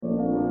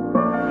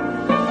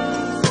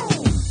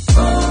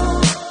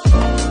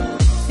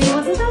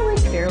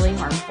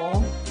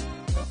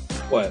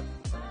What?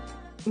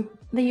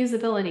 The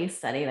usability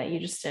study that you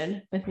just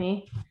did with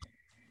me.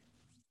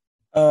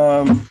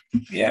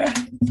 Yeah,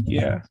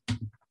 yeah.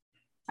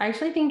 I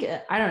actually think,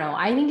 I don't know,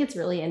 I think it's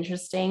really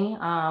interesting.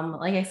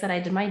 Like I said, I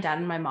did my dad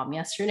and my mom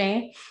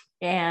yesterday,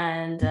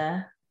 and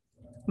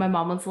my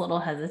mom was a little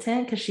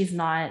hesitant because she's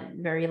not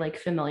very like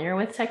familiar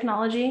with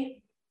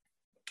technology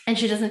and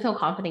she doesn't feel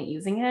confident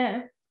using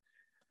it.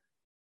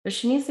 But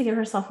she needs to give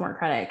herself more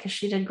credit because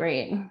she did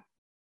great.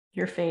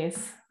 Your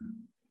face.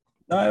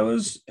 No, it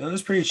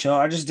was pretty chill.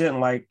 I just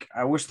didn't like.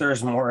 I wish there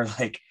was more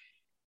like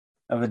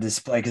of a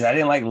display because I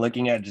didn't like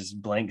looking at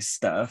just blank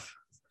stuff.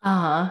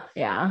 Uh-huh.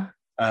 Yeah.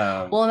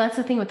 Um, Well, that's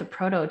the thing with the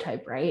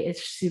prototype, right?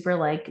 It's super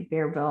like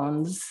bare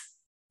bones.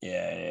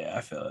 yeah,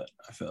 I feel it.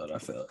 I feel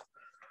it.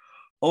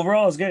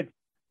 Overall, it's good.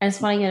 I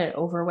just want to get it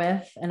over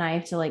with, and I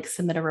have to like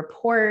submit a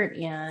report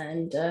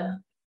and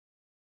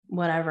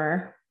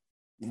whatever.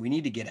 We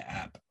need to get an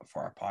app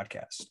for our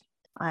podcast.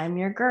 I'm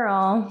your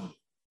girl.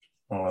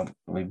 Well,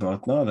 we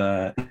both know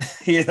that.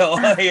 You're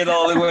the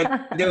only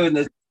one doing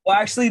this. Well,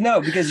 actually, no,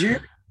 because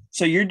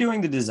you're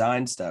doing the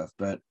design stuff,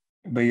 but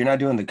you're not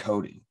doing the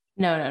coding.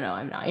 No,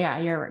 I'm not. Yeah,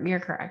 you're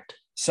correct.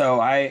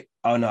 So I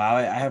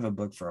have a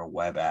book for a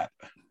web app.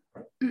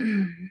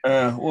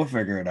 We'll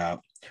figure it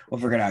out.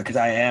 Because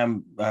I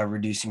am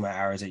reducing my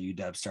hours at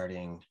UW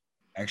starting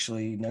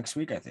actually next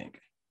week, I think.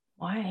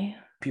 Why?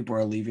 People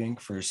are leaving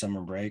for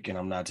summer break and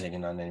I'm not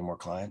taking on any more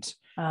clients.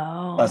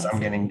 Oh, Plus, I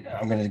I'm see.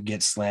 gonna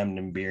get slammed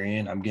in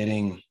Burien. I'm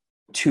getting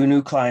two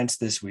new clients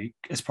this week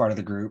as part of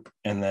the group,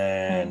 and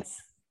then Nice.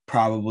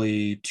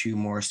 probably two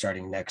more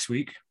starting next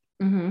week.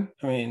 Mm-hmm.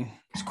 I mean,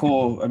 it's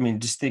cool. I mean,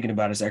 just thinking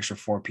about it's extra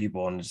four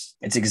people, and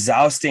it's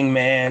exhausting,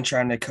 man,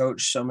 trying to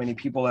coach so many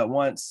people at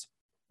once.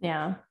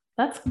 Yeah,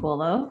 that's cool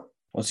though.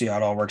 We'll see how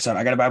it all works out.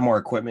 I got to buy more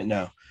equipment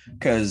now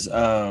because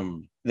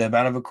the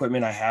amount of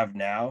equipment I have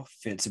now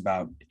fits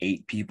about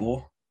 8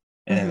 people,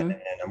 and Mm-hmm.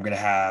 I'm gonna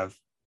have,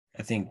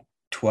 I think,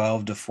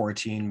 12 to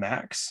 14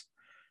 max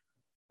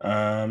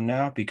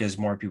now because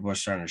more people are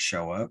starting to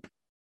show up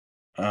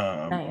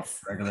on Nice.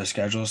 regular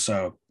schedule.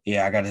 So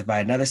yeah, I got to buy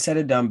another set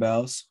of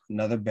dumbbells,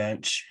 another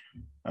bench.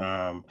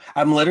 I'm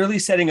literally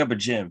setting up a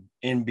gym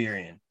in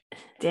Burien.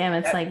 Damn,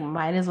 it's like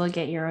might as well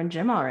get your own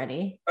gym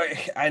already.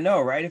 I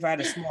know, right? If I had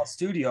a small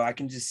studio, I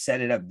can just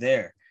set it up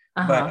there.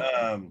 But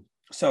Uh-huh.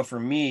 so for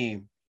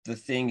me, the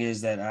thing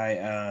is that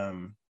I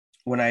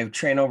when I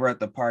train over at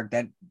the park,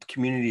 that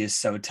community is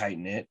so tight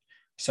knit.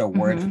 So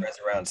word Mm-hmm. spreads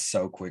around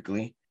so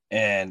quickly.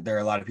 And there are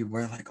a lot of people who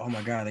are like, oh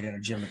my God, they got a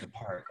gym at the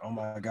park. Oh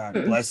my God,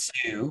 bless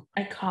you.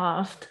 I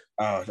coughed,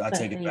 Oh, I but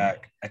take it thank,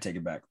 back. I take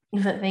it back.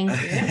 but thank you.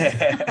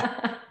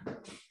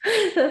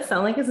 Does that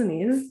sound like a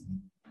sneeze?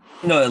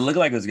 No, it looked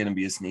like it was gonna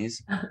be a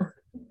sneeze.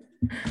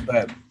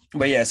 But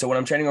but yeah, so when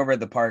I'm training over at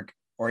the park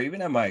or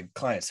even at my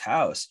client's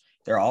house,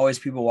 there are always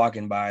people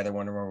walking by. They're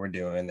wondering what we're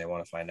doing. They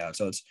want to find out.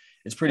 So it's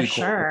For pretty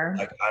cool. sure.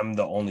 Like I'm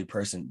the only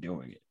person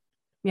doing it.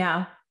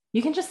 Yeah.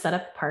 You can just set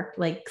up park,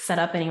 like set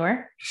up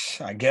anywhere.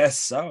 I guess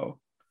so.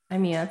 I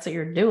mean, that's what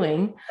you're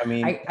doing. I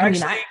mean, I mean,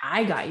 actually,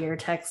 I got your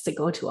text to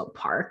go to a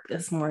park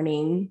this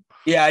morning.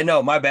 yeah, I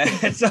know. My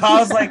bad. So I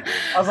was like,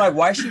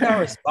 why is she not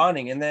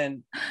responding? And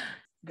then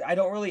I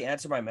don't really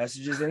answer my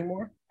messages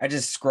anymore. I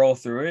just scroll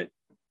through it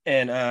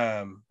and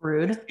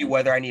Rude. see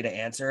whether I need to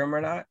answer them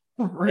or not.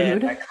 And my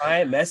Rude.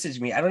 client messaged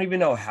me. I don't even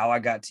know how I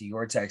got to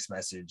your text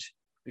message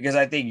because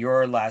I think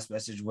your last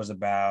message was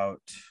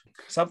about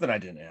something I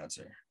didn't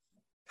answer.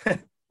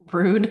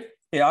 Rude.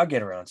 Yeah, I'll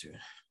get around to it.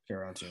 Get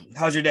around to it.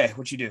 How's your day?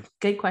 What you do?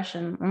 Good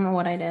question. I don't know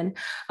what I did.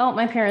 Oh,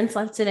 my parents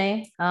left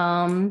today.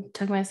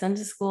 Took my son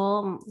to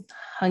school,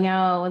 hung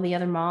out with the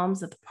other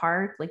moms at the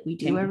park, like we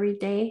do Can, every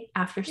day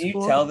after can you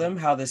tell school. them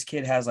how this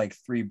kid has like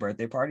 3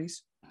 birthday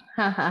parties?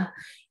 Haha.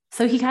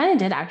 So he kind of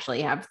did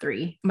actually have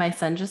three. My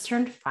son just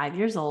turned 5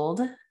 years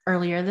old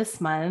earlier this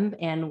month,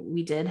 and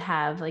we did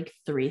have like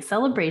three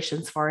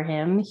celebrations for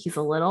him. He's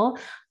a little,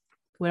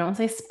 we don't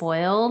say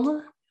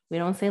spoiled, we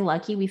don't say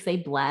lucky, we say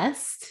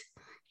blessed.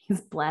 He's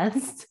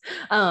blessed.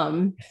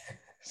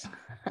 Is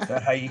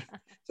that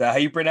how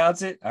you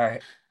pronounce it? All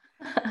right.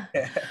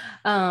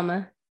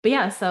 But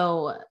yeah,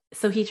 so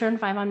he turned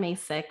 5 on May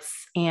 6th,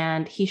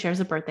 and he shares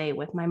a birthday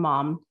with my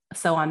mom.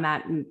 So on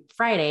that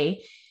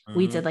Friday,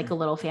 we did like a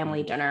little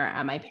family dinner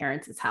at my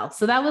parents' house.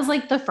 So that was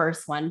like the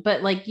first one,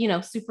 but like,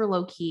 super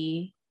low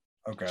key,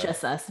 Okay.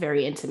 just us,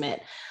 very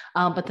intimate.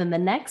 But then the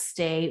next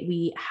day,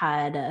 we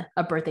had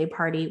a birthday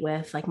party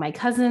with like my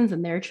cousins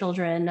and their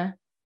children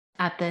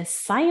at this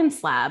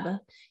science lab,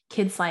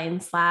 kids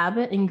science lab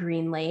in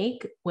Green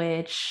Lake,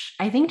 which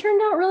I think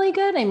turned out really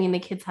good. I mean, the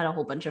kids had a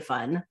whole bunch of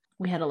fun.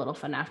 We had a little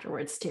fun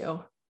afterwards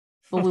too,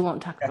 but we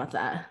won't talk about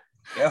that.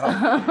 Yo,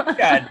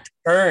 got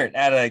turned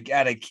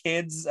at a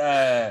kid's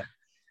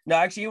no,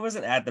 actually it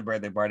wasn't at the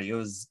birthday party, it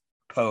was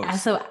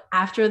post So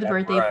after the at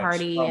birthday brunch.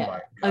 party, Oh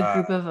my a God.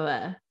 group of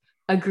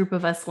a group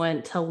of us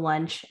went to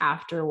lunch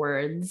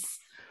afterwards.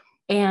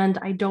 And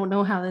I don't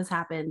know how this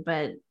happened,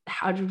 but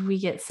how did we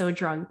get so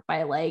drunk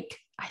by like,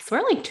 I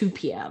swear like 2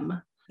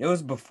 p.m.? It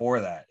was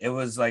before that. It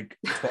was like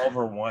 12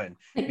 or 1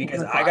 because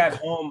The I got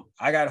clock. home.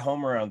 I got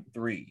home around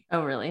 3.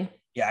 Oh, really?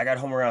 Yeah, I got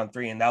home around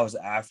 3, and that was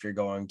after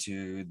going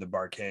to the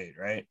barcade,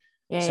 right?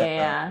 Yeah, So yeah,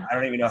 yeah. I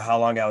don't even know how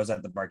long I was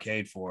at the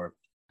barcade for, Oh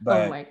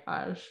but my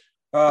gosh.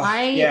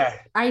 I yeah.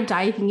 I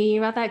die thinking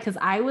about that because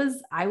I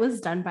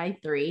was done by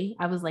 3.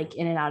 I was like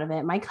in and out of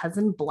it. My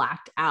cousin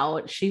blacked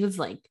out. She was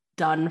like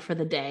done for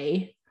the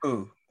day.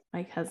 Ooh.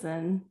 My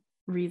cousin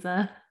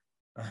Riza.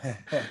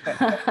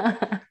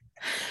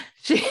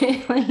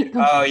 she like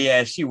Oh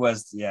yeah, she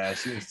was. Yeah,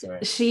 she was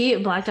sorry. she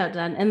blacked out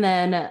done. And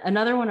then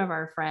another one of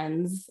our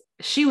friends,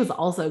 she was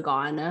also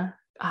gone.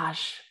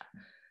 Gosh,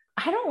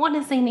 I don't want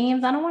to say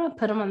names. I don't want to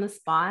put them on the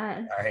spot.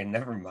 All right,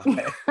 never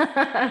mind.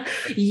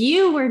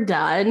 You were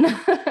done.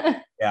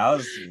 Yeah, I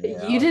was.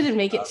 Yeah, You didn't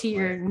make I it was to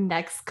your playing.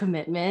 next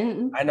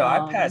commitment. I know.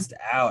 I passed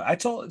out.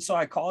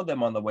 I called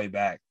them on the way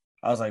back.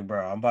 I was like,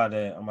 bro, I'm about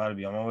to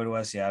be on my way to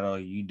West Seattle.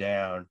 You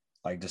down?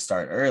 Like to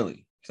start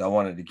early because I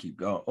wanted to keep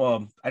going.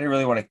 Well, I didn't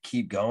really want to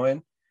keep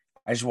going.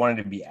 I just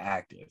wanted to be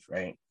active,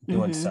 right?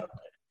 Doing Mhm. something.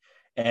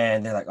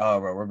 And they're like, oh,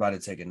 bro, we're about to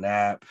take a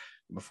nap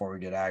before we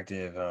get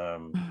active.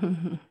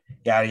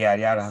 Yada,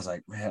 yada, yada. I was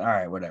like, man, all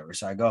right, whatever.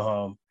 So I go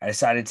home. I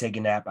decided to take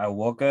a nap. I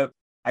woke up.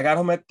 I got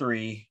home at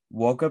 3,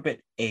 woke up at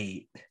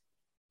 8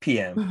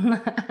 p.m.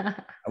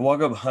 I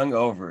woke up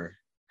hungover.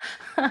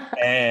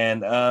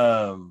 And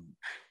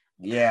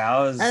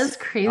yeah, That's I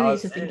crazy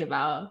was to think it.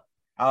 about.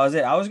 I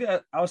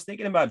was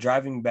thinking about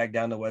driving back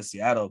down to West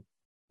Seattle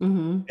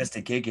Mhm. just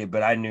to kick it,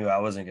 but I knew I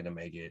wasn't gonna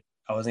make it.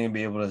 I wasn't gonna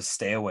be able to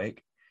stay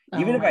awake. Oh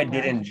Even if my I gosh.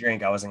 didn't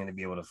drink, I wasn't gonna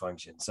be able to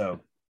function. So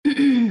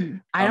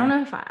um I don't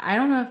know if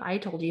I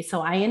told you.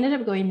 So I ended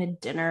up going to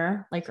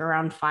dinner like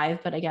around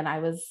 5, but again, I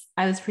was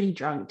pretty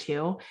drunk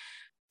too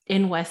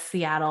in West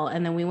Seattle.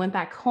 And then we went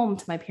back home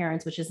to my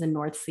parents, which is in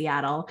North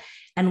Seattle.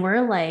 And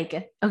we're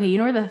like, okay, you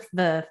know where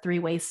the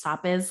three-way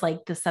stop is,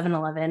 like the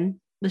 7-Eleven,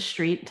 the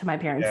street to my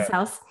parents' yeah,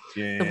 house.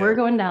 So yeah, we're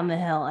going down the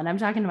hill and I'm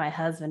talking to my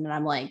husband and I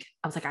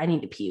was like, I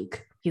need to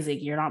puke. He's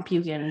like, you're not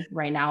puking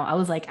right now. I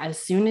was like, as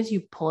soon as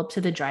you pull up to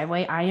the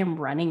driveway, I am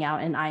running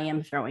out and I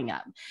am throwing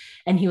up.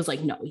 And he was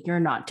like, no, you're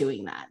not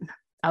doing that.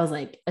 I was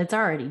like, it's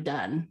already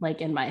done,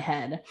 like in my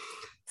head.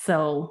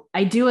 So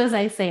I do as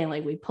I say,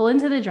 like we pull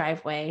into the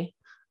driveway.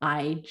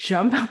 I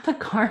jump out the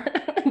car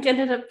and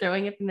ended up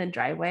throwing it in the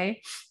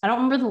driveway. I don't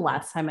remember the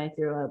last time I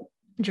threw up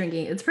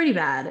drinking. It's pretty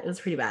bad. It was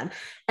pretty bad.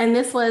 And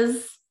this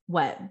was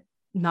what?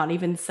 Not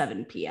even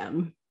 7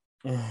 p.m.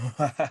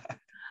 yeah.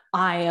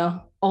 I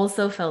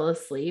also fell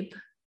asleep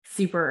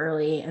super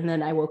early and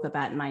then I woke up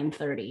at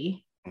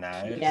 9:30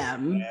 Nice,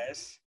 p.m.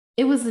 nice.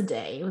 It was a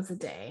day. It was a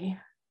day.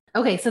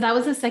 Okay, so that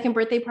was his second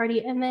birthday party.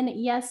 And then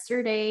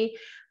yesterday,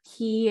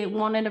 he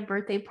wanted a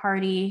birthday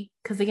party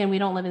because, again, we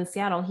don't live in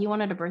Seattle. He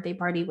wanted a birthday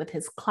party with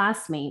his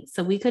classmates.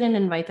 So we couldn't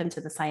invite them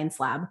to the science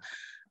lab.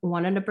 We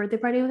wanted a birthday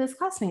party with his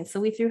classmates. So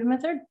we threw him a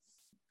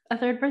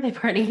third birthday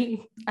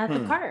party at the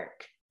Hmm.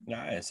 park.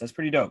 Nice. That's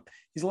pretty dope.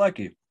 He's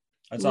lucky.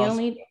 That's You awesome.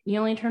 only you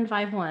only turned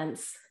 5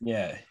 once.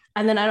 Yeah.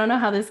 And then I don't know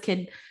how this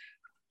kid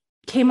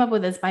came up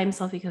with this by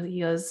himself because he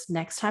goes,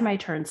 next time I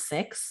turn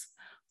 6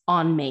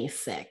 on May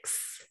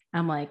 6th.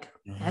 I'm like,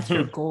 that's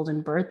your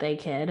golden birthday,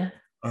 kid.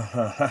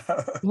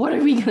 What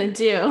are we gonna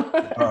do?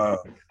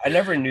 I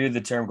never knew the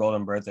term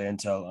golden birthday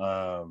until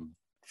a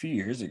few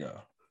years ago.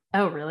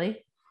 Oh,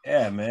 really?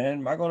 Yeah,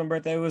 man. My golden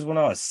birthday was when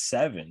I was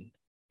 7.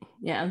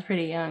 Yeah, I was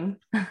pretty young.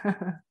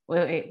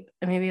 Wait,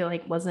 maybe it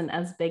like wasn't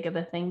as big of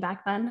a thing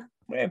back then.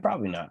 Yeah,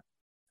 probably not.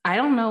 I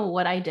don't know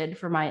what I did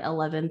for my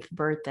 11th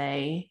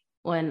birthday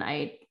when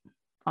I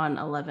on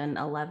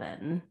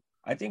 11/11.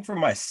 I think for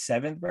my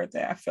 7th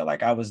birthday, I feel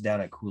like I was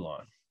down at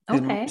Coulon.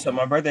 Okay. So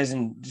my birthday's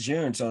in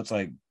June, so it's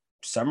like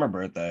summer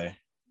birthday.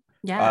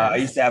 I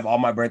used to Yes. have all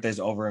my birthdays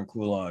over in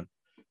Coulon.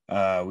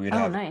 Oh, We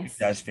nice. used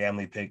to have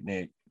family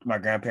picnic. My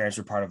grandparents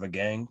were part of a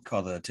gang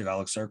called the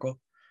Tagalog Circle.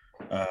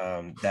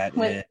 That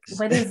is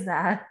What is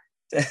that?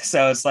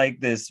 so it's like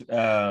this.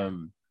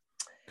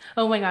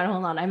 Oh my God,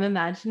 hold on. I'm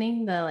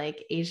imagining the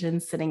like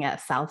Asians sitting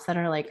at South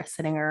Center, like are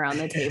sitting around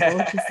the table,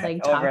 just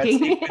like Over at talking.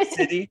 Secret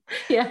City. Oh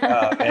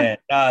Yeah.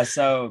 man.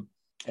 So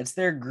it's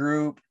their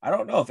group. I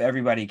don't know if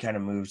everybody kind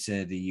of moved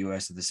to the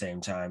US at the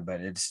same time, but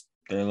it's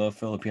their little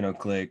Filipino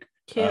clique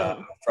Cute.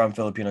 from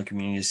Filipino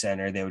Community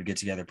Center. They would get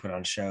together, put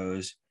on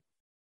shows.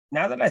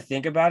 Now that I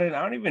think about it,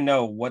 I don't even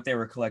know what they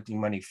were collecting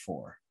money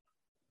for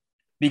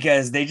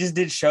because they just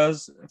did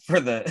shows for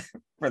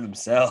for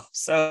themselves.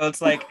 So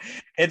it's like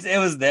it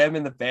was them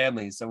and the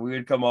family. So we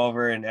would come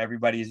over and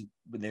everybody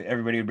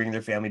would bring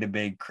their family to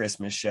big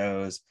Christmas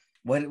shows.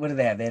 What did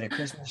they have? They had a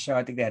Christmas show.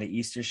 I think they had an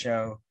Easter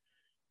show.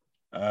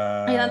 Yeah,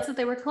 Uh that's what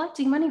they were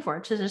collecting money for,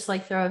 to just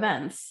like throw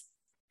events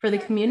for the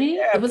community.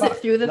 yeah, Was it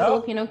through the no,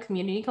 Filipino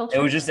community it was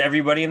culture? just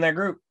everybody in that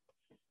group.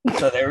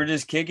 So they were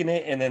just kicking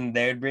it, and then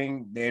they'd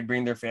bring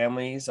their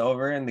families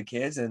over and the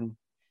kids, and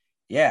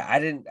yeah, I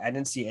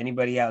didn't see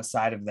anybody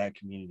outside of that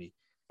community,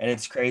 and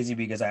it's crazy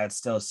because I'd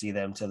still see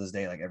them to this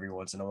day, like every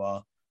once in a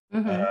while.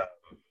 Mm-hmm.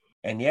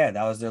 And yeah,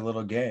 that was their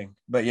little gang.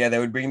 But yeah, they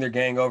would bring their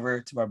gang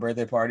over to my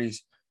birthday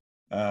parties.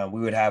 We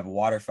would have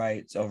water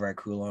fights over at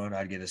Coulon.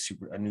 I'd get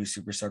a new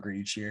super soaker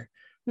each year.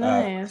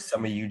 Nice.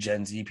 Some of you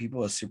Gen Z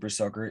people, a super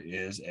soaker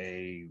is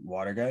a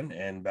water gun,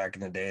 and back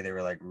in the day, they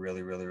were like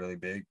really, really, really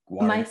big.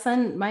 My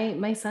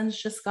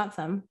son's just got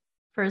some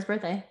for his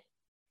birthday.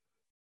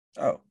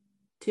 Oh,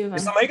 2 of you them.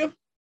 still make them?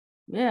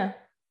 Yeah.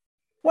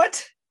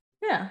 What?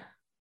 Yeah.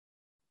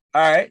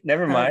 All right,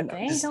 never mind.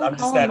 I'm just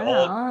that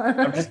old.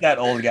 I'm just that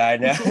old guy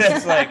now.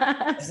 It's like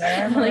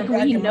I remember like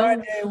back we in know. my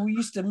day, we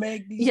used to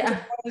make these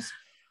toys.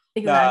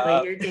 Exactly.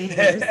 Nah. You're dating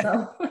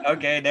yourself.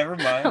 Okay, never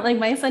mind. Like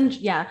my son,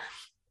 yeah,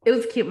 it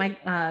was cute.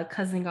 My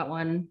cousin got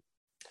one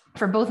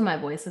for both of my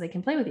boys so they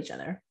can play with each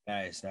other.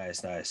 Nice.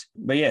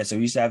 But yeah, so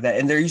we used to have that,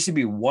 and there used to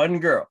be one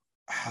girl.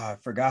 I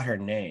forgot her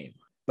name,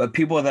 but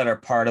people that are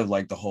part of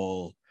like the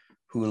whole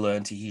hula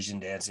and Tahitian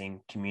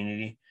dancing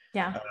community,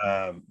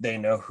 yeah, they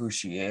know who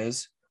she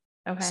is.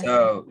 Okay.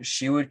 So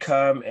she would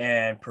come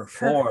and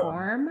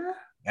perform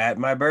at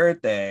my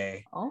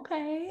birthday.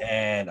 Okay.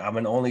 And I'm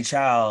an only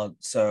child,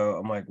 so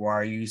I'm like, why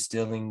are you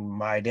stealing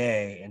my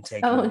day and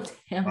taking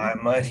my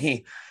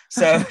money?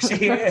 So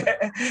she would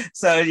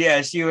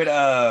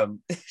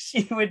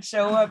she would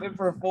show up and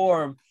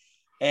perform.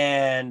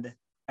 And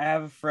I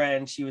have a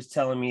friend, she was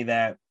telling me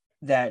that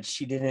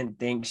she didn't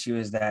think she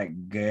was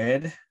that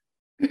good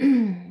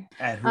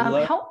at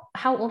hula.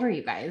 How old are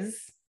you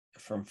guys?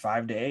 From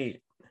 5 to 8.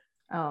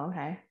 Oh,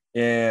 okay.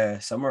 Yeah,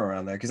 somewhere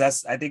around there.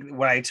 Because I think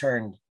when I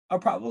turned,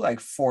 I'm probably like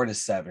 4 to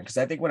 7. Because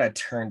I think when I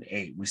turned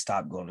 8, we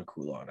stopped going to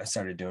Coulon. I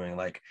started doing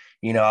like,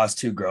 I was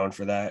too grown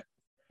for that.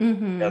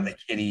 Mm-hmm.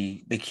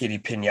 The kitty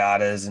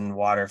pinatas and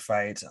water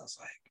fights. I was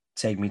like,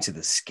 take me to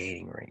the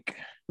skating rink.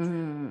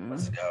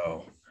 Let's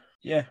go.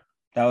 Yeah,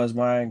 that was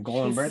my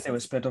golden birthday.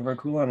 Was spent over at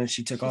Coulon, and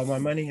she took all my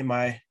money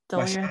and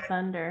stole your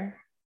thunder.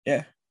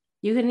 Yeah.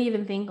 You couldn't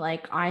even think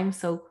like, I'm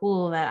so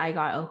cool that I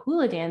got a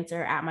hula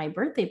dancer at my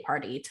birthday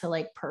party to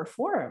like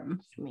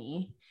perform for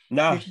me.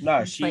 No,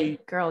 she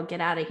like, girl, get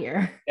out of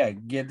here. Yeah,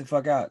 get the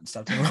fuck out.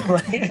 Stop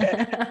talking.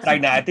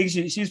 Like, I think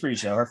she's pretty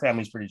chill. Her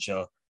family's pretty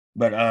chill.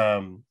 But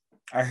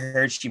I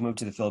heard she moved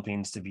to the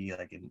Philippines to be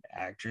like an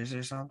actress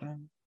or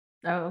something.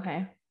 Oh,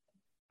 okay.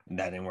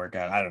 That didn't work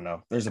out. I don't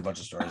know. There's a bunch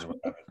of stories about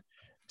it.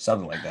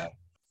 Something like that.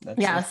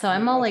 So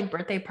I'm all like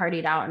birthday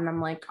partied out, and I'm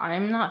like,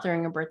 I'm not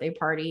throwing a birthday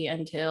party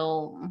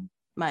until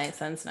my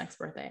son's next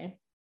birthday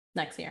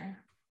next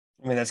year.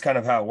 I mean, that's kind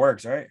of how it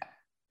works, right?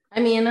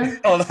 I mean,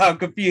 hold on, I'm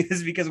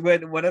confused because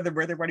what other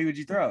birthday party would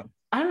you throw?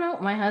 I don't know.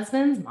 My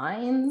husband's,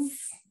 mine's.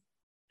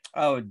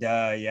 Oh,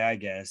 duh. Yeah, I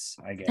guess.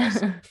 I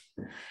don't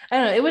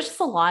know. It was just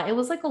a lot. It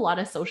was like a lot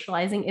of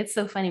socializing. It's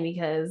so funny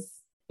because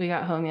we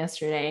got home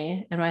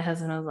yesterday and my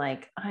husband was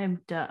like,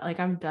 I'm done. Like,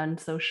 I'm done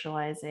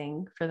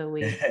socializing for the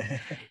week.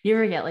 You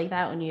ever get like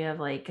that when you have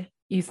like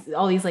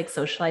all these like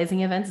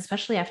socializing events,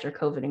 especially after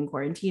COVID and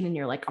quarantine, and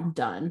you're like, I'm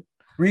done.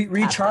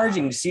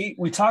 Recharging. See,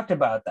 we talked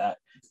about that.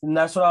 And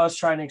that's what I was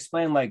trying to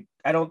explain. Like,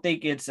 I don't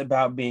think it's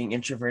about being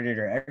introverted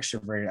or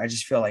extroverted. I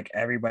just feel like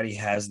everybody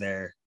has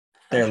their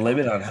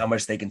limit on how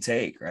much they can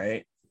take,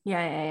 right?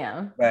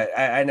 Yeah. But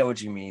I know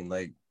what you mean.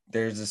 Like,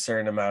 there's a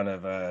certain amount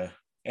of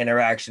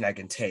interaction I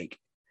can take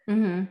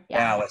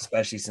now,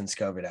 especially since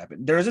COVID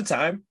happened. There was a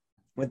time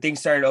when things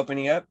started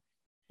opening up.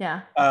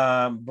 Yeah.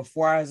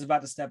 Before I was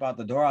about to step out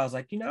the door, I was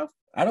like,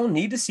 I don't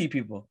need to see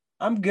people.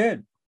 I'm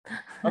good.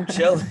 I'm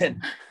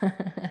chilling.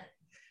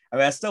 I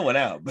mean, I still went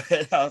out,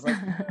 but I was like,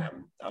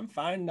 I'm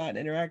fine not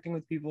interacting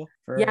with people.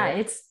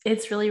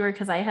 It's really weird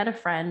because I had a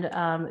friend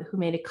who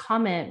made a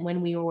comment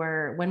when we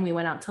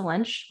went out to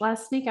lunch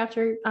last week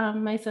after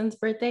my son's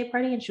birthday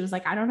party, and she was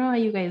like, I don't know how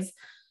you guys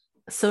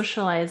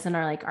socialize and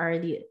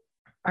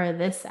are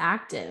this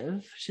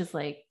active. She's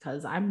like,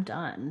 because I'm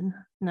done.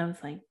 And I was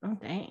like, oh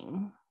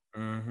dang.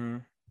 Mm-hmm.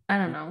 I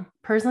don't know.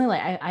 Personally,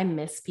 like I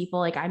miss people.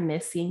 Like I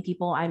miss seeing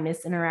people. I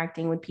miss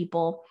interacting with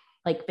people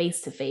like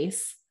face to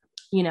face.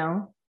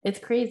 It's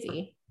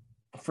crazy.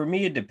 For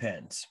me, it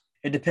depends.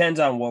 It depends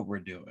on what we're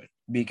doing,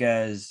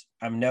 because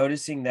I'm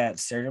noticing that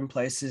certain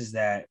places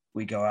that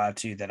we go out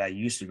to that I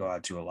used to go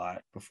out to a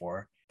lot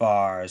before,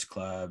 bars,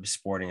 clubs,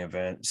 sporting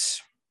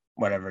events,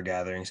 whatever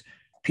gatherings,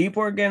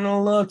 people are getting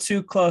a little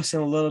too close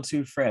and a little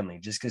too friendly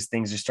just because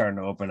things are starting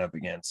to open up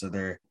again. So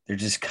they're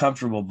just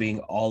comfortable being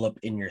all up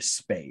in your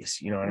space.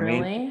 You know what I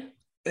mean?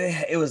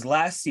 It was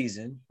last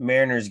season,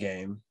 Mariners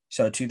game.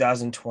 So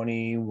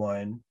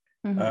 2021.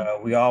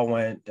 We all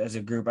went as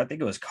a group. I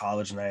think it was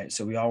college night.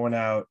 So we all went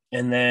out,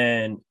 and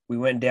then we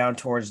went down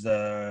towards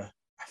I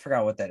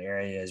forgot what that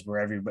area is, where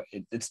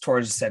everybody, it's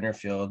towards center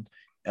field,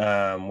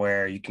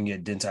 where you can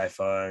get Din Tai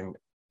Fung.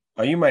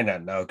 Oh, you might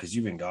not know because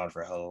you've been gone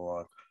for a hell of a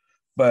long.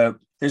 But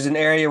there's an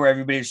area where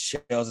everybody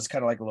chills. It's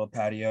kind of like a little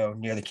patio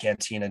near the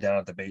cantina down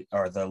at the base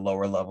or the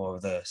lower level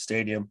of the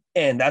stadium.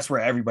 And that's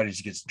where everybody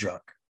just gets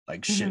drunk,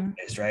 like shit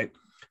faced, right?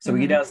 So we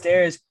get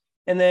downstairs,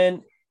 and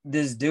then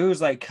this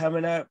dude's like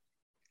coming up.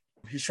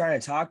 He's trying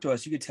to talk to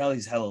us. You could tell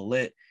he's hella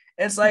lit.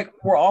 And it's like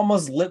we're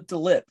almost lip to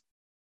lip.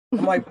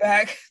 I'm like,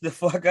 back the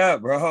fuck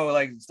up, bro.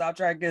 Like, stop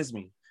trying to kiss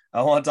me. I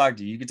don't want to talk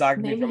to you. You can talk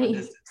to me from a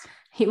distance.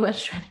 He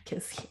was trying to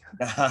kiss you.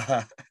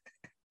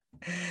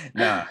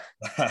 Nah.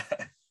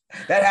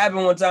 That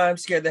happened one time,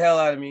 scared the hell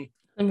out of me.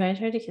 The guy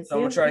tried to kiss you?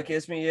 Someone tried to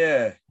kiss me,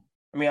 yeah.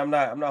 I mean, I'm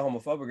not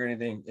homophobic or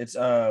anything. It's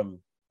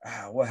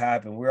what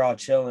happened? We're all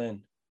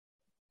chilling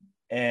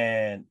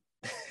and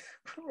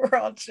we're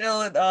all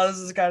chilling. Oh, this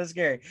is kind of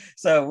scary.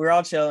 So we're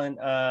all chilling.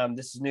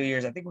 This is New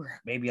Year's. I think we're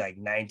maybe like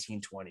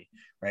 1920,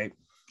 right?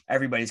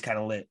 Everybody's kind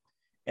of lit.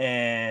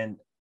 And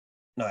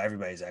no,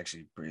 everybody's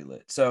actually pretty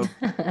lit. So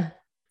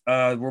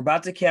we're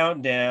about to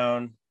count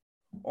down,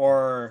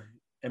 or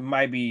it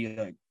might be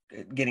like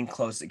getting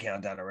close to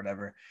countdown or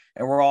whatever.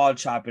 And we're all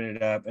chopping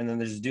it up. And then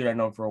there's a dude I've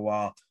known for a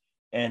while.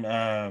 And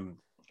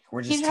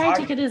we're just he tried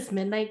talking. to get his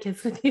midnight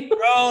kiss with you.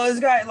 Bro, this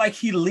guy, like,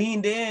 he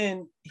leaned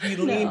in.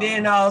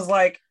 I was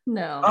like,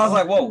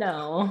 whoa.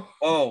 No.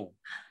 Whoa.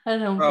 I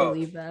don't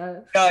believe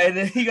that. No, and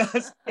then he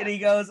goes,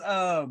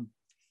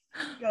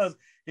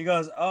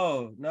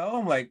 oh, no.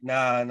 I'm like,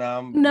 nah.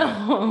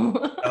 No.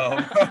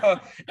 Bro.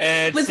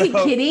 And was he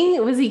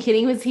kidding? Was he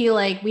kidding? Was he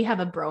like, we have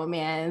a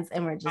bromance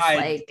and we're just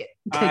like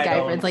good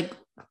guy friends? Like,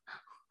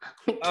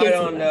 I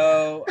don't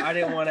know. I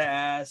didn't want to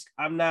ask.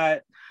 I'm not.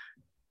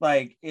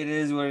 Like, it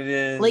is what it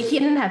is. Like, he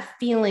didn't have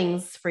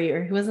feelings for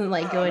you. He wasn't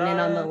like going in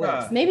on the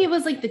lips. Maybe it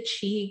was like the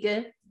cheek.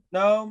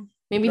 No.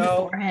 Maybe the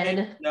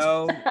forehead.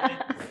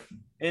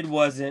 It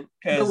wasn't.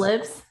 The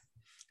lips.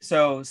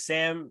 So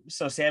Sam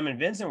and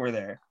Vincent were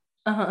there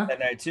that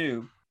night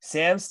too.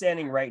 Sam's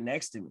standing right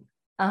next to me.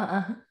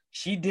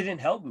 She didn't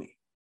help me.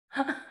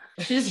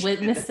 She just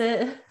witnessed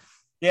it.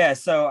 Yeah,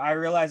 so I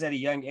realized at a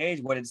young age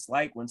what it's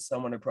like when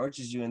someone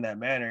approaches you in that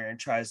manner and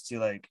tries to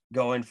like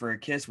go in for a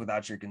kiss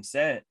without your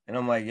consent. And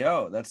I'm like,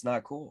 yo, that's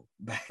not cool.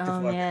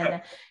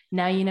 Man.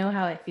 Now you know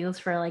how it feels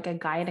for like a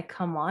guy to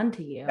come on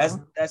to you.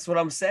 That's what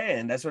I'm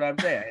saying. I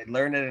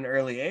learned at an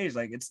early age,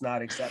 like, it's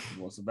not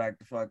acceptable. So back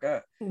the fuck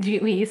up.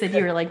 You said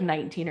you were like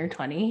 19 or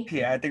 20.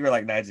 Yeah, I think we're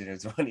like 19 or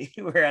 20.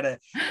 It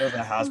was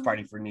a house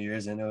party for New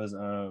Year's, and it was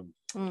oh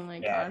my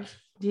gosh.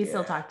 Do you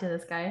still talk to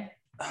this guy?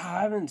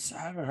 I haven't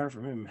heard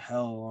from him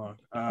hell long.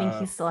 I think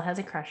he still has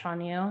a crush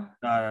on you.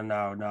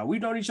 No. We've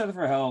known each other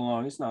for hell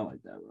long. It's not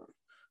like that, bro.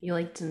 You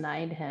like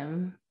denied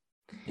him.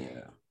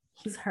 Yeah.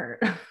 He's hurt.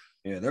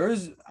 Yeah,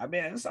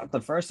 it's not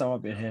the first time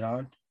I've been hit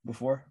on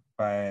before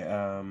by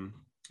a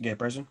gay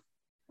person.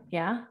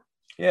 Yeah?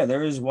 Yeah, there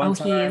was one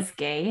time. He is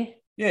gay?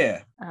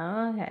 Yeah.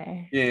 Oh,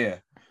 okay. Yeah.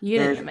 You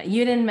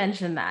didn't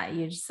mention that.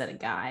 You just said a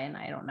guy, and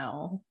I don't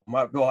know.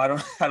 I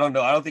don't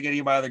know. I don't think any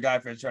of my other guy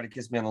friends tried to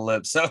kiss me on the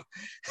lips. So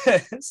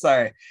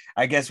sorry.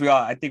 I thought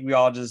we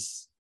all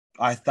just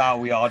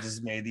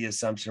made the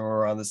assumption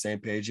we're on the same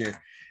page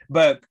here.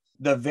 But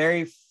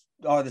the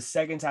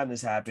second time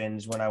this happened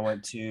is when I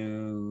went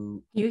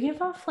to. You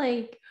give off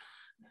like.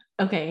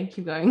 Okay,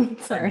 keep going.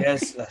 Sorry. I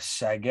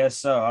guess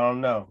so. I don't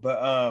know.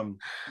 But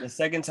the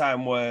second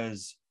time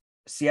was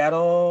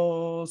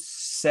Seattle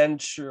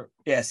Central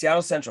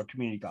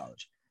Community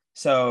College.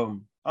 So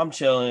I'm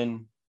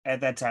chilling.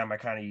 At that time, I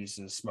kind of used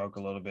to smoke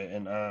a little bit.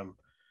 And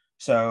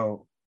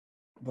so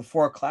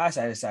before class,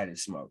 I decided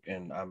to smoke.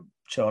 And I'm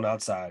chilling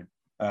outside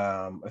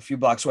a few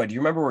blocks away. Do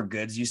you remember where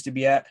Goods used to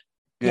be at?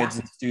 Goods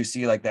and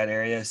Stussy, like that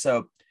area.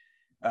 So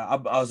I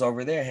was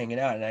over there hanging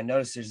out. And I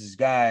noticed there's this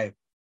guy.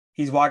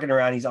 He's walking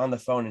around. He's on the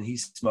phone and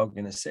he's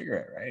smoking a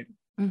cigarette, right?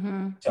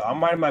 Mm-hmm. So I'm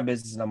minding my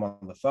business and I'm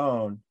on the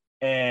phone.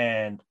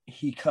 And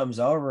he comes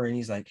over and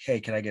he's like, hey,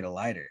 can I get a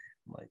lighter?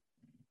 I'm like,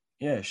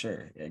 yeah,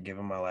 sure. Yeah, give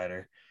him my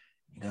lighter.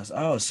 He goes,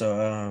 oh,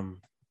 so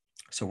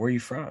where are you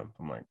from?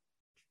 I'm like,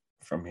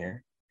 from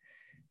here.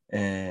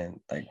 And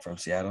like from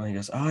Seattle. He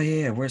goes, oh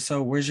yeah,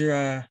 where's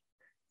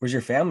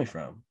your family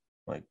from?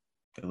 I'm like,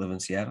 they live in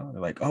Seattle. They're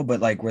like, oh,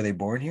 but like, were they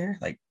born here?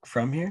 Like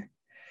from here?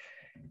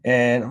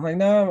 And I'm like,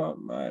 no,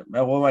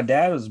 my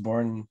dad was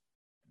born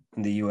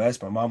in the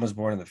US. My mom was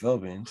born in the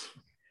Philippines.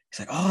 He's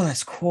like, oh,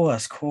 that's cool.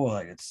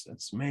 Like, it's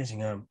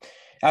amazing. Out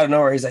of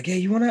nowhere, he's like, hey,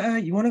 you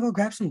wanna go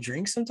grab some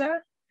drinks sometime?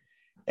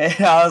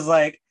 And I was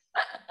like,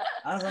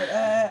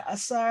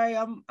 sorry,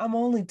 I'm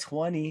only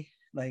 20.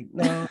 Like,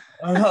 no,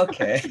 I'm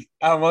okay.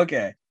 I'm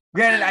okay.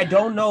 Granted, I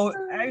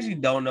actually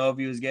don't know if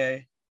he was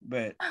gay,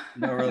 but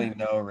you don't really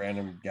know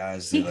random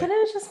guys. He could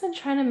have just been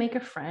trying to make a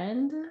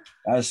friend.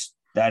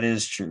 That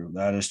is true.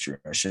 I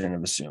shouldn't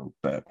have assumed,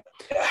 but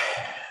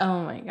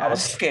oh my god, I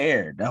was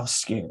scared.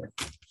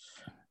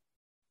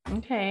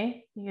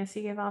 Okay, I guess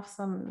you give off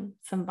some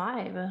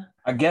vibe.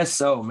 I guess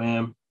so,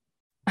 ma'am.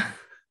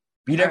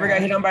 You never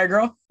got hit on by a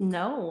girl?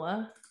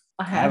 No,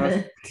 I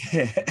haven't.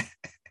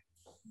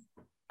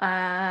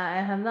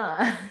 I have not.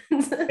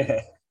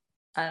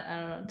 I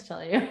don't know what to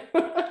tell you.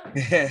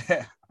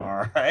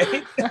 All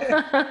right.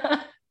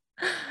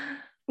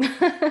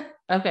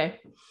 Okay.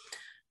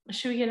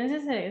 Should we get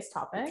into today's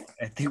topic?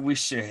 I think we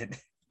should.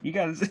 You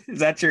guys, is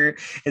that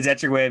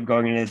your way of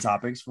going into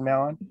topics from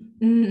now on?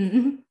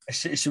 Mm-hmm.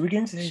 Should we get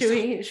into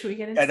today's Should we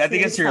get into I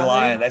think it's your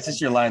line. That's just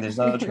your line. There's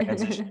no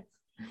transition.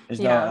 There's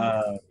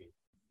no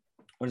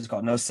what is it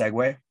called? No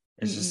segue.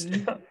 It's just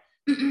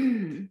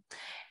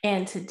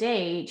And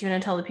today, do you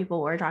want to tell the people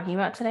what we're talking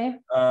about today?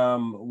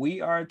 We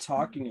are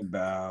talking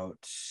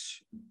about,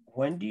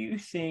 when do you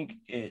think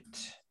it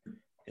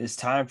it's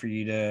time for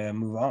you to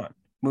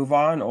move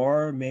on,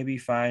 or maybe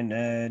find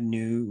a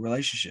new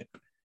relationship.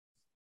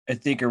 I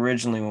think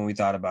originally when we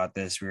thought about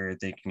this, we were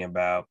thinking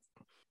about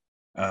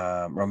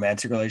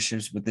romantic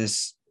relationships, but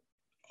this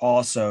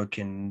also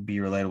can be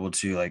relatable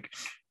to like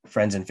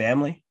friends and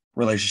family,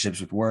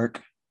 relationships with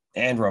work,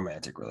 and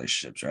romantic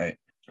relationships, right?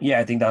 Yeah,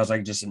 I think that was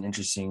like just an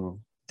interesting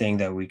thing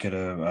that we could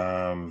have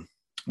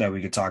that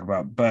we could talk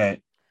about. But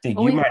I think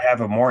you might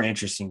have a more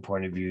interesting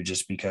point of view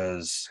just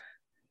because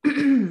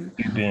you've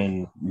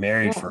been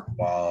married for a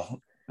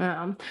while.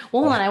 Well,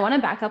 hold on. I want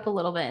to back up a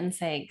little bit and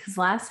say, because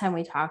last time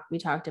we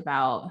talked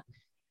about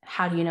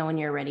how do you know when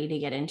you're ready to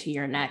get into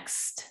your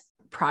next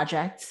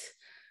project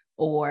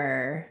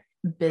or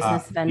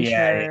business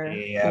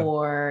venture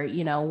or,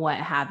 you know, what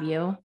have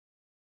you.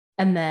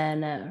 And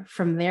then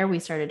from there, we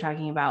started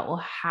talking about, well,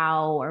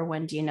 how or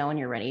when do you know when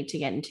you're ready to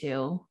get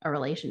into a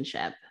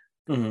relationship?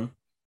 Mm-hmm.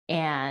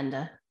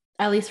 And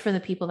at least for the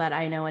people that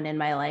I know and in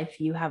my life,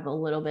 you have a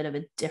little bit of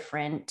a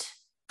different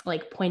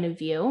like point of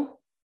view,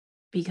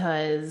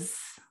 because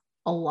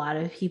a lot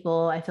of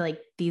people, I feel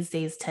like these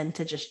days tend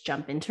to just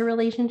jump into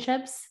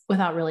relationships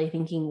without really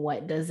thinking,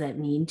 what does it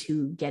mean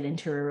to get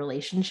into a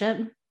relationship?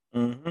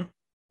 Mm-hmm.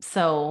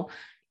 So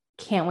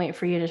can't wait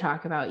for you to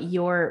talk about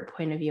your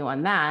point of view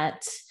on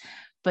that.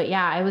 But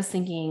yeah, I was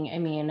thinking, I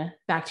mean,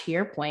 back to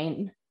your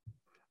point,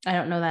 I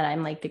don't know that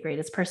I'm like the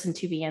greatest person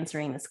to be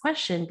answering this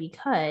question,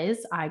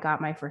 because I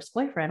got my first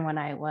boyfriend when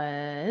I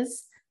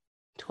was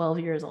 12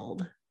 years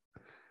old.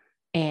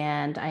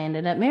 And I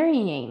ended up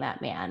marrying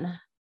that man.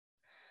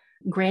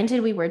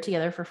 Granted, we were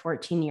together for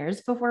 14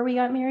 years before we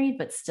got married,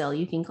 but still,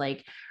 you think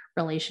like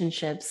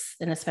relationships,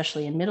 and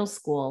especially in middle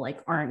school, like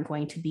aren't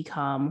going to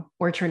become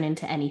or turn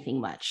into anything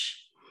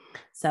much.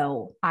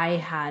 So I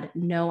had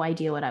no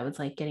idea what I was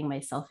like getting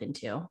myself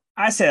into.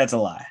 I say that's a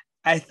lie.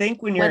 I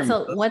think when you're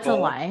what's a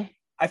lie?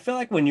 I feel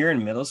like when you're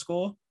in middle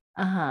school,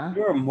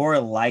 you're more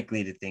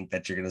likely to think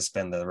that you're going to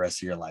spend the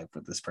rest of your life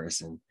with this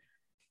person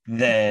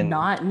than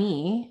not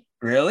me.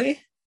 Really?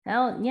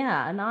 Hell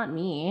yeah, not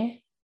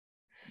me.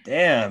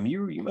 Damn,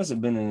 you must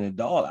have been an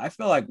adult. I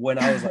feel like when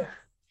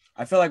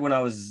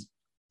I was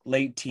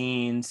late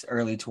teens,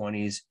 early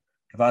 20s,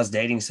 if I was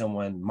dating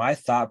someone, my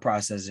thought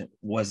process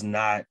was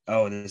not,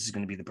 oh, this is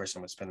going to be the person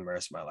I'm going to spend the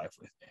rest of my life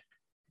with.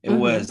 It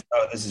was,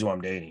 oh, this is who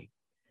I'm dating.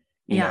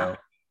 You know?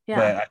 Yeah.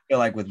 But I feel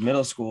like with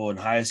middle school and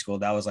high school,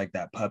 that was like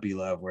that puppy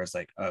love where it's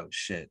like, oh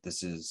shit,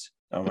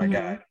 oh my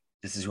God,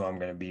 this is who I'm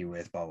gonna be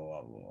with, blah,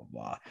 blah, blah, blah,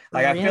 blah.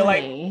 Like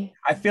really?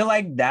 I feel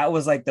like that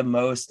was like the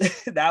most,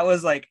 that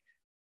was like,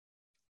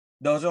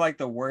 those are like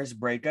the worst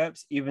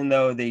breakups, even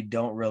though they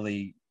don't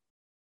really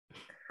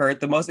hurt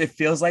the most. It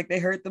feels like they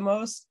hurt the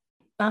most.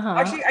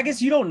 Actually, I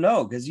guess you don't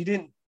know because you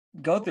didn't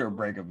go through a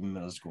breakup in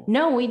middle school.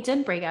 No, we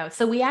did break up.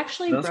 So we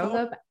actually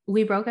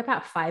we broke up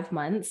at 5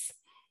 months.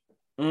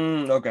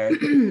 Okay.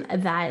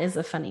 That's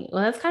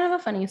kind of a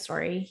funny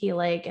story. He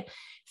like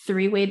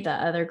 3-wayed the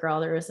other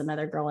girl. There was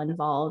another girl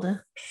involved.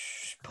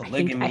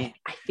 Polygamy.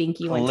 I think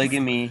you went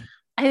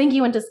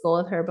to school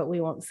with her, but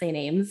we won't say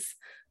names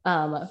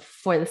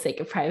for the sake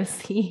of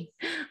privacy.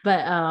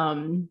 But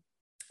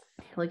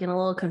looking a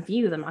little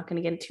confused. I'm not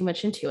going to get too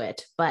much into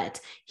it, but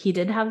he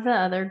did have the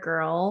other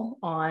girl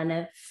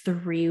on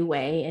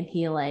 3-way, and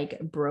he like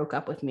broke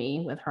up with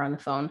me with her on the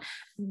phone.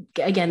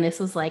 Again, this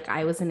was like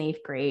I was in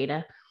 8th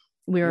grade.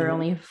 We were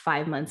only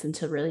 5 months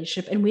into a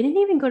relationship, and we didn't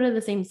even go to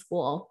the same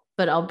school,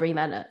 but I'll bring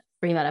that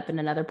up in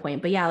another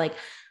point. But yeah, like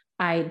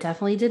I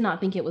definitely did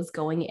not think it was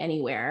going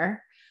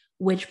anywhere,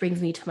 which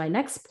brings me to my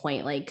next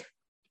point. Like,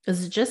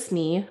 is it just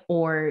me,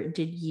 or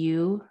did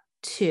you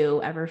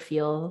two ever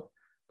feel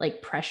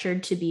like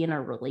pressured to be in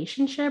a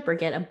relationship or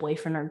get a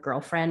boyfriend or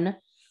girlfriend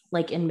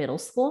like in middle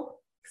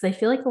school? Because I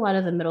feel like a lot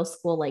of the middle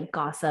school like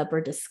gossip or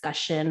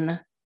discussion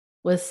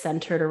was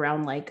centered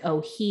around like,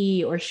 oh,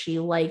 he or she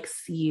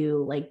likes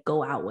you, like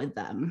go out with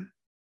them.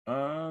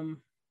 So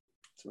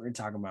we're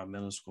talking about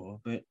middle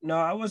school, but no,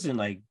 I wasn't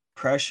like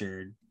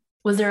pressured.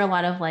 Was there a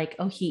lot of like,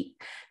 oh,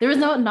 there was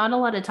not a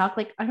lot of talk,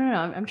 like I don't know,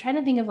 I'm trying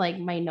to think of like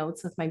my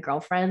notes with my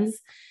girlfriends.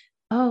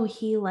 Oh,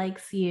 he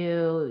likes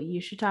you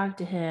should talk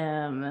to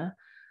him.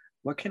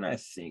 What can I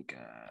think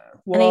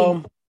of?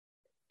 Well,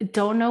 I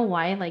don't know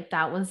why like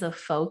that was a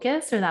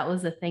focus or that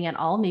was a thing at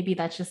all. Maybe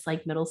that's just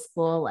like middle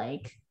school,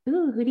 like,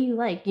 ooh, who do you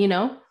like, you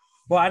know?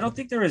 Well, I don't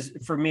think there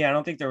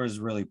was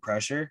really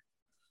pressure.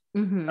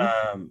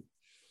 I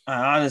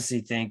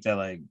honestly think that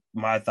like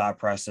my thought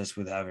process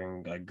with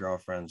having like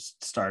girlfriends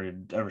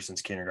started ever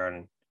since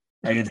kindergarten.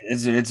 Like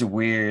it's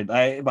weird.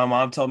 My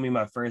mom told me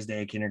my first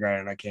day of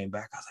kindergarten, I came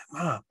back, I was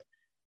like, Mom,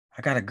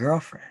 I got a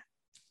girlfriend.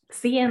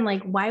 See, and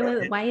like why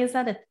is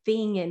that a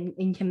thing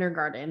in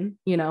kindergarten,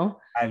 you know?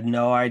 I have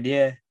no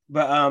idea.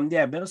 But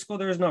yeah, middle school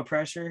there was no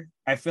pressure.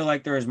 I feel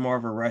like there was more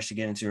of a rush to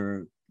get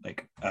into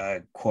like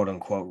a quote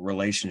unquote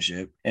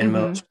relationship in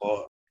middle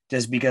school.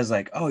 Just because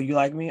like, oh, you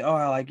like me? Oh,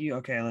 I like you.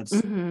 Okay, let's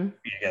be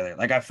together.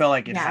 Like I felt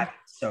like it happened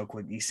so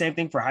quickly. Same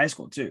thing for high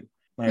school too.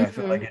 Like I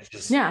feel like it's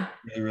just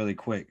really, really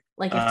quick.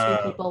 Like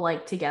if two people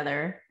like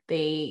together,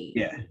 they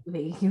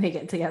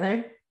get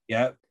together.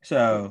 Yep.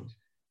 So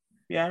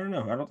Yeah, I don't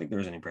know. I don't think there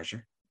was any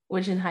pressure.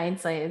 Which in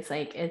hindsight, it's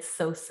like it's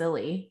so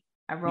silly.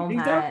 You Everyone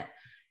think so? had,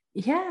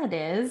 yeah, it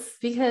is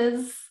because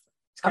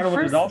It's kind of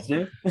what first, adults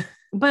do.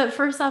 but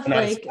first off, Not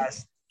as like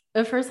fast.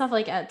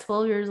 like at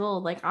 12 years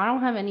old, like I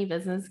don't have any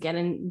business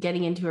getting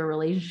into a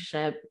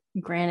relationship.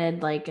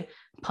 Granted, like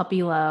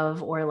puppy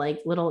love or like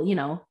little,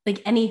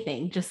 like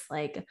anything, just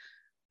like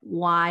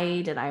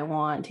why did I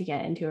want to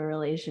get into a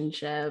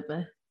relationship?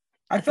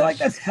 I feel like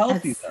that's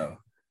healthy As though.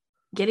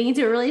 getting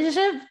into a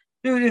relationship?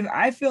 Dude, if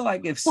I feel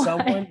like if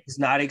someone Why? has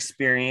not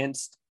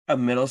experienced a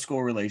middle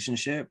school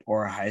relationship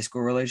or a high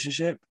school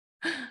relationship,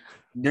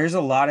 there's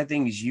a lot of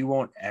things you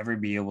won't ever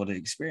be able to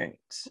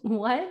experience.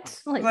 What?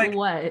 Like Like,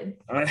 what?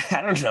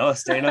 I don't know,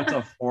 staying up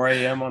till 4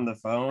 a.m. on the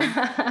phone,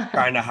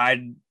 trying to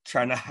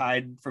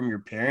hide from your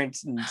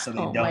parents, and so they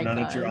Oh don't my know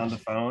that you're on the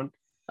gosh. phone.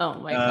 Oh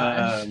my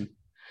gosh. Um,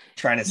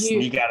 Trying to You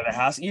sneak out of the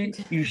house.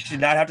 You should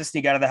not have to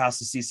sneak out of the house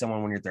to see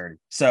someone when you're 30.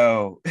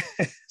 So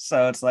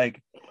so it's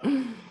like,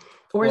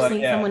 or well,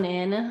 sneak yeah. someone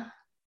in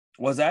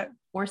Was that?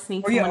 or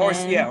sneak Or yeah, someone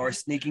in. or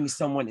sneaking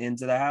someone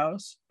into the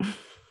house.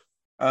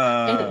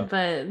 Uh,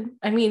 But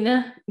I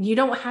mean, you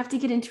don't have to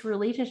get into a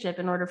relationship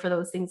in order for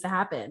those things to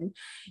happen.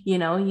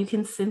 You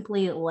can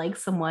simply like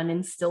someone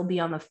and still be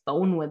on the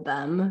phone with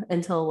them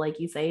until, like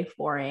you say,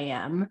 4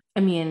 a.m.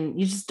 I mean,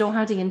 you just don't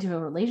have to get into a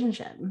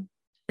relationship.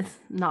 It's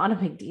not a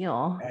big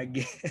deal. I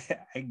guess.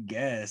 I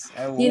guess.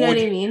 You know what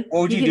I mean?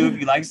 What would You you do if you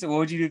can like? What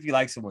would you do if you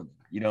like someone?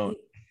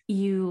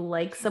 you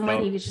like someone,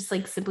 you Don't. could just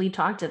like simply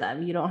talk to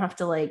them. You don't have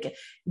to like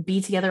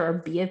be together or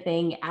be a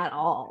thing at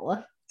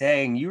all.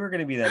 Dang, you were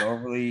gonna be that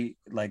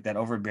that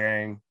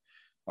overbearing,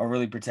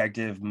 overly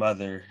protective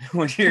mother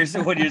when your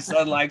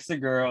son likes a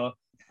girl.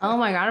 Oh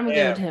my God, I'm gonna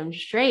give it Yeah. to him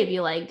straight. Be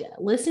like,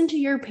 listen to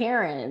your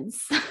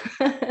parents.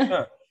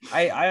 Huh.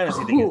 I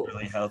honestly think it's Who,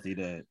 really healthy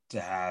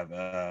to have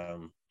a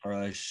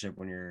relationship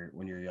when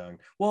you're young.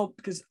 Well,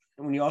 because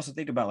when you also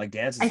think about like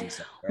dances I and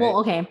stuff, right? well,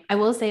 okay. I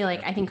will say,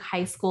 like, Yeah. I think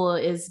high school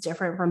is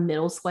different from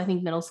middle school. I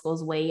think middle school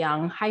is way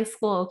young. High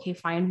school, okay,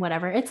 fine,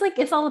 whatever. It's like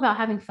it's all about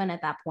having fun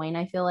at that point,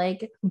 I feel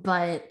like.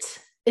 But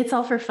it's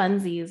all for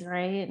funsies,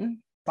 right?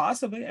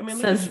 Possibly. I mean,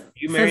 look at Says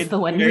you. says the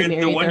You one who married the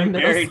married one their you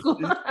middle married. school.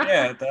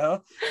 Yeah, what the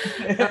hell.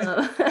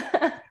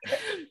 uh,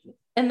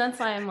 and that's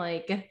why I'm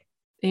like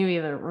maybe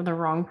the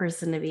wrong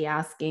person to be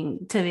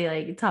asking to be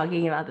like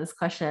talking about this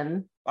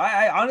question.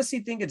 I honestly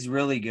think it's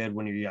really good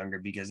when you're younger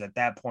because at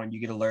that point you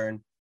get to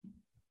learn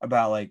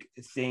about like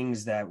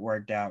things that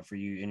worked out for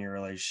you in your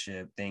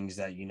relationship, things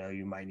that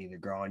you might need to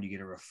grow on. You get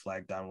to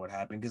reflect on what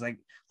happened because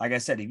like I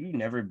said, if you've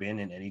never been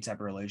in any type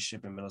of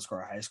relationship in middle school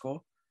or high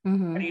school, how do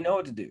Mm-hmm. you know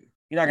what to do?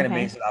 You're not going to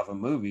base Okay. it off of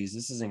movies.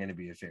 This isn't going to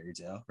be a fairy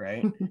tale,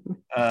 right?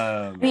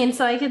 I mean,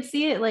 so I could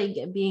see it like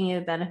being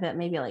a benefit,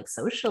 maybe like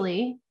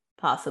socially,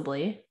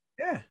 possibly.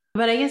 Yeah.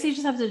 But I guess you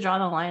just have to draw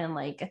the line and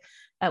like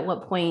at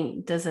what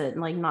point does it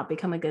like not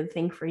become a good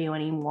thing for you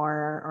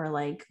anymore? Or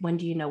like when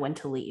do you know when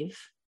to leave?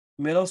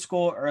 Middle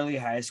school, early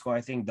high school,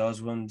 I think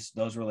those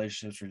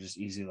relationships were just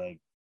easy, like,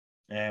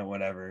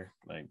 whatever.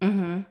 Like,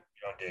 Mm-hmm. you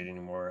don't date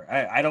anymore.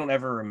 I don't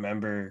ever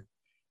remember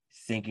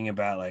thinking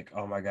about like,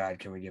 oh my God,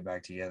 can we get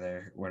back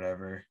together?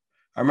 Whatever.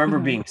 I remember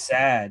Mm-hmm. being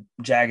sad.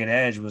 Jagged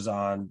Edge was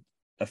on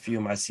a few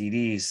of my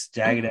CDs.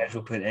 Jagged Edge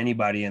will put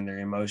anybody in their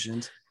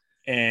emotions.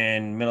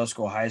 In middle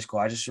school, high school,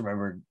 I just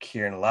remember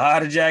hearing a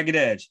lot of Jagged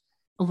Edge.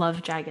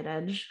 Love Jagged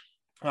Edge.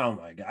 Oh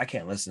my God, I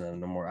can't listen to them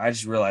no more. I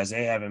just realized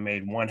they haven't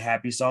made one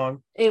happy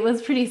song It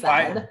was pretty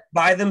by sad.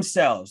 by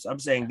themselves. I'm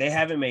saying they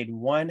haven't made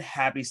one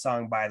happy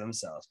song by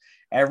themselves.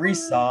 Every What?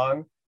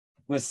 song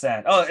was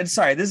sad. Oh, and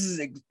sorry, this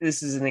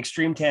is an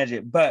extreme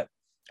tangent, but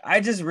I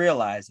just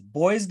realized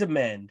Boys to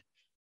Men.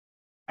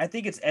 I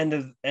think it's end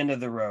of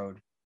the road.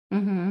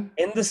 Mm-hmm.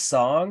 In the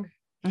song,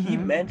 he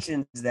Mm-hmm.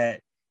 mentions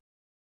that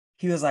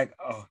he was like,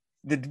 oh,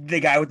 the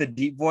guy with the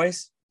deep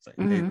voice. It's like,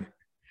 baby.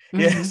 Mm-hmm.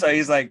 Yeah. Mm-hmm. So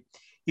he's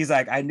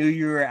like, I knew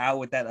you were out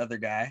with that other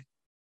guy.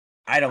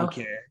 I don't Oh,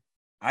 care.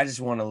 I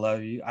just want to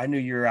love you. I knew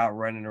you were out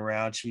running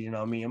around cheating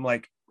on me. I'm oh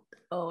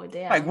like,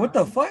 damn. what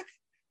the fuck?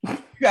 You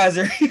guys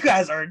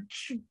are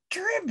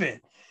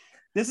tripping.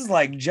 This is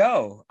like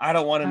Joe. I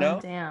don't want to Oh know.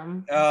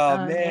 damn. Oh Oh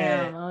man.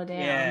 damn. Oh Yeah.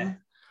 damn.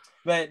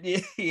 But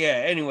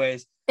yeah,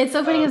 anyways. It's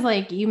so funny Um, because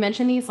like you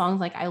mentioned these songs,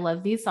 like I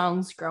love these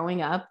songs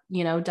growing up,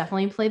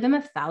 definitely played them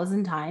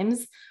 1,000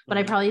 times, but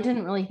I mhm. probably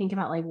didn't really think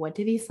about like what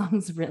do these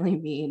songs really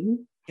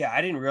mean? Yeah,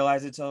 I didn't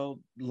realize it till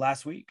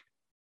last week.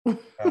 I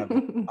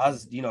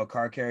was,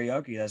 car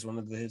karaoke. That's one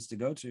of the hits to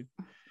go to.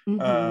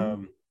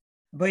 Hmm.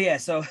 But yeah,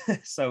 so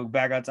so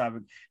back on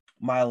topic.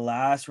 My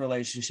last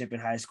relationship in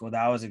high school,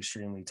 that was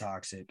extremely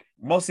toxic.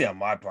 Mostly on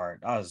my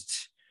part. I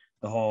was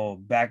the whole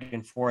back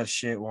and forth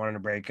shit, wanting to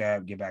break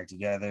up, get back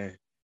together,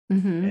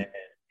 and Hmm.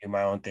 do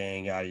my own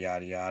thing, yada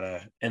yada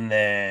yada. And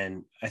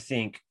then I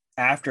think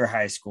after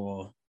high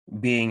school,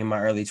 being in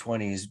my early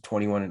 20s,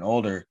 21 and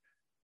older,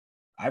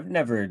 I've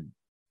never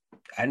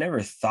I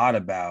never thought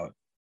about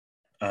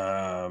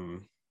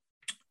um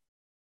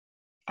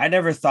I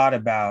never thought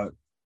about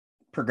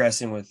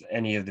progressing with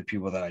any of the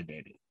people that I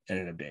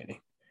ended up dating.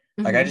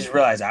 Like I Hmm. just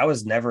realized I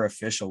was never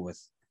official with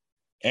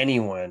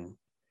anyone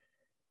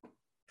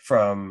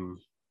from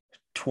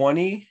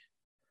 20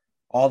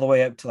 all the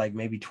way up to like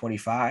maybe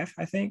 25,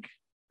 I think.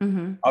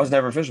 Mm-hmm. I was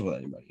never official with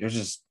anybody. It was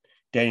just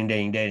dating.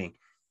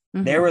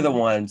 Mm-hmm. They were the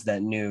ones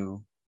that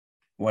knew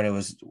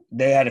when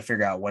they had to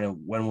figure out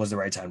when was the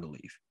right time to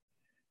leave.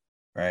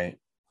 Right.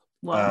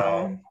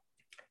 Wow.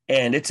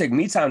 And it took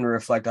me time to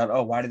reflect on,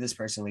 oh, why did this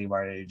person leave?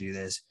 Why did they do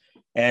this?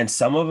 And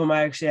some of them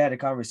I actually had a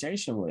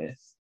conversation with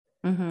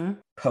Mm-hmm.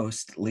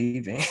 post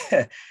leaving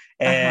Uh-huh.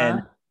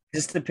 and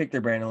just to pick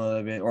their brain a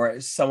little bit, or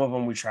some of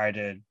them we tried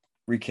to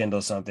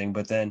rekindle something,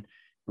 but then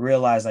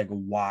realize like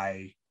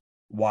why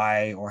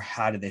or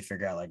how did they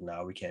figure out like,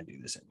 no, we can't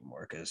do this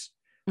anymore because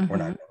we're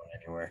not Mm-hmm.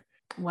 going anywhere.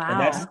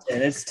 Wow.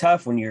 And it's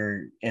tough when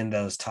you're in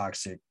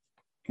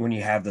when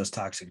you have those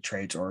toxic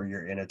traits or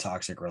you're in a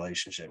toxic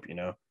relationship, you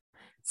know?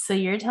 So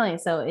you're telling,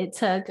 so it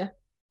took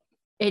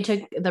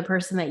the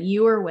person that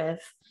you were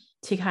with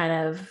to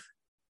kind of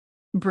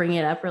bring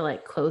it up or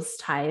like close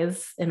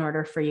ties in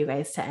order for you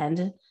guys to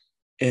end.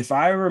 If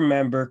I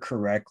remember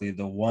correctly,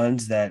 the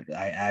ones that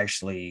I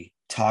actually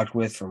talked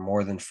with for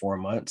more than 4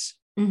 months,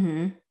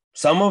 Mm-hmm.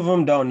 some of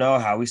them don't know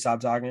how we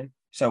stopped talking.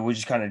 So we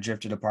just kind of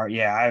drifted apart.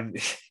 Yeah,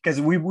 because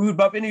we would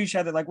bump into each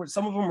other. Like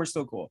some of them were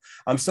still cool.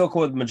 I'm still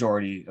cool with the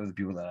majority of the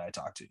people that I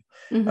talk to.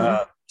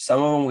 Mm-hmm.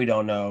 Some of them we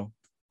don't know.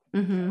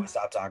 Mm-hmm. We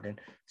stopped talking.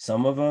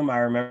 Some of them I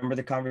remember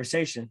the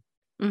conversation.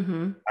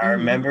 Mm-hmm. I Mm-hmm.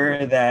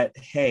 remember that,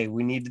 hey,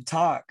 we need to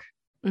talk.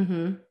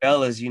 Mm-hmm.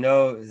 Fellas, you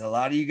know, a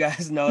lot of you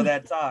guys know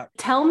that talk.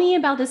 Tell me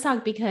about this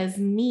talk because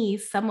me,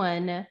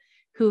 someone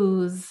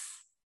who's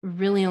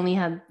really only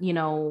had,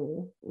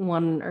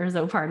 one or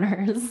so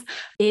partners,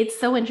 it's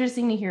so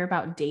interesting to hear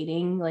about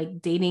dating, like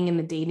dating in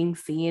the dating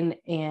scene.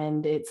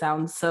 And it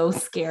sounds so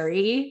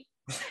scary.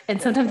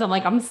 And sometimes I'm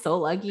like, I'm so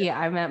lucky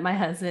I met my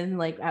husband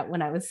like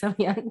when I was so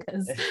young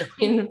because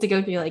we didn't have to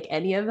go through like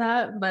any of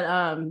that.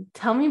 But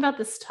tell me about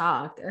this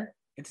talk.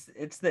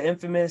 It's the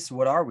infamous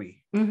what are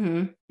we?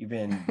 Mm-hmm. You've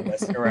been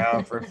messing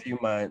around for a few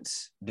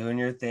months, doing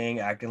your thing,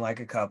 acting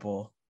like a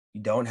couple.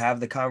 You don't have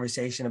the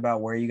conversation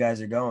about where you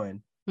guys are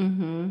going.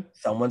 Mm-hmm.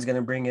 Someone's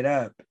gonna bring it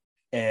up.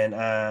 And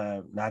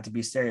not to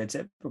be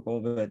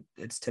stereotypical, but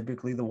it's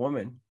typically the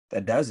woman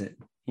that does it,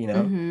 you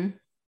know?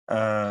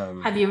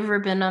 Mm-hmm. Have you ever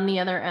been on the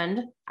other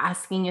end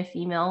asking a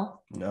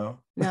female? No.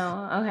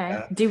 No. Okay.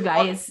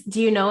 Yeah.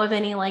 Do you know of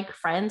any like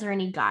friends or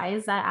any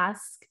guys that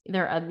ask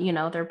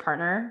their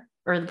partner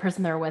or the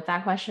person they're with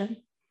that question?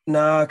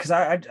 No, because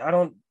I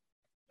don't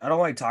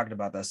like talking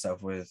about that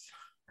stuff with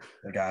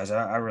the guys.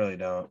 I really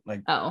don't.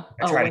 Like I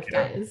try to With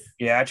guys.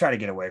 I try to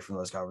get away from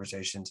those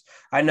conversations.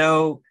 I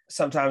know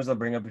sometimes they'll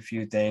bring up a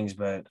few things,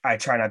 but I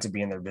try not to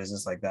be in their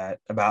business like that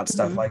about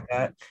stuff Mm-hmm. like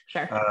that.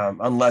 Sure.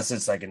 Unless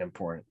it's like an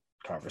important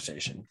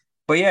conversation.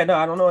 But yeah, no,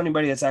 I don't know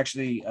anybody that's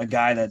actually a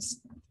guy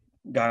that's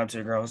gone up to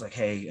a girl and was like,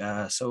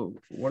 hey, so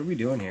what are we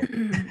doing here?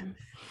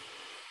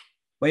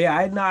 But yeah,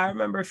 I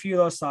remember a few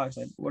of those talks.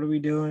 Like, what are we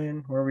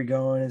doing? Where are we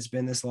going? It's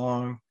been this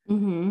long.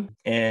 Mm-hmm.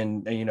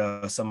 And you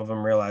know, some of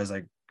them realize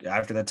like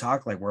after the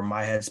talk, like where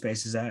my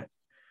headspace is at.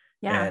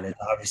 Yeah. And it's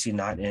obviously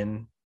not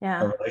in a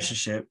Yeah.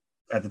 relationship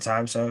at the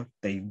time. So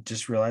they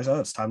just realize, oh,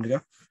 it's time to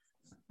go.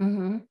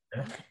 Mm-hmm.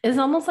 Yeah. It's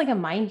almost like a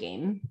mind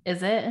game,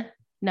 is it?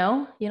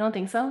 No, you don't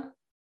think so?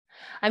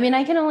 I mean,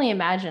 I can only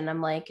imagine.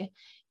 I'm like,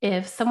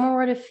 if someone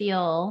were to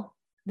feel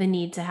the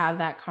need to have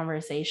that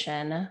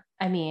conversation,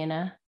 I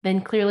mean,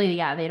 then clearly,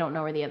 yeah, they don't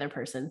know where the other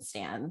person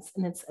stands.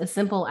 And it's as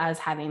simple as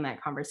having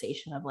that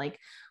conversation of like,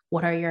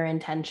 what are your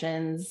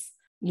intentions?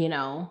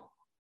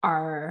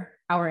 Are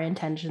our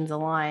intentions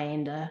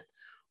aligned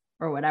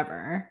or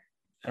whatever?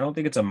 I don't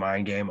think it's a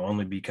mind game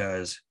only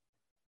because,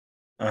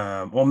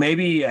 well,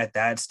 maybe at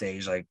that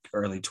stage, like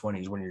early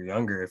 20s when you're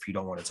younger, if you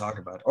don't want to talk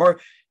about it, or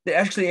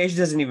actually age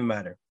doesn't even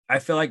matter. I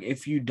feel like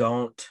if you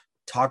don't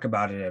talk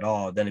about it at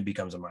all, then it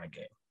becomes a mind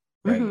game,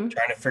 right? Mm-hmm.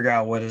 Trying to figure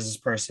out what is this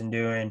person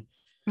doing.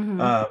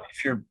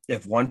 Mm-hmm.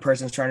 If one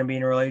person's trying to be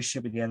in a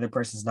relationship and the other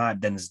person's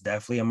not, then it's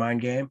definitely a mind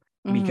game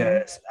Mm-hmm.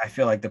 because I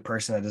feel like the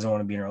person that doesn't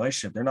want to be in a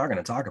relationship, they're not going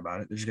to talk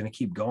about it. They're just going to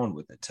keep going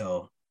with it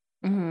till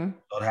Mm-hmm.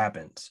 it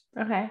happens.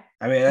 Okay.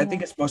 I mean, I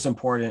think it's most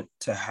important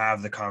to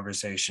have the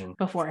conversation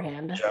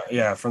Beforehand.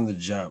 Yeah, from the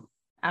jump.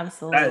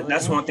 Absolutely.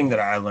 That's one thing that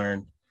I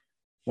learned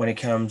when it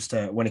came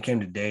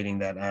to dating.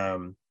 That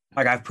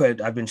like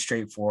I've been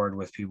straightforward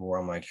with people where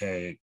I'm like,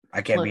 hey,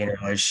 I can't be in a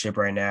relationship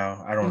right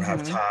now. I don't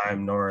have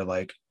time nor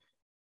like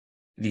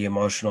the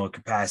emotional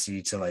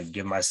capacity to like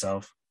give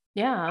myself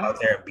out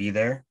there and be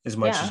there as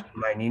much as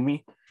you might need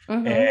me.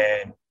 Mm-hmm.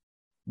 And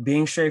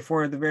being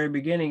straightforward at the very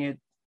beginning,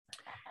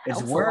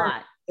 it's work.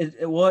 It's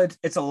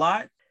a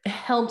lot. It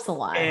helps a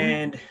lot.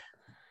 And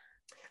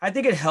I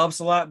think it helps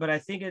a lot, but I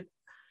think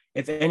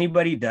if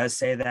anybody does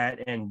say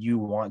that and you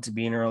want to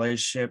be in a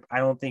relationship, I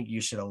don't think you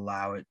should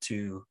allow it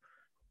to.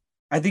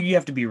 I think you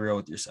have to be real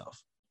with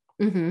yourself.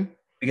 Mm-hmm.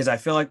 Because I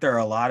feel like there are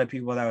a lot of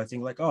people that would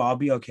think like, oh, I'll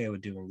be okay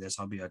with doing this.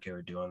 I'll be okay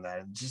with doing that.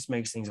 It just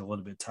makes things a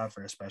little bit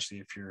tougher,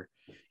 especially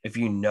if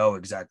you know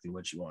exactly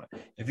what you want.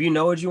 If you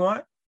know what you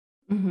want,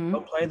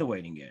 don't play the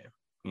waiting game,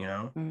 you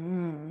know?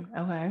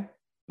 Okay.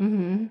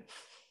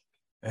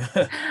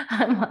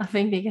 I'm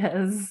laughing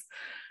because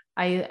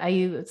I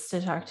used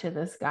to talk to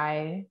this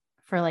guy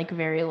for like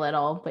very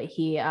little, but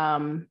he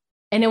and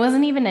it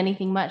wasn't even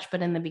anything much,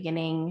 but in the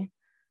beginning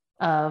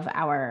of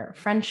our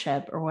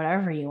friendship or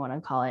whatever you want to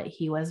call it,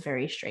 he was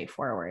very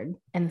straightforward.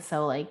 And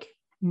so like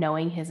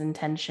knowing his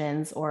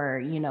intentions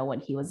or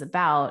what he was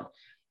about,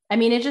 I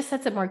mean, it just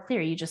sets it more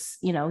clear. You just,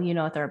 you know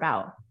what they're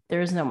about.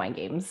 There is no mind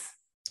games.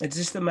 It's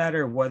just a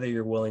matter of whether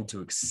you're willing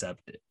to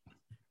accept it.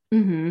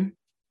 Mm-hmm.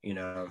 You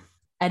know.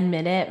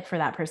 Admit it for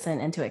that person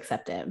and to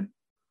accept it.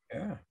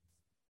 Yeah.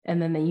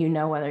 And then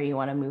whether you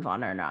want to move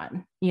on or not.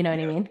 You know what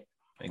I mean?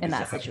 Exactly. In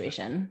that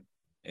situation.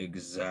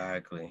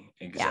 Exactly.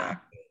 Yeah.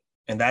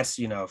 And that's,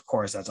 of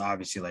course, that's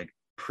obviously like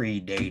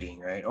pre-dating,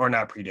 right? Or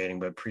not pre-dating,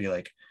 but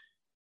like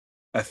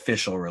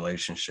official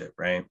relationship,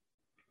 right?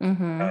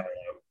 Mm-hmm.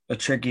 A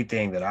tricky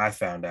thing that I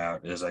found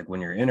out is like when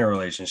you're in a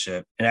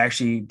relationship, and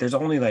actually there's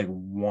only like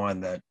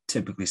one that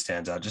typically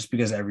stands out, just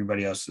because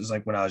everybody else is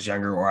like when I was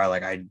younger, or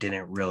I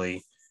didn't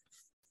really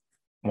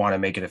want to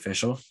make it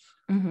official.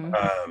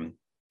 Mm-hmm.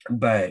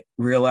 But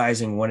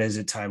realizing when is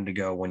it time to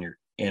go when you're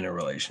in a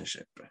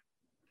relationship.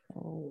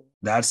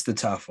 That's the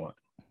tough one,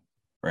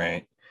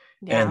 right?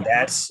 Yeah. And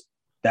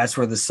that's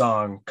where the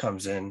song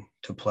comes in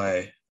to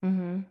play.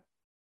 Mm-hmm.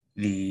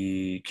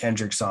 The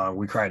Kendrick song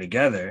 "We Cry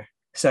Together."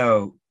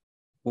 So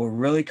what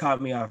really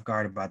caught me off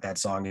guard about that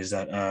song is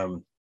that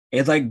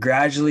it like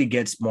gradually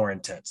gets more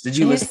intense. Did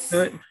you listen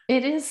to it?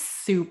 It is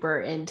super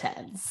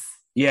intense.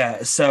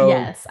 Yeah. So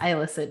yes, I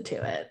listened to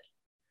it.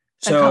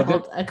 So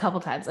a couple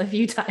times, a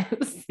few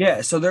times.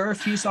 Yeah. So there are a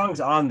few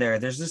songs on there.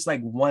 There's just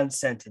like one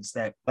sentence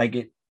that like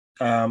it,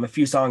 a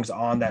few songs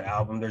on that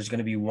album, there's going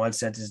to be one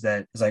sentence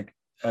that is like,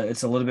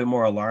 it's a little bit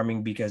more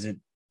alarming because it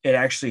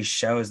actually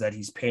shows that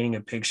he's painting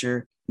a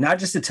picture, not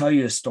just to tell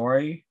you a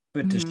story,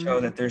 but to show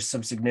that there's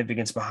some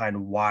significance behind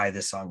why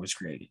this song was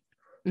created.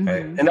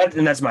 Right.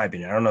 And that's my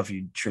opinion. I don't know if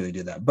you truly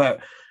did that,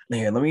 but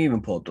here, let me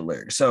even pull up the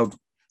lyrics. So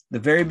the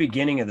very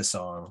beginning of the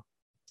song,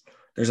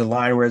 there's a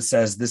line where it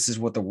says, "This is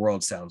what the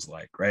world sounds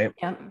like," right?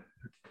 Yep.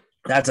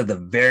 That's at the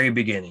very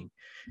beginning.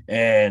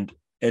 And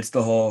it's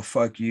the whole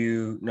fuck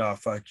you, no,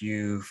 fuck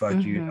you,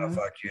 fuck you, no,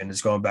 fuck you. And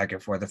it's going back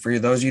and forth. And for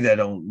those of you that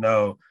don't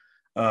know,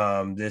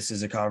 this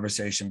is a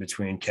conversation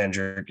between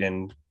Kendrick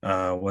and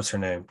what's her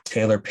name?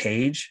 Taylor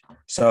Page.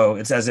 So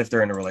it's as if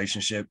they're in a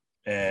relationship.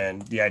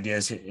 And the idea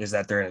is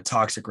that they're in a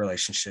toxic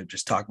relationship,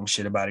 just talking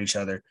shit about each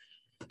other,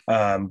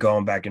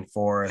 going back and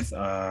forth,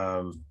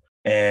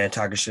 and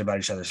talking shit about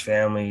each other's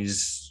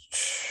families,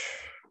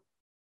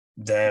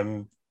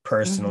 them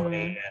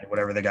personally, and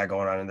whatever they got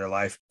going on in their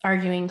life.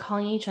 Arguing,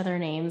 calling each other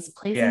names,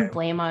 placing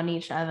blame on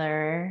each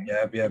other.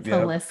 Yep.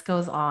 The list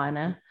goes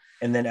on.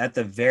 And then at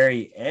the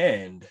very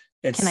end,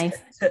 it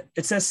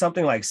says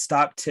something like,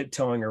 "Stop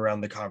tiptoeing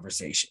around the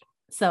conversation."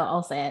 So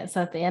I'll say it.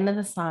 So at the end of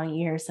the song,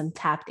 you hear some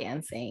tap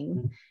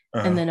dancing.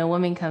 And then a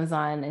woman comes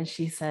on and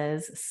she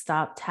says,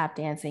 "Stop tap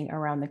dancing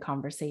around the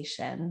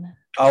conversation."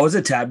 Oh, was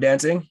it tap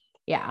dancing?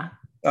 Yeah.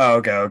 Oh,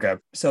 okay.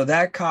 So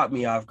that caught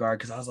me off guard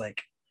because I was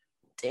like,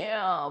 damn.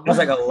 I was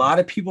like, a lot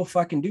of people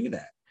fucking do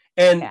that.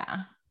 And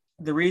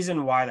the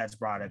reason why that's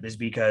brought up is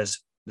because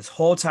this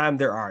whole time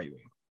they're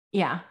arguing.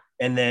 Yeah.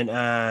 And then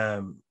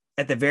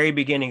at the very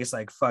beginning, it's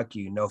like, "Fuck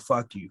you, no,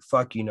 fuck you,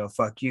 fuck you, no,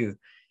 fuck you."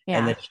 Yeah.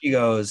 And then she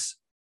goes,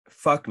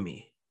 "Fuck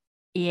me."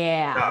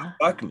 Yeah.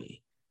 No, fuck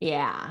me.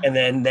 Yeah. And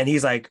then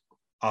he's like,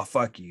 "I'll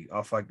fuck you.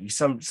 I'll fuck you."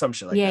 Some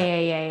shit like that.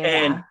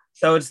 Yeah. And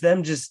so it's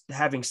them just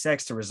having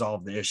sex to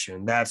resolve the issue.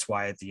 And that's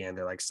why at the end,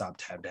 they're like, "Stop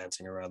tap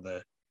dancing around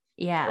the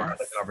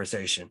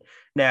conversation."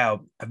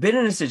 Now, I've been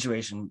in a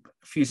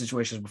few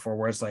situations before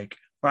where it's like,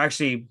 well,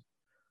 actually,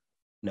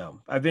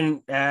 no, I've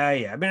been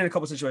in a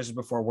couple situations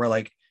before where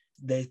like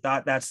they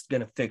thought that's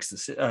gonna fix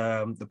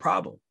the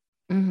problem.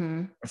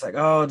 It's like,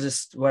 oh,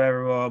 just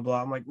whatever, blah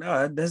blah. I'm like,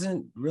 no, it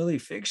doesn't really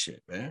fix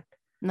shit, man.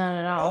 Not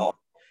at all.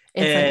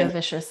 It's like a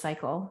vicious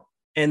cycle.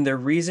 And the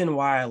reason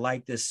why I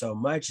like this so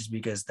much is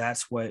because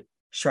that's what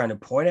it's trying to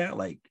point out.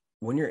 Like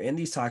when you're in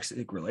these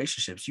toxic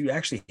relationships, you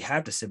actually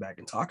have to sit back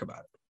and talk about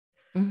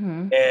it.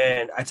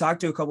 And I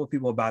talked to a couple of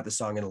people about the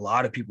song, and a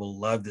lot of people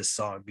love this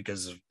song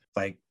because of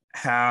like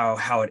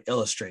how it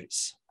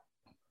illustrates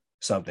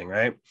something,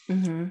 right?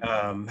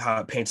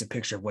 How it paints a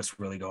picture of what's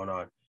really going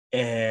on.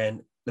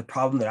 And the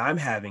problem that I'm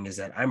having is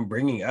that I'm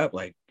bringing up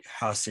like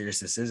how serious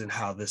this is and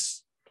how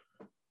this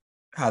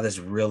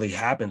really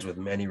happens with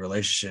many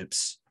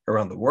relationships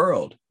around the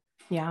world.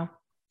 Yeah.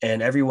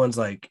 And everyone's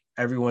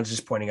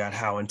just pointing out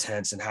how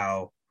intense and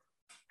how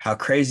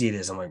crazy it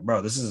is. I'm like,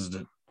 bro, this is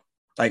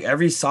like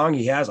every song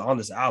he has on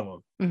this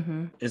album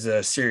is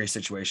a serious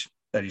situation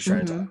that he's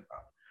trying to talk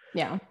about.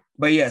 Yeah.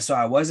 But yeah, so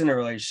I was in a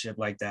relationship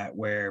like that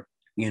where,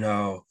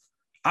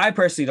 I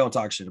personally don't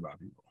talk shit about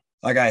people.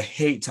 Like I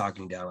hate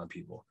talking down on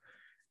people.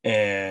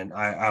 And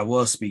I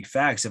will speak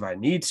facts if I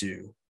need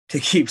to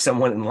keep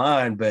someone in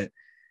line. But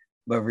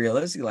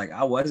realistically, like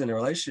I was in a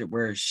relationship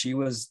where she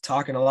was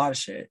talking a lot of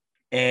shit.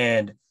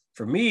 And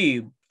for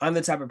me, I'm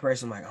the type of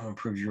person like, "I'm gonna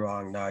prove you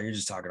wrong. No, you're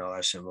just talking all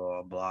that shit,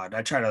 blah, blah, blah." And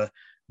I try to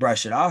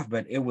brush it off,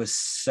 but it was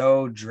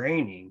so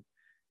draining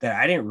that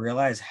I didn't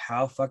realize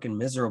how fucking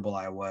miserable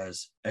I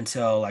was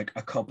until like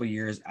a couple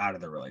years out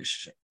of the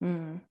relationship.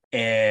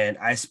 And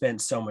I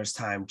spent so much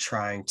time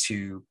trying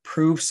to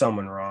prove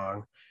someone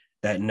wrong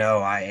that no,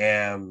 I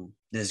am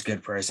this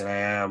good person. I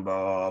am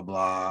blah, blah,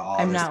 blah.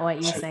 All I'm this not what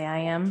you shit. say I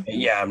am.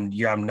 Yeah,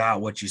 I'm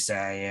not what you say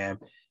I am.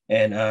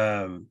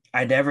 And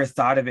I never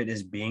thought of it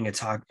as being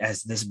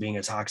being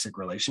a toxic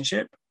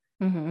relationship,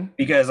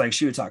 because like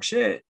she would talk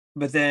shit,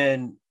 but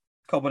then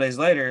a couple days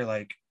later,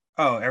 like,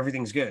 oh,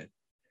 everything's good.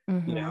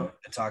 You know,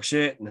 talk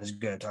shit and it's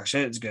good. Talk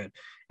shit, it's good.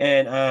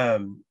 And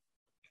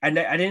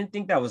I didn't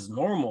think that was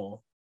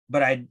normal,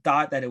 but I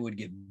thought that it would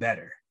get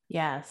better.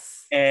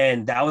 Yes.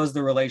 And that was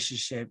the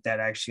relationship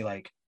that actually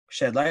like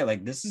shed light.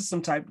 Like this is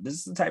the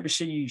type of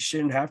shit you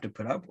shouldn't have to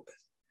put up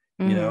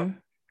with, you know?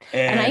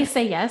 And I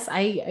say yes,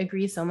 I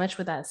agree so much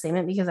with that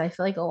statement, because I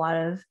feel like a lot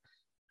of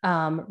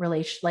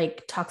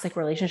like toxic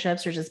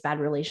relationships or just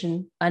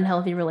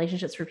unhealthy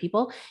relationships for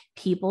people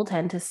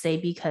tend to stay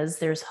because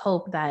there's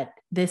hope that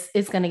this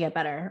is going to get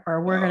better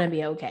or we're going to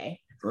be okay.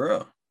 For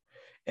real.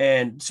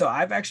 And so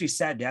I've actually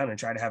sat down and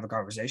tried to have a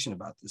conversation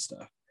about this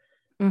stuff.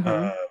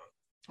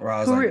 Where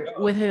I was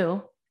with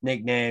who?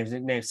 Nicknames,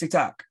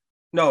 TikTok.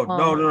 No,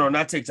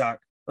 not TikTok.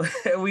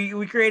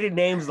 we created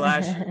names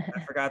last year.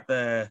 I forgot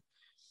the.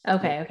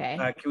 Okay.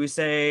 Can we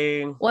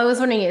say? Well, I was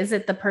wondering, is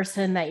it the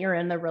person that you're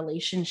in the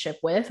relationship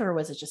with, or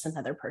was it just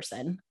another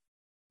person?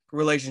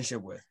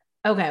 Relationship with.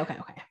 Okay.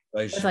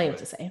 That's all you have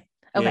to say.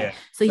 Okay. Yeah.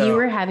 So you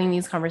were having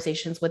these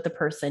conversations with the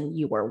person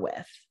you were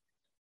with.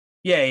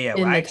 Yeah.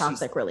 In the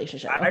toxic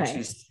relationship. I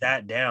actually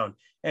sat down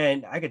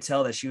and I could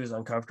tell that she was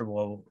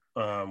uncomfortable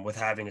with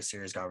having a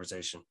serious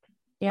conversation.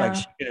 Yeah. Like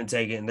she couldn't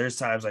take it. And there's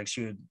times like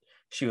she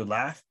would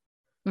laugh.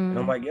 And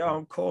I'm like, yo,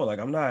 I'm cool. Like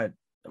I'm not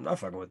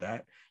fucking with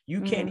that. You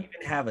can't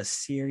even have a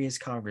serious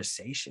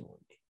conversation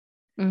with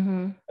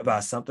me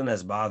about something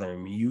that's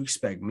bothering me. You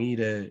expect me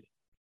to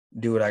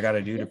do what I got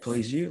to do to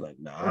please you? Like,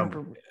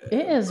 no,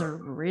 it is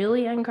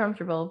really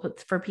uncomfortable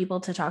for people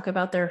to talk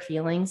about their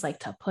feelings, like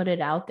to put it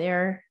out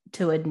there,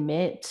 to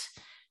admit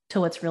to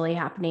what's really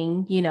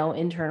happening,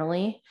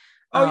 internally.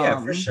 Oh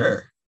yeah, for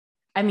sure.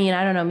 I mean,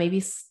 I don't know,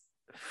 maybe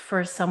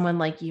for someone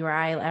like you or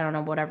I don't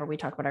know, whatever, we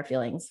talk about our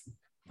feelings,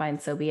 fine,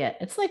 so be it.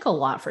 It's like a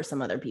lot for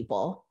some other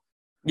people.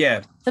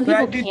 Yeah. Some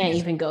people can't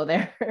even go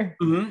there.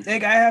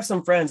 Like I have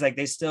some friends, like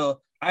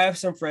I have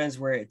some friends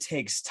where it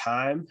takes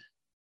time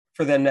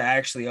for them to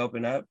actually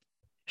open up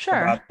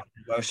about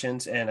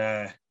emotions.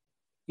 And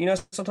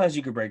sometimes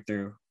you could break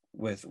through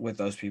with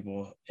those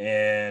people.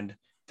 And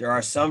there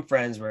are some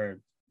friends where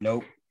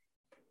nope,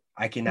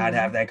 I cannot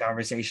have that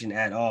conversation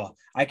at all.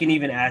 I can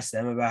even ask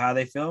them about how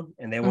they feel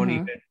and they won't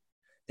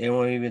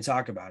even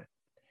talk about it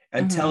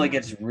until it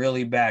gets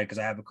really bad. Because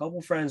I have a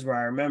couple friends where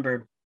I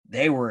remember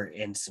they were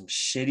in some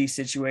shitty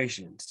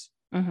situations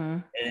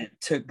and it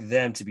took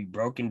them to be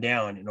broken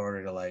down in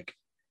order to like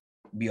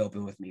be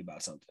open with me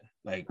about something,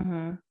 like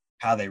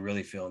how they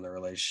really feel in the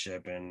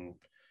relationship and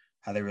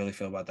how they really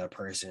feel about that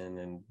person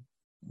and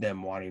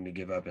them wanting to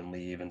give up and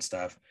leave and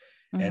stuff.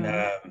 And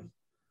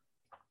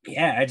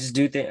I just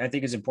do think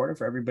it's important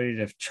for everybody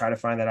to try to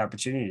find that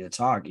opportunity to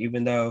talk,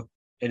 even though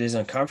it is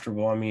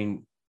uncomfortable. I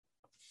mean,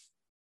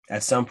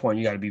 at some point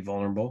you got to be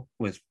vulnerable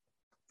with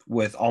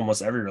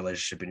almost every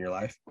relationship in your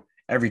life,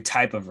 every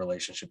type of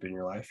relationship in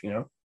your life,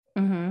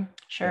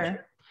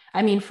 Sure.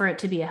 I mean, for it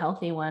to be a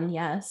healthy one,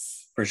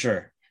 yes. For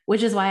sure.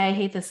 Which is why I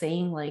hate the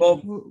saying, like,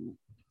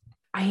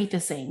 I hate the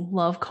saying,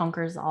 love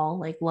conquers all,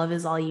 like love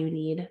is all you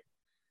need. I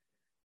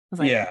was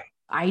like, yeah,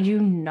 I do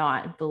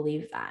not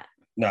believe that.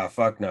 No,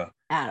 fuck no.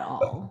 At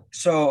all.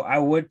 So I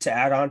would, to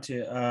add on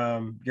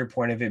to your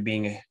point of it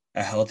being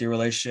a healthy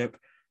relationship,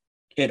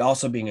 it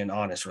also being an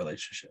honest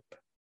relationship.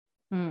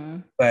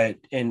 But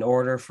in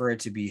order for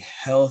it to be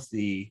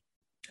healthy,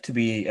 to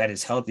be at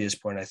its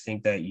healthiest point, I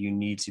think that you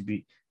need to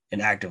be an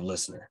active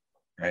listener,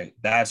 right?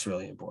 That's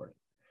really important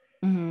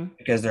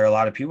because there are a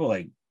lot of people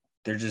like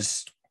they're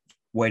just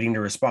waiting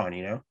to respond,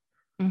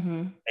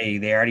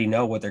 they already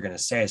know what they're going to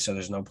say. So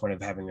there's no point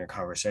of having a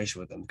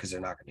conversation with them because they're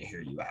not going to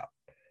hear you out.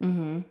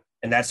 And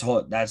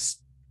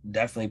that's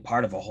definitely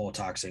part of a whole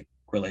toxic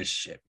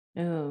relationship.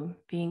 Oh,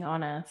 being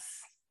honest.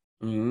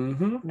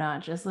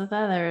 Not just with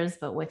others,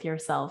 but with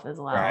yourself as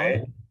well.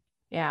 Right.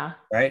 Yeah.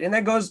 Right. And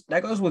that goes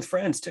with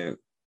friends too.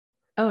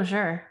 Oh,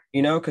 sure.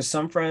 Because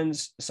some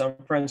friends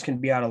can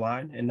be out of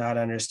line and not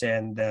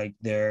understand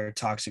their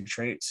toxic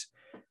traits,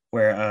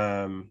 where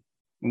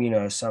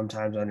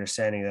sometimes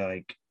understanding that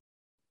like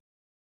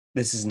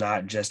this is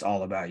not just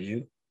all about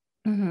you.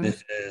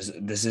 This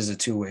is a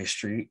two-way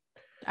street.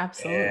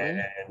 Absolutely.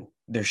 And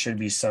there should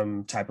be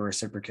some type of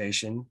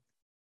reciprocation.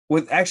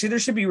 There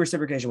should be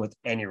reciprocation with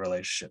any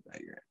relationship that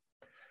you're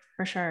in.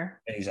 For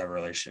sure. Any type of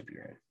relationship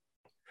you're in.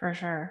 For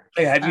sure.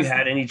 Hey, have you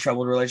had any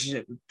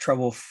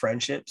troubled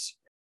friendships?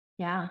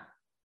 Yeah,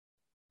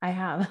 I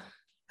have.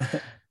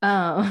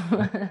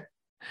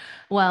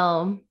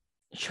 Well,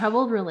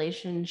 troubled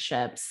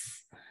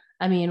relationships.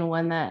 I mean,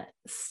 one that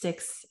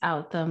sticks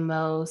out the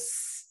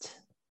most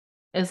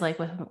is like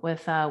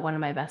with one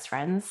of my best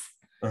friends.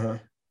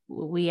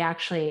 we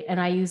actually, and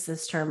I use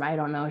this term, I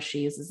don't know if she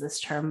uses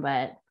this term,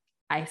 but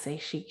I say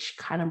she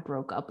kind of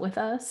broke up with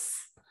us.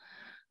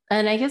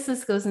 And I guess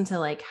this goes into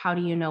like, how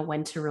do you know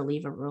when to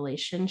relieve a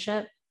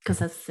relationship? Because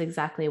that's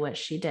exactly what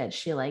she did.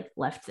 She like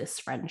left this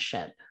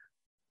friendship,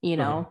 you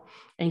know,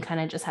 and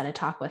kind of just had a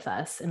talk with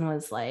us and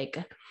was like,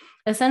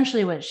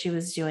 essentially what she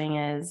was doing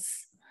is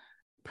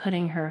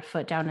putting her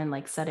foot down and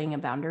like setting a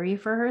boundary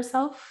for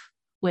herself,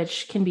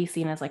 which can be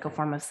seen as like a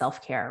form of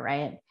self-care,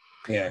 right?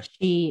 Yeah.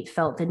 She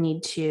felt the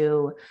need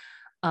to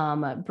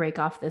break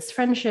off this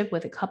friendship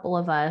with a couple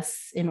of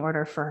us in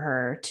order for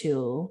her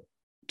to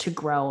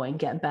grow and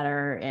get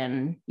better,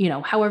 and you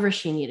know, however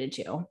she needed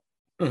to,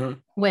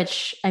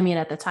 which I mean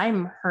at the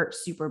time hurt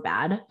super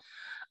bad,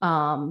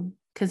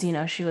 because you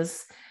know,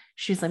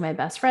 she's like my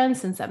best friend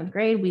since 7th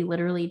grade. We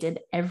literally did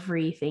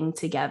everything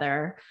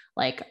together.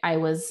 Like I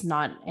was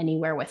not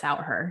anywhere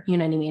without her, you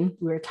know what I mean?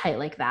 We were tight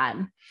like that.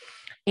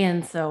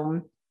 And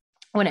so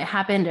when it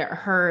happened, it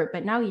hurt,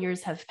 but now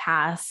years have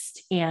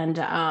passed,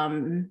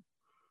 and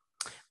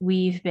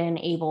we've been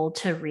able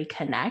to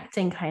reconnect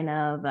and kind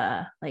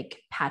of like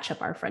patch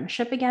up our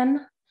friendship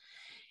again.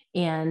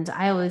 And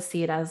I always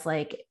see it as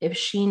like, if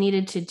she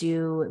needed to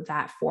do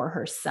that for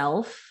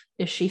herself,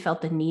 if she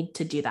felt the need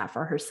to do that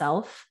for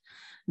herself,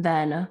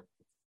 then,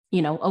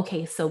 you know,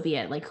 okay, so be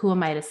it. Like, who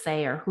am I to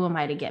say, or who am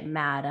I to get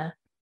mad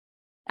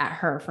at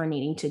her for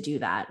needing to do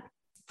that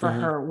for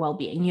her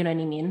well-being? You know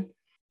what I mean?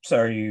 So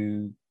are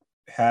you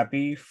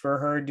happy for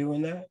her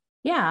doing that?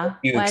 Yeah.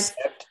 You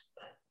accept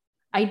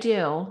I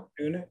do.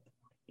 doing it?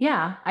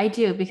 Yeah, I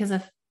do. Because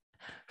if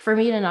for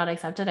me to not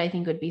accept it, I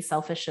think would be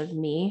selfish of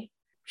me,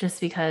 just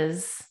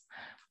because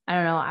I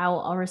don't know,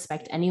 I'll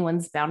respect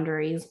anyone's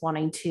boundaries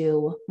wanting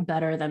to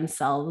better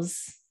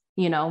themselves,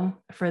 you know,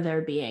 for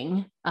their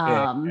being.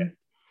 Yeah.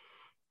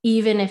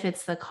 Even if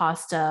it's the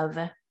cost of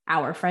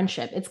our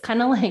friendship. It's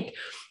kind of like,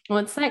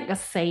 what's that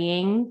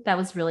saying that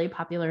was really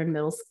popular in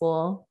middle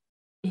school?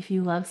 If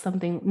you love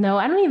something, no,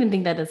 I don't even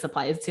think that this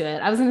applies to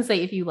it. I was going to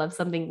say, if you love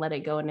something, let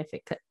it go, and if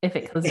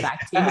it comes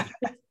back to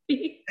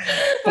you.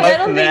 But I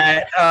don't that.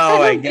 think, oh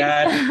my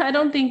god, I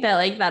don't think that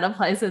like that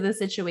applies to the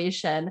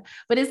situation.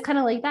 But it's kind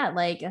of like that,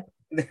 like you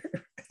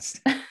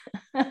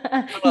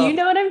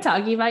know what I'm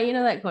talking about. You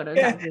know that quote I'm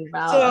talking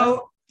about.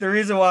 So the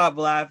reason why I'm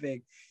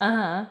laughing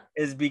Uh-huh.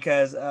 is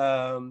because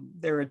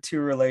there were two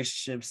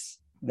relationships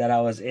that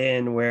I was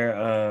in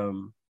where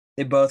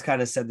they both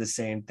kind of said the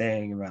same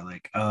thing about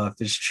like, oh, if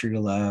it's true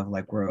love,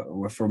 like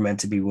if we're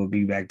meant to be, we'll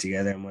be back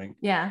together. I'm like,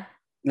 Yeah.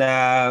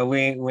 nah, we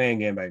ain't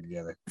getting back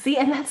together. See,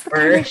 and that's the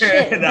kind of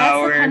shit.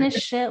 That's the kind of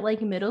shit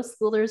like middle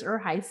schoolers or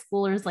high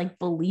schoolers like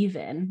believe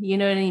in. You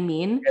know what I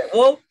mean? Yeah,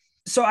 well,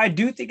 so I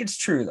do think it's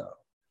true though.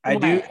 I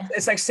What? do.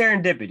 It's like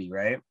serendipity,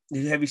 right?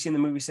 Have you seen the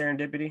movie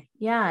Serendipity?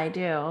 Yeah, I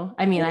do.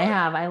 I mean, I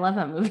have. I love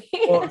that movie.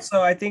 Well,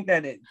 so I think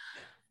that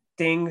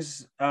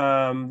things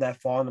that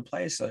fall into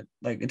place,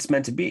 like it's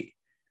meant to be.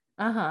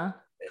 Uh-huh.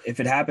 If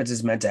it happens,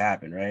 it's meant to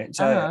happen, right?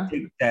 So I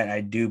think that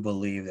I do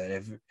believe that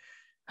if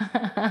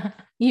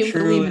You believe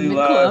in truly the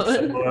love quote.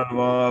 someone,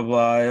 blah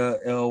blah,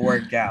 it'll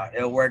work out.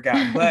 It'll work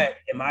out. But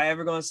am I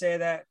ever gonna say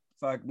that?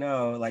 Fuck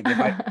no. Like if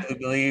I really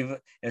believe,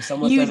 if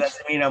someone says that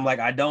to me, and I'm like,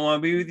 I don't want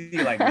to be with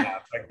you, like, nah,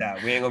 fuck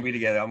that. We ain't gonna be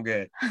together. I'm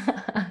good.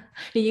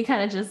 You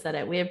kind of just said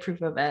it. We have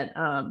proof of it.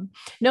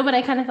 No, but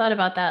I kind of thought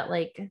about that,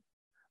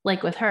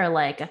 like with her,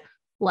 like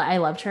I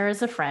loved her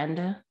as a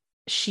friend.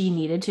 She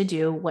needed to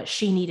do what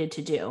she needed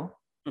to do,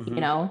 you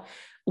know,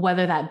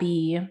 whether that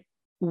be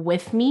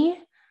with me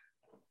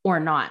or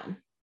not.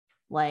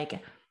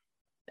 Like,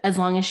 as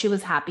long as she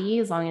was happy,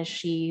 as long as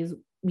she,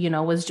 you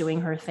know, was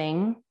doing her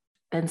thing,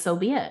 then so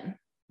be it.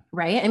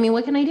 Right. I mean,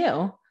 what can I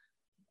do?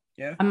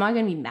 Yeah. I'm not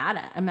going to be mad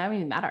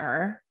at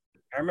her.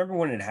 I remember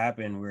when it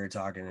happened, we were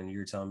talking and you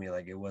were telling me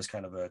like it was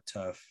kind of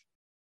tough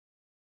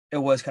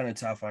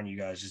on you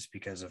guys just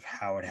because of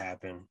how it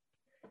happened.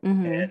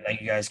 And like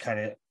you guys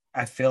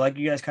I feel like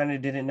you guys kind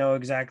of didn't know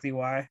exactly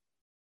why,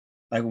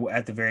 like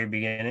at the very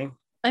beginning.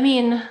 I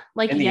mean,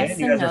 like, in the yes end,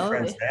 you and guys are no.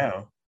 friends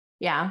now.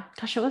 Yeah.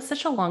 Gosh, it was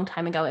such a long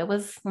time ago. It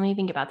was, let me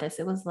think about this.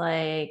 It was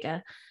like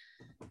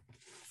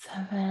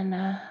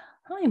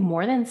probably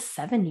more than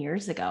 7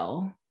 years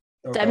ago.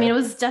 Okay. I mean, it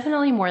was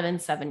definitely more than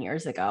 7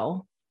 years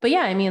ago. But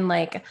yeah, I mean,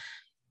 like,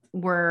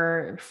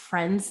 we're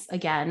friends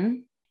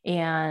again.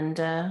 And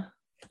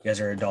you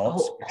guys are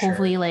adults.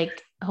 Hopefully,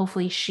 like,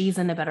 hopefully she's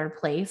in a better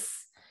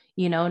place,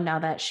 you know, now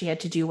that she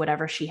had to do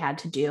whatever she had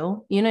to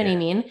do. You know what I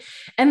mean?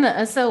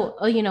 And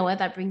so, you know what?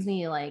 That brings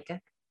me like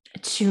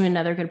to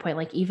another good point.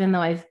 Like, even though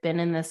I've been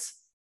in this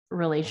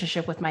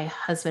relationship with my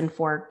husband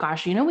for,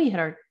 gosh, you know, we hit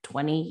our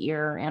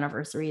 20-year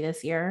anniversary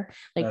this year,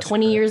 like that's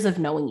 20 years of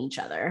knowing each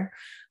other.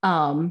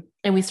 And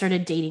we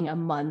started dating a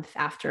month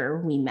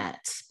after we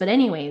met. But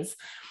anyways,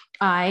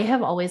 I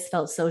have always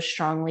felt so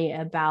strongly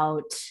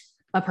about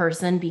a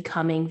person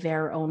becoming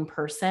their own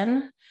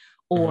person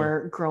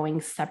or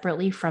growing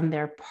separately from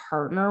their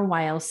partner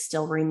while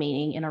still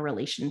remaining in a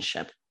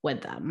relationship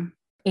with them.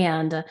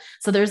 And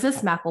so there's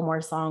this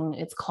Macklemore song.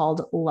 It's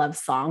called Love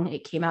Song.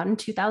 It came out in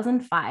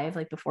 2005,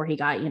 like before he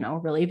got,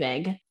 really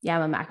big. Yeah,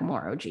 I'm a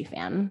Macklemore OG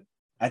fan.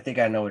 I think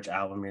I know which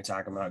album you're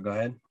talking about. Go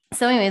ahead.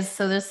 So anyways,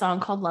 so this song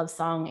called Love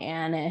Song,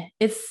 and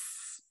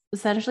it's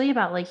essentially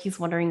about like he's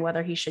wondering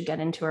whether he should get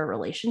into a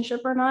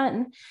relationship or not.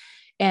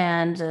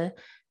 And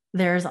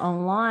there's a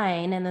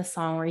line in the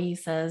song where he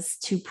says,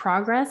 to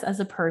progress as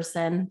a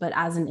person, but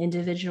as an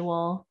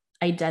individual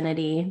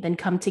identity, then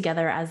come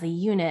together as a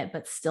unit,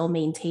 but still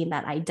maintain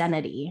that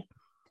identity.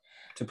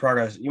 To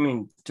progress. You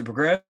mean to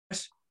progress?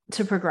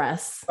 To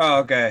progress.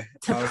 Oh, okay.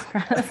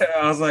 Progress.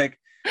 I was like,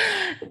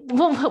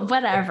 well,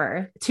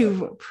 whatever.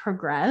 To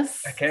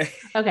progress.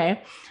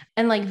 Okay.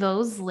 And like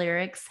those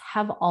lyrics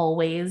have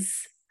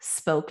always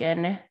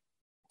spoken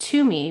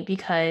to me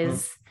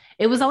because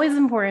it was always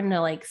important to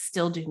like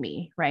still do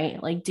me,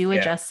 right? Like do a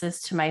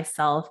justice to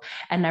myself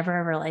and never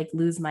ever like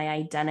lose my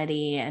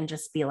identity and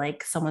just be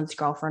like someone's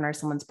girlfriend or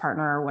someone's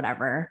partner or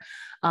whatever.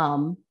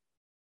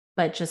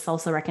 But just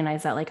also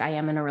recognize that like I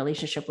am in a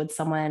relationship with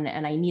someone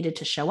and I needed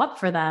to show up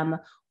for them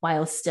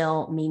while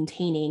still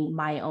maintaining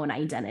my own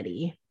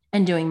identity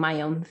and doing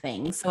my own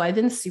thing. So I've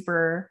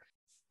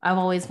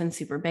always been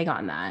super big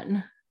on that.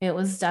 It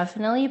was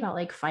definitely about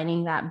like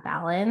finding that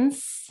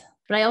balance.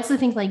 But I also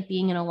think like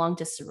being in a long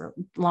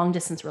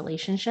distance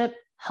relationship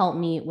helped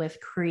me with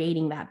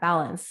creating that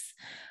balance.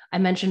 I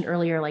mentioned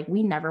earlier, like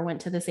we never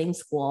went to the same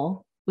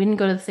school. We didn't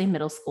go to the same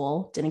middle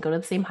school, didn't go to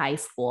the same high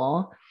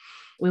school.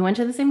 We went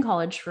to the same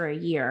college for a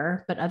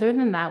year, but other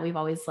than that, we've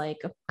always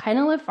like kind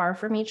of lived far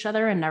from each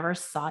other and never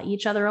saw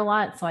each other a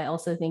lot. So I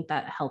also think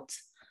that helped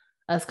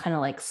us kind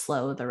of like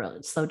slow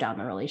down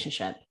the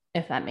relationship,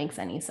 if that makes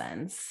any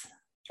sense.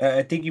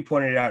 I think you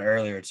pointed out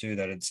earlier too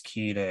that it's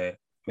key to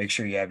make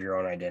sure you have your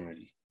own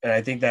identity, and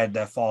I think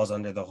that falls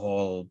under the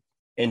whole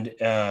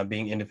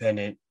being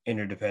independent,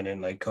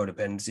 interdependent, like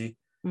codependency.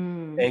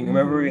 And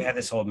remember, we had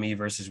this whole me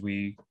versus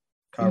we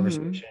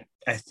conversation.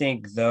 I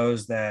think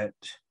those that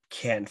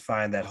can't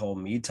find that whole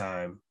me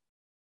time,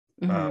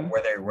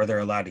 where they're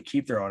allowed to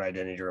keep their own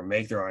identity or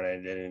make their own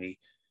identity,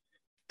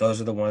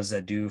 those are the ones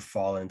that do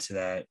fall into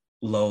that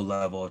low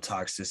level of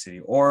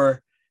toxicity,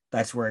 or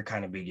that's where it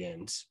kind of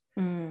begins.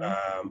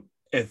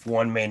 If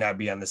one may not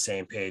be on the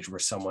same page, where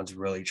someone's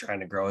really trying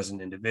to grow as an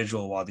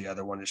individual while the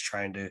other one is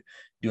trying to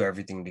do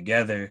everything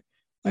together,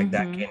 like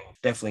that can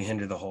definitely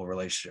hinder the whole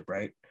relationship,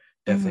 right?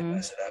 Definitely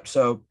mess it up.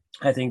 So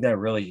I think that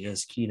really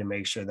is key to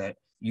make sure that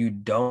you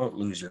don't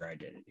lose your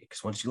identity,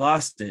 because once you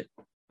lost it,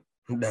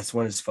 that's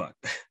when it's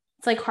fucked.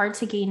 It's like hard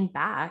to gain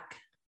back.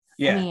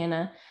 Yeah. I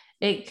mean,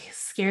 it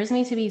scares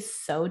me to be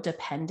so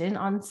dependent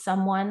on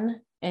someone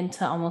and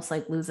to almost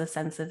like lose a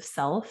sense of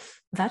self.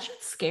 That's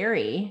just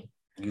scary.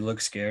 You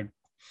look scared.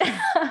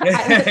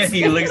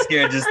 You look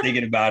scared just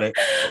thinking about it.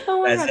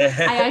 Oh my God.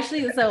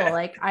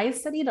 I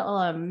studied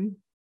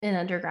in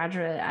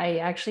undergraduate, I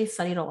actually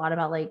studied a lot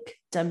about like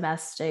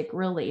domestic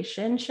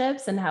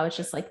relationships and how it's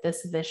just like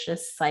this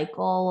vicious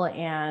cycle.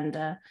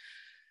 And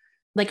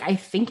like I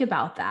think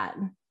about that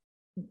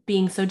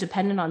being so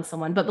dependent on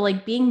someone, but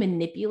like being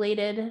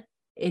manipulated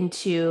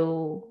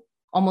into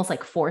almost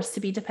like forced to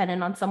be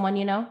dependent on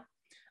someone,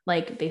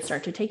 like they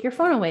start to take your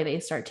phone away. They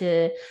start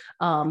to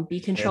be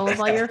control of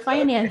all your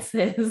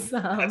finances.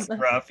 That's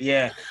rough.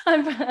 Yeah.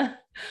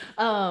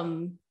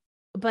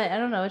 But I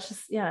don't know. It's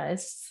just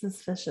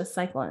this vicious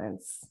cycle, and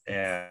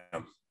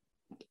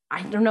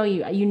I don't know.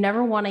 You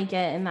never want to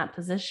get in that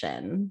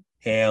position.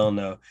 Hell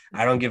no.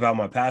 I don't give out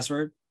my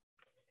password.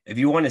 If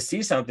you want to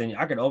see something,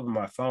 I could open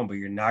my phone, but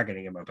you're not going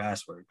to get my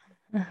password.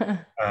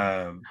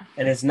 And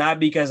it's not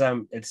because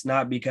I'm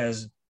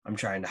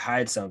trying to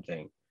hide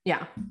something.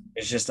 Yeah.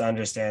 It's just to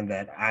understand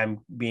that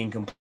I'm being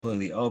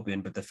completely open,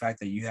 but the fact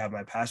that you have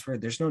my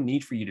password, there's no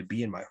need for you to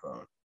be in my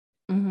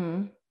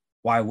phone.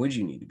 Why would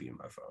you need to be in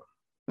my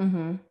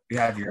phone? You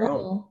have your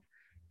own.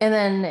 And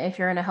then if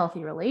you're in a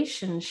healthy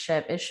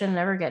relationship, it should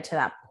never get to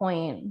that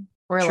point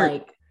where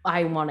like,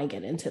 I want to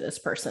get into this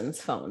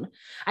person's phone.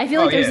 I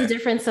feel like there's a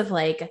difference of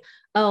like,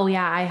 oh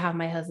yeah, I have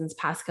my husband's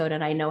passcode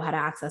and I know how to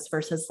access,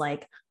 versus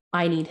like,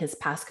 I need his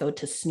passcode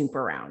to snoop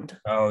around.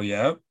 Oh,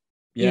 yeah.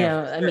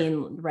 Yeah. I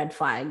mean, red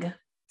flag.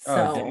 So.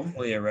 Oh,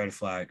 definitely a red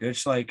flag.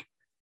 It's like,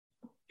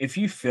 if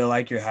you feel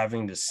like you're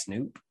having to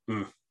snoop,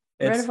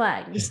 red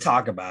flag. Just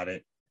talk about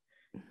it.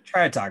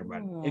 Try to talk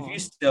about it. If you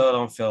still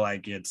don't feel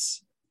like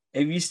if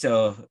you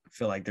still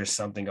feel like there's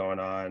something going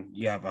on,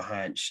 you have a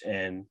hunch,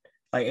 and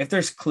like if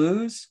there's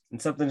clues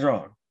and something's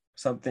wrong,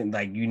 something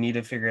like you need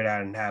to figure it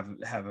out and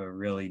have a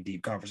really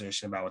deep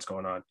conversation about what's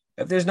going on.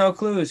 If there's no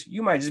clues,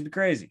 you might just be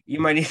crazy. You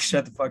might need to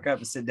shut the fuck up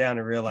and sit down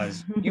and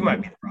realize you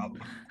might be the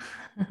problem.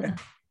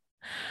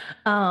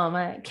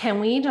 Can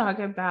we talk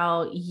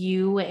about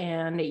you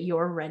and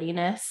your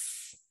readiness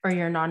or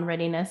your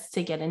non-readiness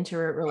to get into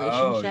a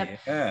relationship?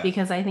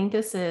 Because I think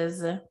this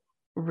is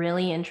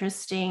really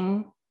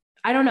interesting.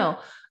 I don't know.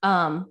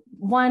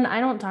 One, I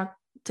don't talk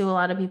to a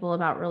lot of people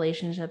about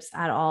relationships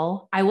at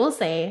all. I will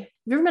say, have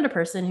you ever met a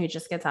person who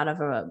just gets out of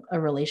a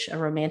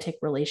romantic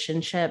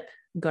relationship,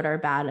 good or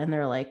bad, and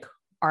they're like,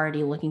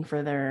 already looking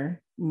for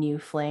their new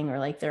fling or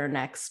like their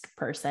next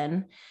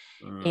person.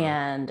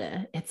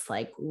 And it's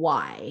like,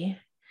 why?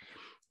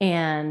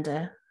 And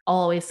I'll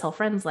always tell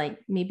friends, like,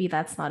 maybe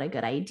that's not a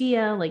good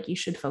idea. Like, you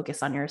should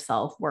focus on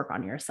yourself, work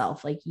on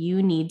yourself. Like,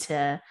 you need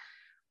to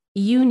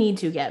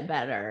get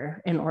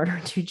better in order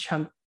to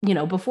jump,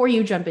 before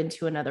you jump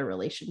into another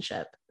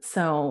relationship.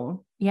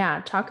 So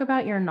yeah, talk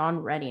about your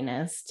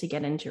non-readiness to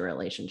get into a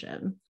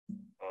relationship.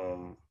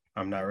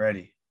 I'm not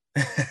ready.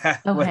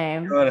 Okay.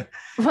 What,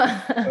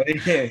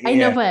 I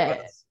know, yeah.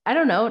 but I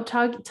don't know.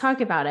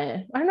 Talk about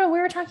it. I don't know. We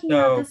were talking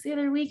about So this the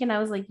other week, and I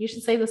was like, you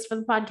should say this for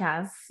the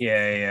podcast.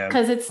 yeah.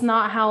 Because it's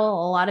not how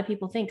a lot of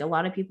people think. A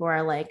lot of people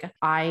are like,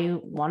 I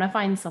want to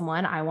find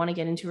someone, I want to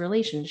get into a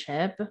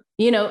relationship.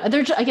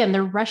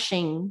 They're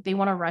rushing, they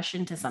want to rush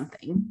into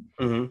something,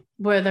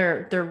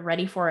 whether they're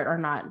ready for it or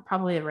not.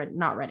 Probably they're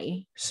not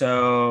ready.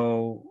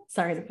 So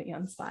sorry to put you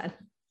on the spot.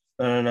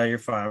 No, you're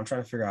fine. I'm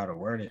trying to figure out how to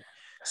word it.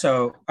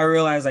 So I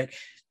realized like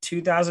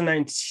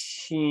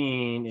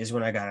 2019 is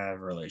when I got out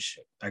of a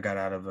relationship. I got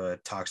out of a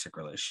toxic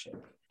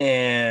relationship.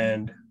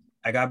 And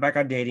I got back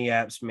on dating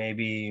apps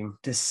maybe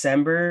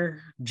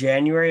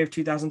January of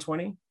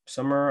 2020,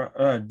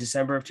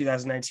 December of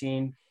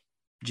 2019,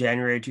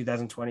 January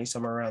 2020,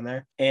 somewhere around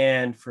there.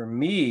 And for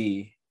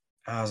me,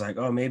 I was like,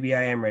 oh, maybe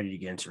I am ready to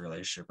get into a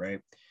relationship,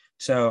 right?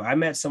 So I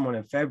met someone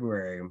in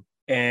February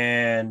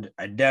and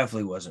I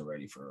definitely wasn't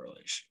ready for a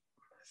relationship.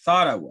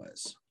 Thought I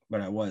was,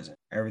 but I wasn't.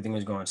 Everything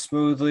was going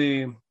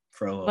smoothly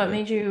for a little bit. What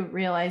made you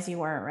realize you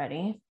weren't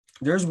ready?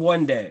 There's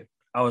one day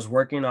I was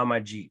working on my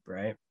Jeep,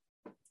 right?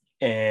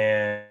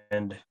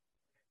 And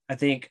I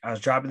think I was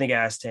dropping the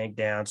gas tank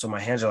down. So my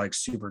hands are like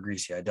super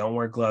greasy. I don't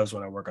wear gloves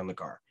when I work on the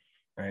car,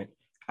 right?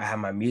 I have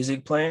my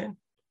music playing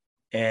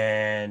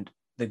and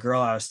the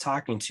girl I was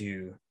talking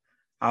to,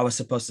 I was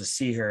supposed to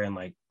see her in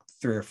like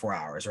 3 or 4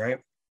 hours, right?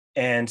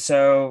 And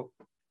so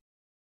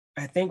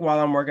I think while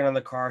I'm working on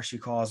the car, she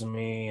calls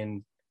me,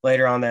 and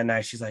later on that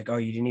night, she's like, oh,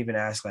 you didn't even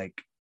ask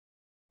like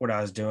what I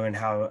was doing,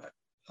 how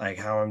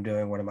I'm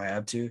doing, what am I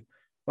up to? I'm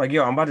like,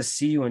 yo, I'm about to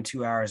see you in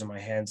 2 hours and my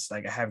hands,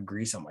 like I have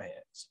grease on my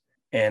hands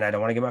and I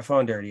don't want to get my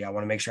phone dirty. I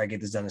want to make sure I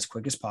get this done as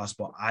quick as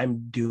possible.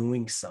 I'm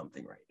doing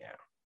something right now.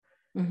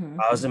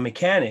 I was a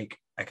mechanic.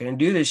 I couldn't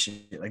do this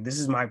shit. Like, this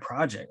is my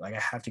project. Like, I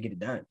have to get it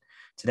done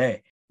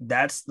today.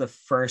 That's the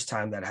first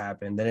time that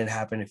happened. Then it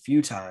happened a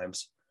few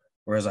times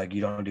where it's like,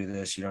 you don't do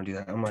this, you don't do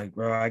that. I'm like,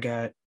 bro, I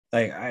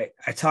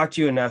talk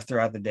to you enough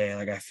throughout the day.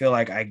 Like, I feel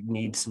like I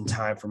need some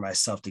time for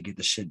myself to get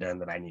the shit done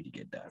that I need to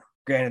get done.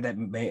 Granted, that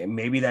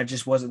maybe that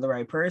just wasn't the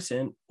right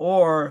person,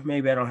 or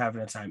maybe I don't have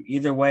enough time.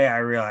 Either way, I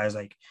realized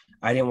like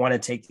I didn't want to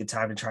take the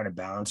time to try to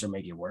balance or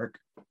make it work.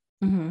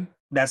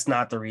 That's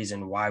not the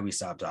reason why we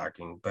stopped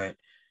talking, but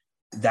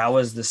that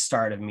was the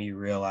start of me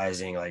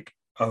realizing like,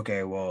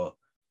 okay, well,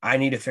 I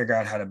need to figure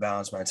out how to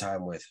balance my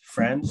time with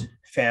friends,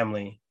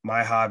 family,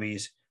 my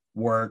hobbies,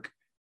 work,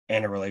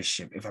 and a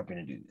relationship if I'm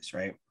going to do this,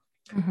 right?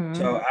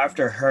 So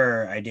after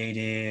her, I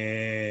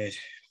dated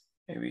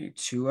maybe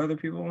 2 other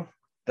people.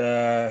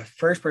 The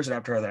first person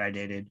after her that I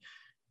dated,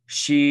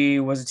 she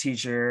was a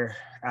teacher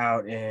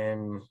out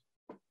in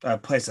a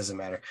place, doesn't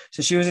matter.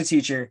 So she was a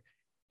teacher,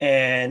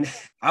 and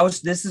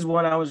this is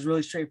one I was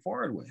really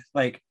straightforward with.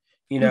 Like,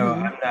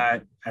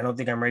 I don't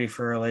think I'm ready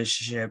for a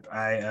relationship.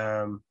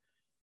 I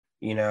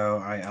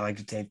like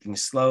to take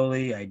things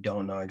slowly. I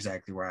don't know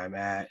exactly where I'm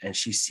at. And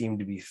she seemed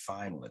to be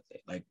fine with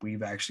it. Like,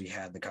 we've actually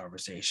had the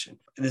conversation.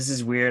 This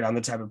is weird. I'm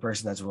the type of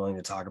person that's willing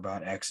to talk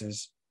about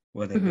exes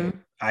with it. But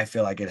I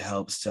feel like it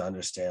helps to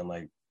understand,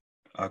 like,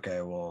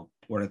 okay, well,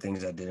 what are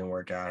things that didn't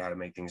work out, how to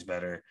make things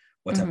better,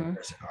 what type of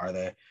person are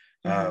they?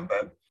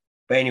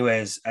 But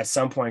anyways, at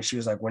some point she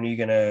was like, when are you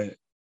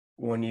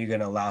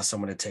gonna allow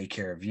someone to take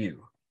care of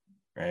you?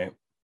 Right.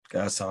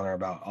 I was telling her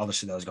about all the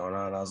shit that was going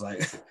on. I was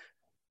like,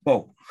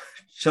 whoa,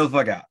 chill the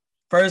fuck out.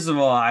 First of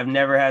all, I've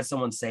never had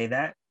someone say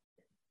that.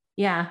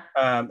 Yeah.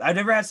 I've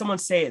never had someone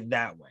say it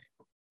that way.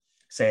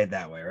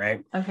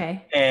 Right?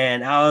 Okay.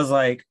 And I was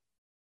like,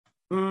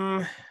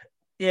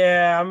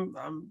 yeah,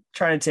 I'm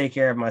trying to take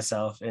care of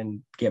myself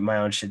and get my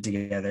own shit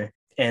together.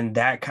 And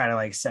that kind of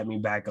like set me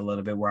back a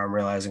little bit, where I'm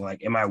realizing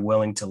like, am I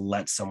willing to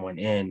let someone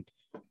in,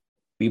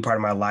 be part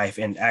of my life,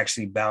 and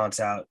actually balance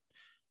out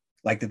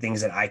like the things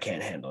that I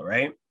can't handle,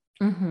 right?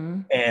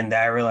 And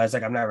I realized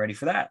like I'm not ready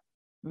for that.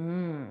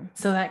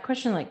 So that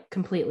question like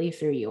completely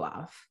threw you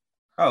off.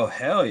 Oh,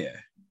 hell yeah.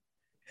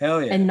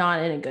 And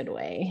not in a good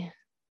way.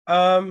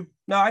 No,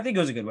 I think it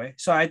was a good way.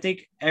 So I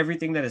think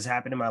everything that has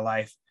happened in my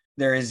life,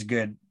 there is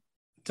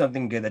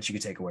something good that you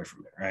could take away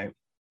from it, right?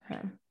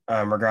 Okay.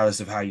 Regardless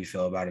of how you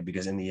feel about it,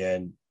 because in the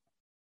end,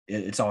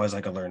 it's always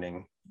like a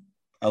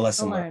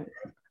lesson learned.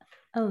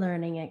 A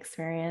learning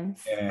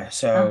experience. Yeah.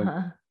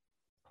 So,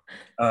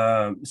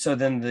 so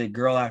then the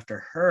girl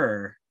after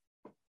her,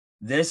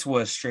 this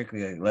was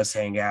strictly like, let's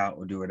hang out,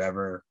 we'll do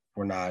whatever.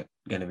 We're not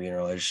going to be in a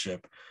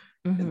relationship.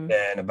 And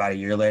then about a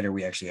year later,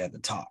 we actually had the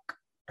talk,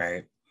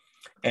 right?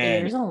 And a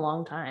year's a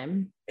long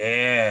time.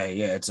 Yeah,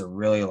 it's a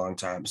really long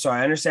time. So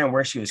I understand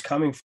where she was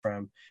coming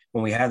from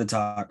when we had the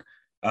talk,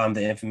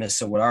 The infamous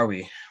 "So what are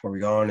we? Where we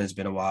going?" Has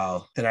been a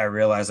while. Then I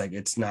realized like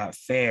it's not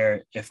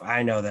fair if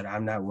I know that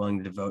I'm not willing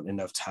to devote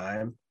enough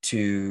time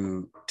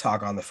to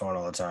talk on the phone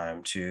all the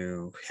time,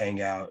 to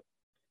hang out,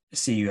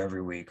 see you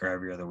every week or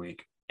every other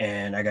week.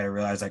 And I got to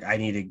realize like I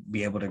need to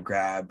be able to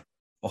grab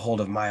a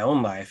hold of my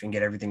own life and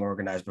get everything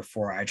organized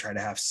before I try to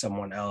have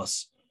someone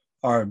else,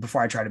 or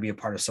before I try to be a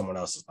part of someone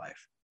else's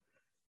life.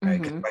 Right.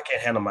 Because if I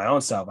can't handle my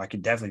own self, I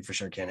could definitely for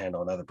sure can't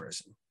handle another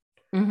person.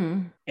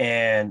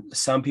 And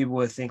some people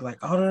would think like,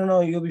 oh, no,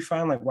 you'll be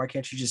fine. Like, why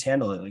can't you just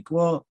handle it? Like,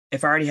 well,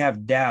 if I already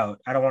have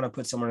doubt, I don't want to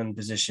put someone in a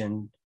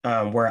position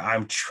where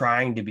I'm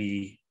trying to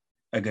be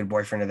a good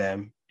boyfriend to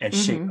them and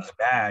shit goes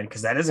bad,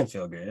 because that doesn't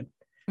feel good.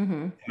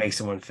 It makes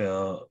someone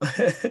feel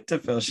to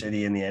feel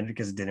shitty in the end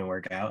because it didn't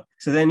work out.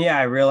 So then, yeah,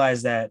 I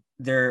realized that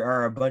there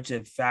are a bunch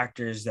of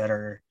factors that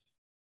are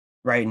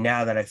right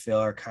now that I feel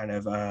are kind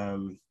of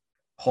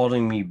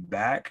holding me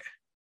back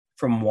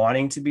from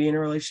wanting to be in a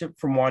relationship,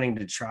 from wanting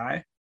to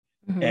try.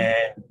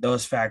 And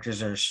those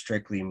factors are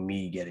strictly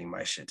me getting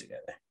my shit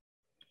together.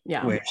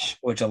 Yeah.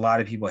 Which a lot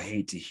of people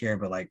hate to hear,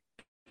 but like,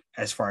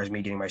 as far as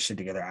me getting my shit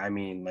together, I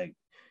mean like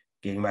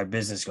getting my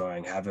business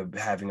going,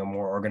 having a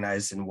more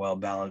organized and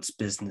well-balanced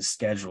business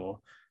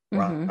schedule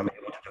where I'm able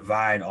to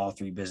divide all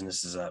three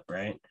businesses up,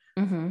 right?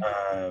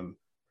 And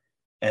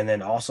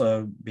then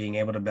also being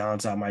able to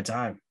balance out my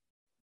time.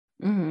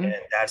 And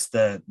that's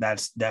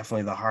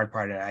definitely the hard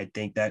part. And I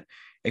think that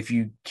if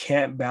you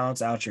can't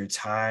balance out your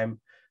time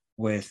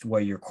with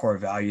what your core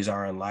values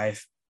are in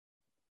life,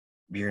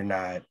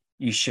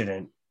 you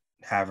shouldn't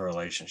have a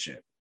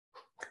relationship.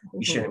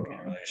 You shouldn't be in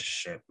a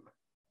relationship.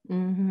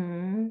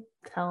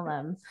 Tell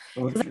them.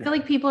 Because I feel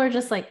like people are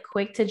just like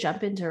quick to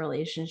jump into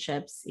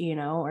relationships, you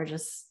know, or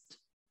just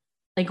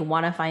like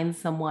want to find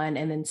someone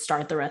and then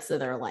start the rest of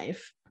their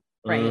life,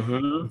 right?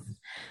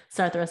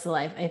 Start the rest of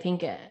life. I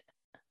think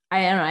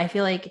I don't know. I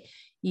feel like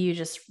you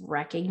just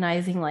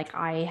recognizing like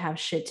I have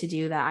shit to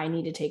do, that I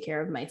need to take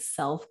care of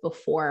myself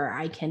before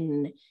I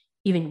can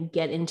even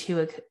get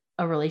into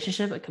a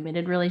relationship, a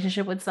committed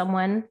relationship with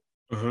someone.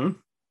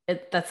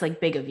 That's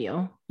like big of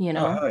you, you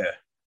know? Oh, yeah.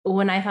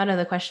 When I thought of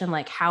the question,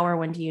 like how or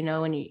when do you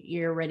know when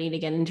you're ready to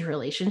get into a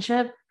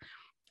relationship?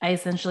 I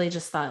essentially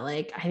just thought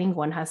like, I think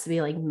one has to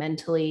be like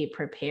mentally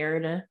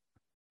prepared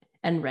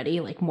and ready,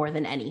 like more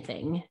than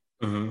anything.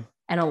 And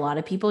a lot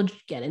of people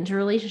get into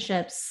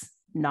relationships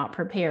not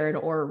prepared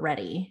or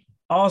ready.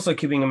 Also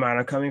keeping in mind,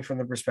 I'm coming from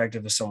the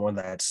perspective of someone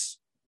that's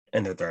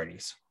in their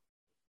 30s.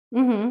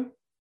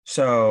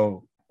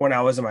 So when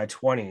I was in my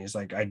 20s,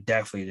 like I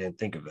definitely didn't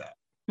think of that.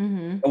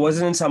 It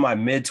wasn't until my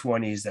mid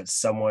 20s that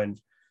someone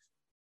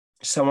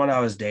I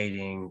was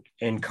dating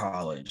in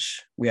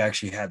college, we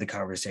actually had the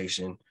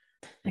conversation.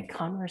 The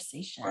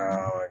conversation.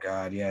 Oh my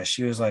God. Yeah.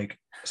 She was like,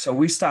 so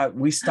we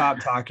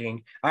stopped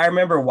talking. I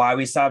remember why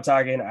we stopped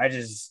talking.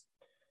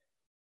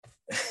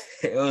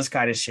 It was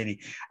kind of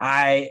shitty.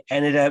 I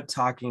ended up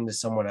talking to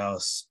someone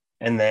else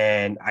and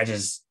then I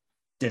just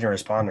didn't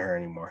respond to her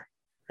anymore.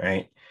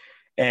 Right.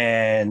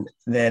 And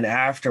then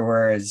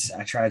afterwards,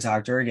 I tried to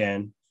talk to her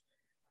again.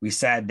 We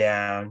sat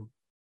down,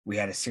 we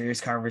had a serious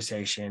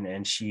conversation,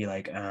 and she's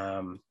like, you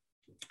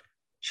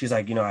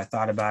know, I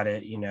thought about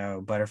it, you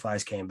know,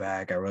 butterflies came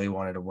back. I really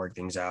wanted to work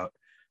things out.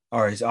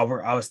 Or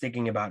I was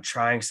thinking about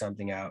trying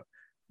something out,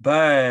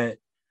 but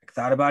I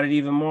thought about it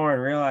even more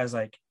and realized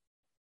like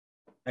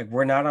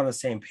we're not on the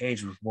same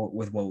page with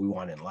what we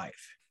want in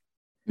life.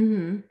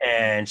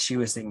 And she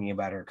was thinking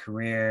about her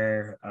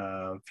career,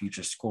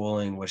 future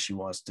schooling, what she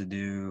wants to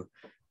do,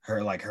 her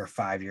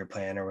 5-year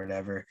plan or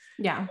whatever.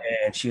 Yeah.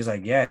 And she was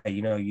like, yeah,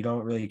 you know, you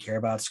don't really care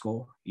about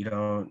school. You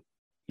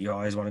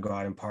always want to go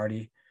out and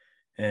party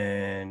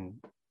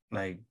and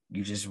like,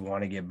 you just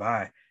want to get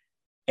by.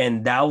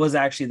 And that was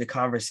actually the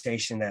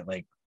conversation that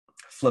like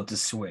flipped a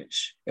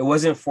switch. It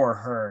wasn't for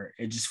her.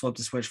 It just flipped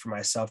a switch for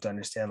myself to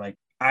understand, like,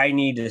 I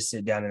need to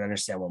sit down and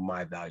understand what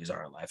my values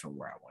are in life and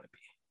where I want to be.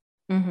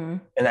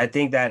 And I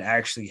think that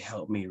actually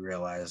helped me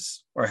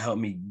realize, or helped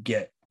me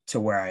get to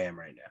where I am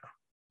right now.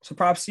 So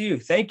props to you.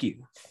 Thank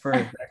you for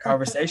that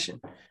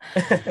conversation.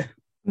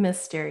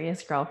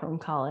 Mysterious girl from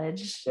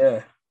college.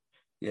 Yeah.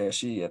 Yeah, I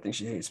think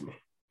she hates me.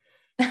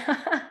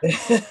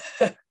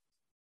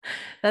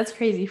 That's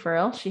crazy, for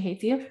real. She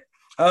hates you?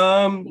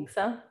 I think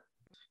so.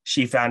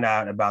 She found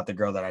out about the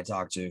girl that I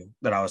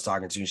was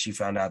talking to, and she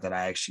found out that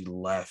I actually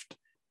left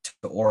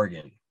to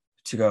Oregon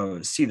to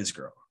go see this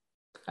girl.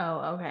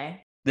 Oh,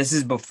 okay. This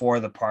is before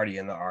the party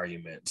and the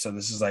argument. So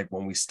this is like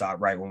when we stopped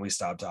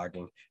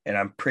talking. And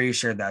I'm pretty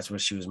sure that's what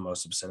she was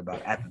most upset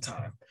about at the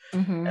time.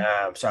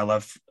 So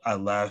I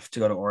left to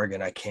go to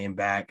Oregon. I came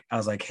back. I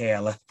was like, hey,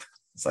 I left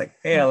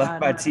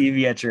my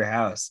TV at your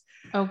house.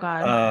 Oh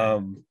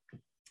God.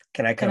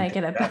 Can I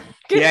get it back?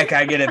 Yeah, can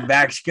I get it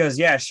back? She goes,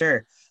 yeah,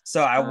 sure.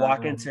 So I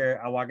walk into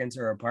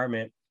her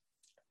apartment.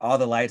 All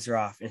the lights are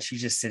off and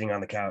she's just sitting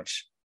on the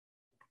couch,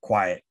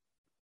 quiet.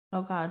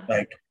 Oh God.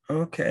 Like,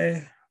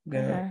 okay,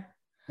 I'm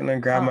gonna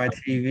grab my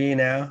TV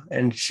now.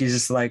 And she's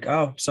just like,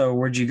 oh, so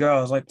where'd you go?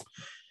 I was like,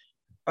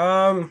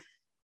 I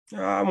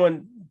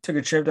took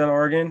a trip down to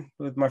Oregon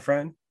with my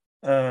friend.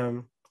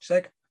 She's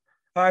like,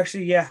 oh,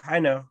 actually, yeah, I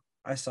know.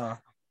 I saw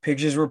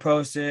pictures were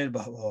posted,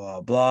 blah,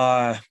 blah,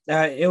 blah.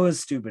 It was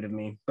stupid of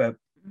me, but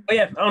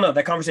yeah, I don't know.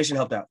 That conversation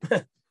helped out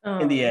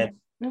in the end.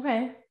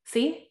 Okay.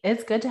 See,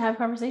 it's good to have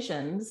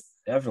conversations.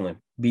 Definitely.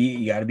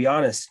 You got to be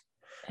honest.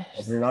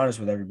 Open and honest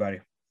with everybody.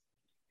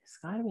 It's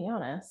got to be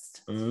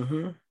honest.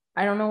 Mm-hmm.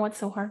 I don't know what's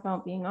so hard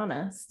about being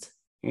honest.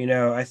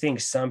 I think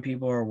some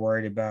people are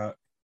worried about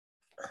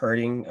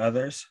hurting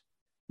others.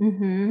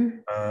 Mm-hmm.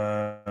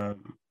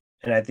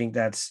 And I think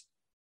that's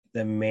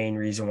the main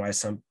reason why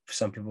some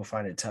people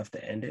find it tough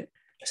to end it.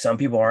 Some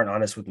people aren't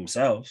honest with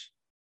themselves.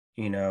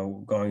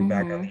 Going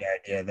back on the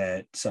idea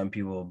that some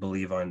people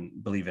believe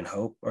in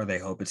hope, or they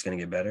hope it's going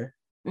to get better.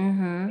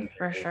 Mm-hmm.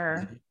 For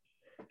sure.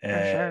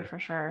 And, for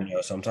sure.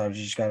 Sometimes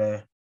you just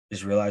gotta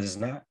just realize it's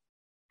not.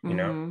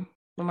 Mm-hmm.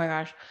 Oh my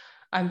gosh,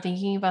 I'm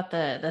thinking about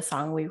the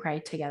song "We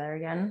Cried Together"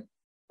 again.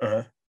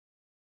 Uh-huh.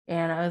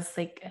 And I was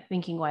like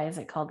thinking, why is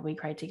it called "We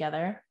Cried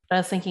Together"? I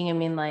was thinking, I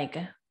mean, like,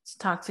 it's a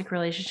toxic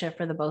relationship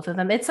for the both of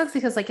them. It sucks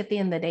because, like, at the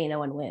end of the day, no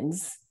one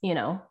wins, in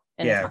a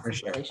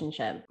toxic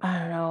relationship. I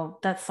don't know.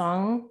 That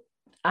song,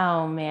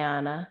 oh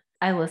man.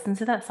 I listened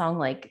to that song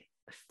like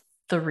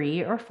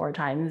 3 or 4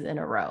 times in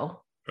a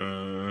row.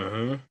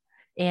 Mm-hmm.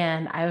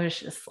 And I was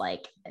just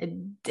like,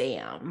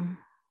 damn.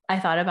 I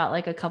thought about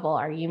like a couple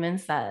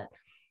arguments that,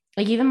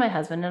 like, even my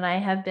husband and I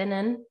have been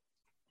in.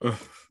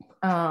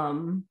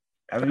 Have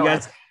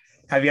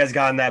you guys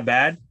gotten that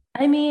bad?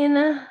 I mean,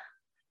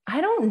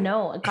 I don't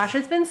know. Gosh,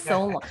 it's been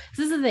so long.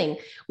 This is the thing.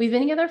 We've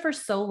been together for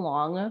so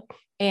long,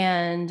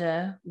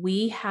 and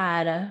we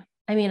had,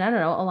 I mean, I don't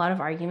know, a lot of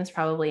arguments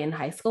probably in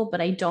high school, but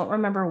I don't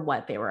remember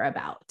what they were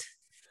about.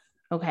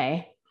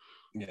 Okay.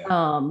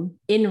 Yeah.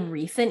 In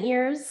recent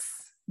years,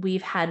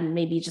 we've had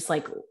maybe just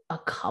like a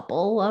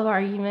couple of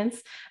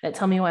arguments that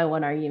tell me why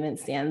one argument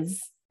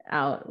stands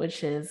out,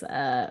 which is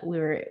we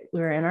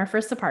were in our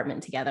first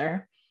apartment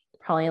together,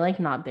 probably like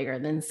not bigger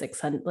than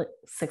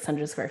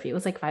 600 square feet. It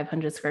was like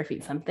 500 square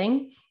feet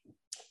something.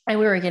 And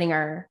we were getting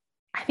I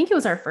think it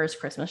was our first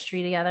Christmas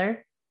tree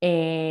together.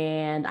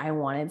 And I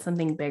wanted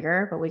something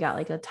bigger, but we got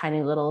like a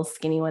tiny little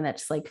skinny one that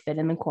just like fit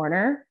in the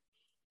corner.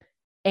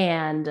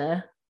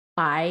 And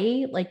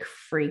I like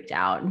freaked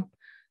out.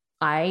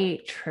 I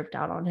tripped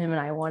out on him and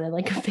I wanted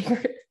like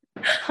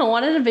I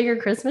wanted a bigger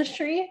Christmas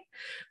tree,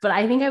 but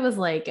I think I was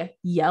like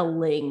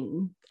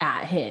yelling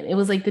at him. It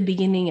was like the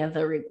beginning of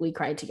the "We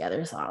Cried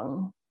Together"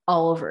 song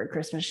all over a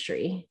Christmas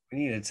tree. We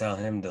need to tell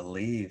him to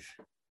leave.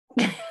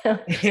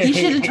 He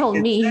should have told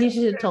me. He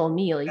should have told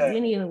me, like,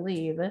 you need to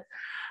leave.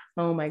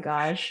 Oh my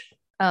gosh.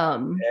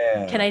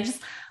 Yeah. Can I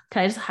just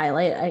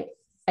highlight?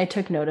 I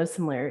took note of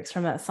some lyrics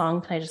from that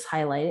song. Can I just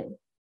highlight it?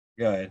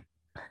 Go ahead.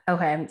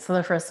 Okay, so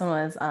the first one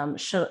was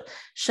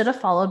should have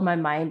followed my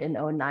mind in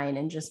 09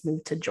 and just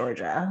moved to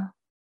Georgia.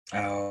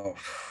 Oh.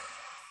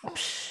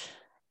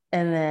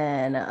 And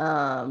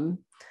then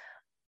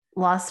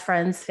lost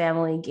friends,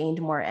 family,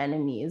 gained more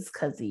enemies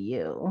because of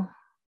you.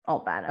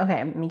 All bad.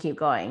 Okay, let me keep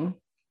going.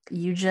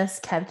 You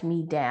just kept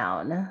me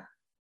down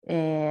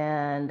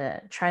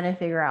and trying to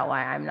figure out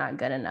why I'm not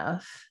good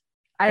enough.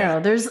 I don't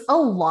know. There's a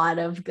lot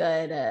of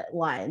good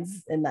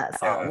lines in that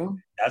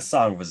song. That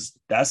song was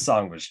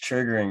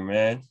triggering,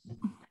 man.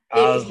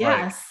 I was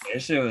like,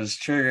 this shit was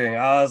triggering.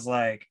 I was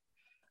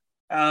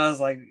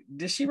like,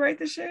 did she write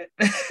this shit?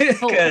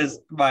 Because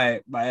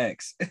my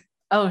ex.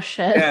 Oh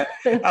shit. Yeah.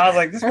 I was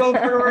like, this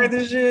motherfucker write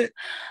this shit.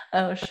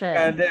 Oh shit.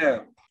 God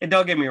damn. And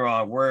don't get me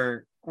wrong,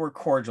 we're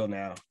cordial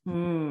now.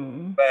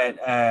 But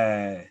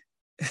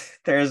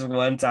there's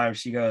one time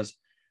she goes,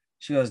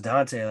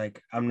 Dante, like,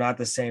 I'm not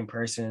the same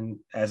person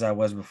as I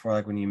was before.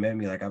 Like, when you met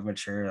me, like, I've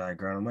matured, like,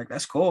 grown. I'm like,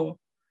 that's cool.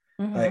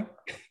 Like,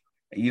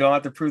 you don't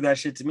have to prove that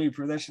shit to me.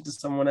 Prove that shit to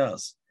someone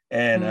else.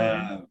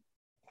 And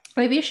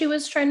maybe she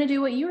was trying to do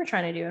what you were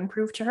trying to do and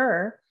prove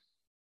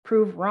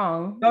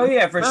wrong. Oh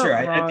yeah, for sure.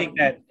 I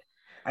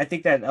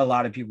think that a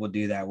lot of people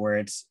do that, where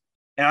it's,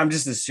 and I'm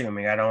just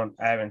assuming, I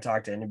haven't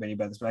talked to anybody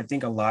about this, but I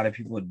think a lot of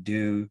people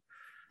do.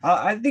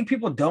 I think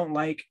people don't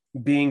like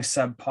being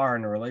subpar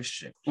in a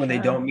relationship when they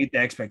don't meet the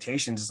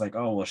expectations. It's like,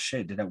 oh well,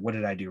 shit, what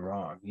did I do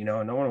wrong?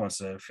 No one wants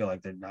to feel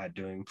like they're not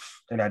doing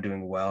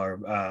well,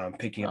 or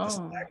picking up the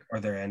slack, or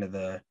their end of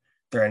the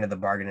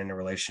bargain in a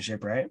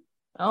relationship, right?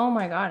 Oh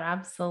my God,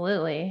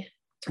 absolutely.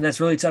 And that's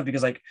really tough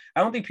because, like,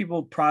 I don't think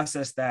people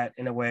process that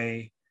in the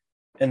way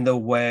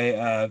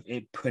of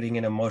it putting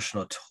an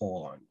emotional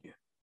toll on you.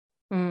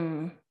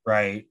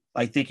 Right?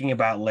 Like, thinking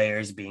about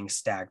layers being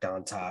stacked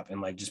on top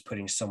and like just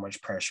putting so much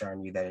pressure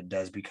on you that it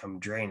does become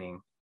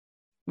draining.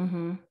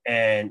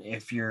 And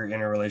if you're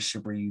in a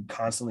relationship where you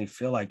constantly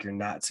feel like you're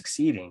not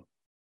succeeding,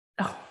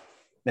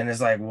 then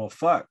it's like, well,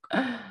 fuck.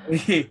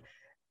 It's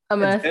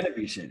gonna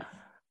be shit.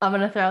 I'm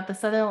gonna throw out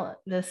this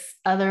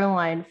other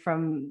line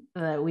from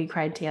the "We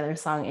Cried Together"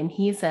 song, and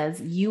he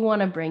says, "You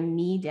want to bring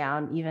me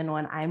down even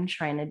when I'm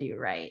trying to do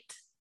right."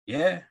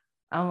 Yeah.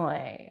 I'm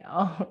like,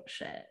 oh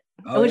shit.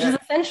 Which is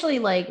essentially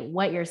like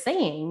what you're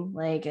saying.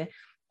 Like,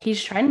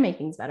 he's trying to make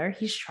things better.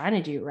 He's trying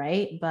to do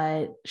right,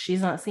 but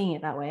she's not seeing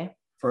it that way.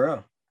 For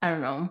real. I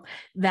don't know,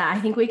 that I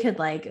think we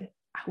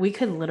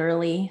could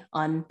literally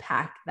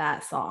unpack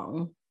that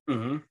song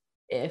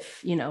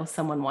if,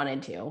 someone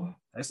wanted to.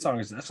 That song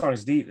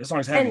is deep. That song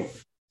is heavy.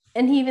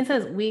 And he even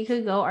says we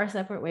could go our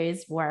separate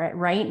ways where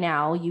right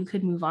now you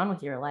could move on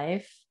with your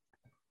life,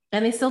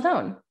 and they still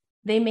don't.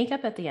 They make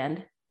up at the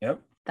end.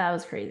 Yep. That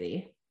was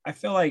crazy. I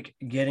feel like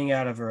getting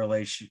out of a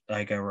relationship,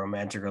 like a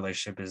romantic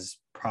relationship, is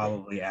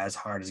probably as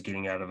hard as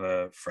getting out of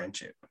a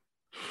friendship,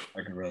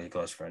 like a really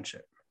close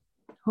friendship.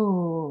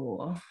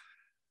 Oh,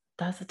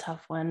 that's a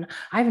tough one.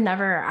 I've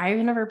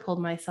never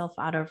pulled myself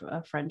out of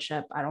a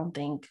friendship, I don't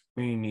think.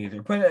 Me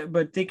neither.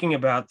 But thinking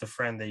about the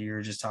friend that you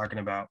were just talking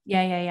about,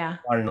 Yeah.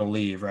 wanting to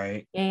leave,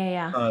 right?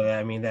 Yeah.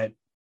 I mean, that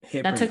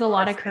hit. That took a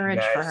lot of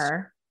courage for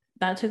her.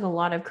 That took a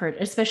lot of courage,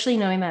 especially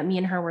knowing that me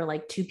and her were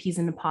like two peas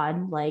in a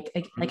pod. Like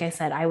I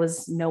said, I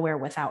was nowhere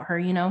without her,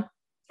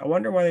 I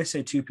wonder why they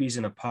say two peas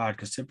in a pod,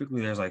 because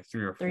typically there's like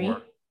three or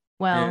four.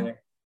 Well, yeah.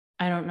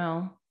 I don't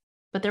know.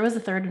 But there was a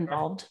third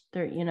involved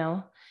there,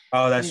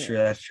 Oh, that's true.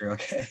 That's true.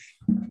 Okay.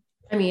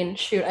 I mean,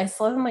 shoot, I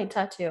still have my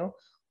tattoo.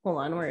 Hold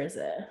on, where is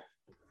it?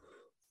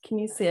 Can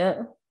you see it?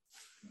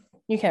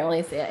 You can't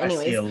really see it.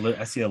 Anyways.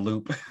 I see a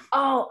loop.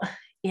 Oh,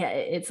 yeah,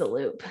 it's a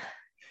loop.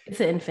 It's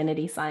an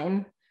infinity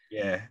sign.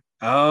 Yeah.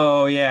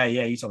 Oh, yeah.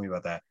 You told me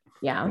about that.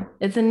 Yeah,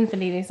 it's an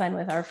infinity sign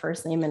with our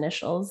first name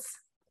initials.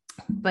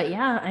 But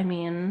yeah, I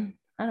mean,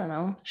 I don't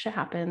know. Shit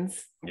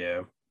happens.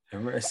 Yeah.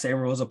 Same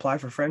rules apply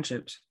for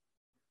friendships.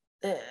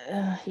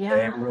 Yeah.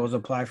 Same rules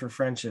apply for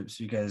friendships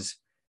because.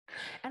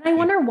 And I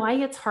wonder why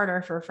it's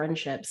harder for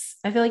friendships.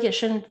 I feel like it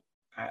shouldn't.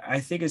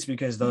 I think it's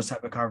because those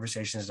type of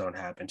conversations don't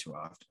happen too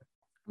often.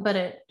 But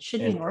it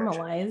should be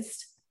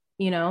normalized,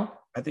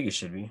 I think it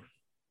should be.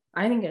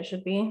 I think it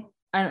should be.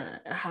 I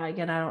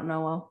don't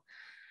know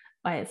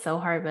why it's so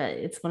hard, but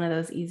it's one of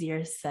those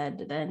easier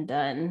said than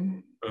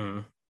done.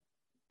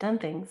 Done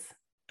things.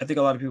 I think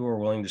a lot of people are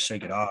willing to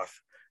shake it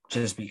off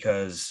just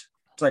because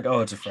it's like,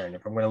 oh, it's a friend.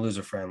 If I'm going to lose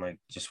a friend, like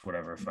just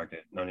whatever, fuck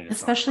it. No need to.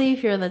 Especially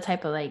if you're the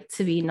type of like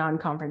to be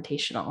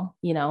non-confrontational,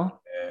 Yeah.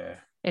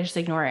 They just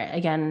ignore it.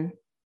 Again,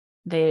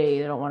 they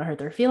don't want to hurt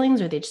their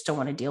feelings, or they just don't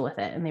want to deal with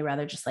it, and they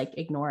rather just like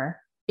ignore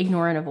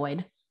and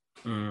avoid.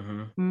 It's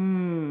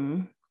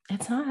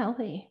not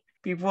healthy.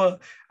 People,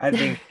 I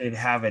think, they'd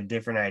have a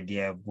different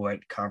idea of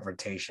what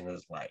confrontation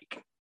is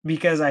like,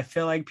 because I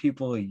feel like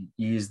people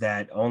use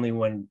that only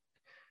when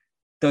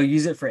they'll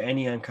use it for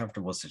any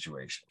uncomfortable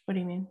situation. What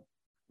do you mean?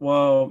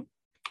 Well,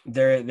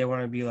 they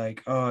want to be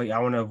like, oh, I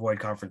want to avoid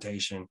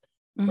confrontation.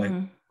 Like,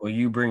 well,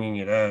 you bringing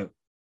it up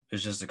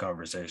is just a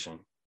conversation.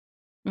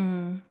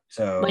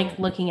 So, like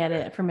looking at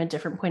it from a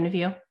different point of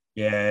view.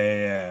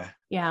 Yeah.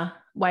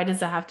 Why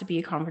does it have to be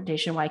a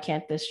confrontation? Why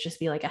can't this just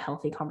be like a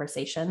healthy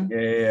conversation?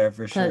 Yeah,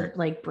 for sure. To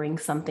like bring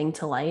something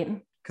to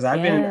light. Because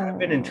I've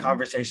been in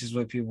conversations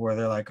with people where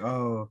they're like,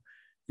 "Oh,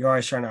 you're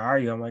always trying to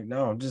argue." I'm like,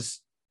 "No, I'm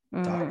just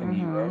talking to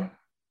you, bro.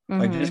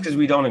 Like just because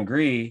we don't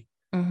agree,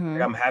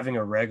 like, I'm having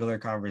a regular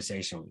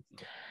conversation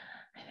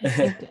with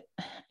you."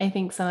 I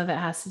think some of it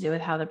has to do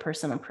with how the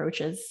person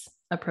approaches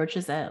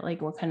it.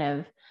 Like, what kind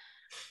of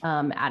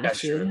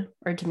attitude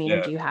or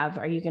demeanor do you have?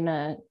 Are you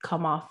gonna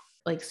come off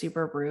like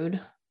super rude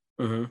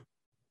and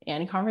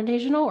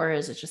confrontational, or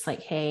is it just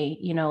like, hey,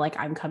 like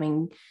I'm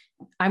coming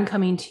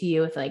to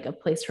you with like a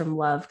place from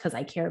love because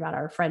I care about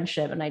our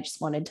friendship and I just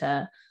wanted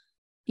to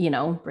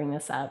bring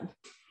this up.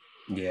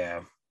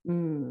 I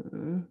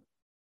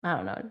don't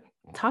know,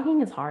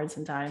 talking is hard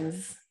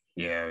sometimes.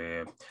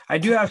 Yeah. I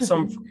do have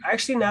some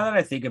actually, now that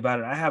I think about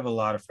it, I have a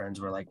lot of friends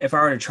where like if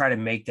I were to try to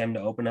make them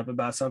to open up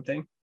about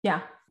something,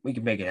 we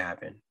can make it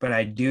happen. But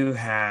I do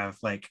have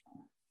like,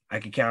 I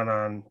could count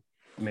on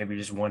maybe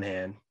just one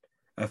hand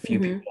a few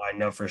people I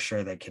know for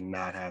sure that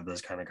cannot have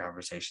those kind of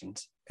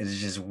conversations because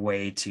it's just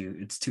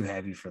it's too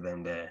heavy for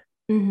them to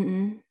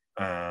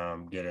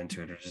get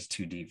into it, or just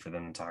too deep for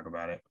them to talk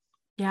about it.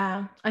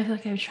 Yeah, I feel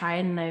like I've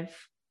tried, and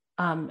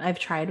I've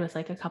tried with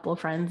like a couple of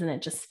friends and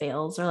it just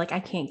fails, or like I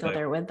can't go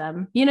there with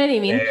them. You know what I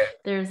mean? Yeah.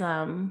 There's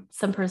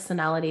some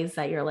personalities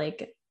that you're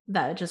like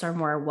that just are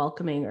more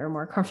welcoming or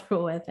more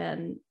comfortable with,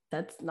 and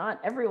that's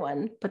not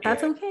everyone, but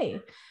that's okay.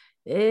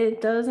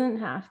 It doesn't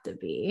have to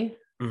be.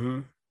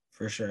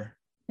 For sure.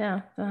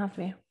 Yeah, doesn't have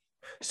to be.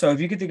 So if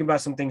you could think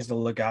about some things to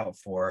look out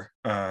for,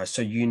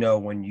 so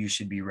when you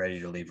should be ready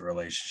to leave a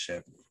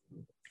relationship,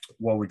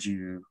 what would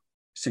you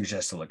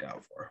suggest to look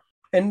out for?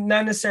 And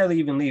not necessarily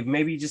even leave,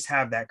 maybe just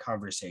have that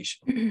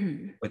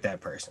conversation with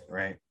that person,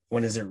 right?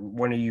 When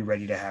are you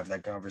ready to have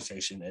that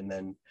conversation and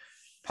then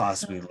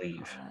possibly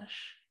leave?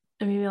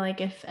 Maybe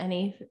like if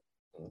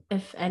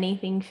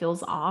anything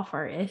feels off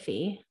or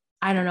iffy,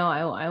 I don't know.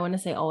 I want to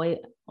say always,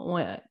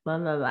 blah,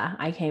 blah, blah.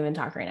 I can't even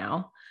talk right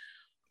now.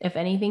 If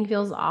anything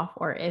feels off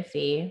or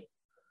iffy,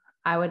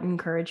 I would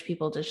encourage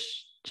people to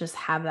just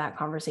have that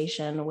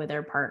conversation with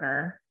their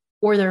partner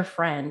or their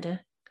friend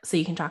so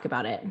you can talk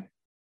about it.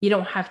 You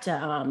don't have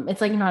to,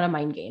 it's like not a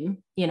mind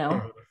game,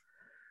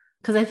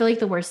 because I feel like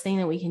the worst thing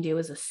that we can do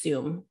is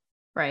assume,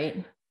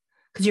 right?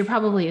 Because you're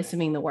probably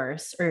assuming the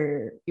worst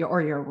or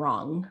you're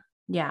wrong,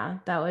 Yeah,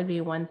 that would be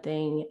one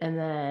thing. And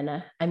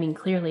then, I mean,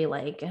 clearly,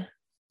 like,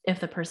 if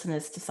the person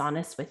is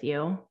dishonest with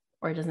you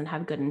or doesn't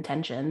have good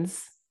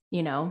intentions,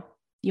 you know,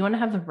 you want to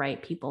have the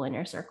right people in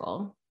your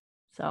circle.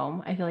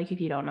 So I feel like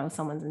if you don't know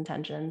someone's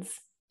intentions,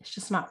 it's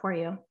just not for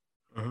you.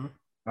 Mhm.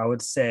 I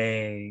would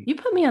say, You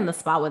put me on the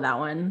spot with that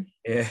one.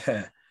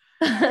 yeah.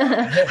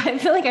 I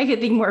feel like I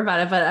could think more about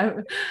it,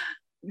 but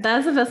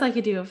that's the best I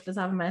could do off the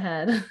top of my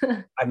head.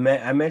 I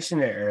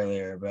mentioned it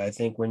earlier, but I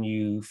think when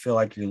you feel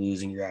like you're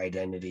losing your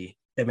identity,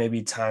 it may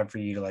be time for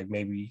you to like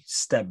maybe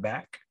step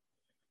back,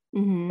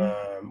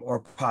 Mm-hmm.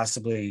 or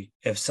possibly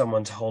if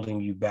someone's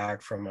holding you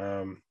back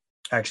from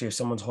actually if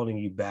someone's holding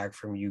you back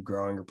from you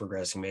growing or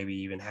progressing, maybe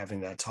even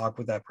having that talk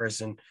with that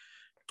person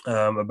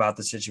about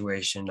the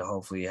situation to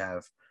hopefully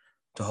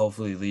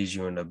lead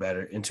you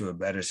into a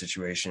better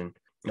situation.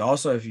 And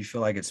also, if you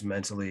feel like it's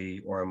mentally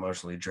or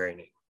emotionally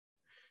draining,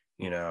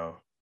 you know,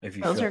 if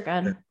you Those feel are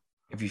good.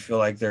 if you feel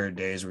like there are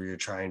days where you're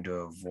trying to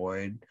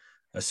avoid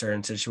a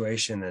certain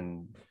situation,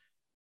 then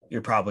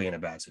you're probably in a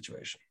bad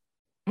situation.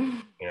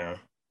 You know,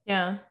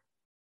 Yeah,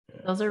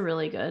 yeah. those are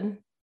really good.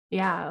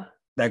 Yeah.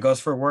 That goes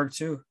for work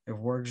too. If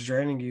work's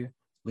draining you,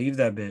 leave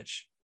that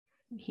bitch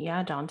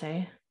Yeah,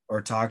 Dante.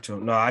 or talk to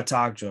him. No, I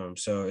talked to him,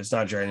 so it's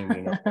not draining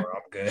me no more.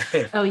 I'm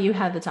good. Oh, you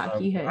had the talk.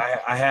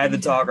 I had the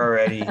talk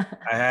already.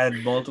 I had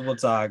multiple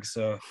talks,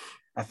 so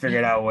I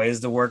figured out ways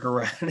to work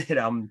around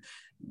it.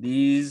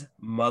 These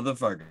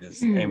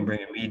motherfuckers ain't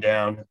bringing me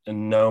down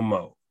no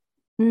more.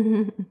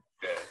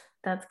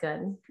 That's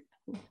good.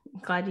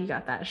 Glad you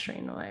got that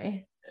straight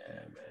away. Yeah,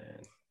 man.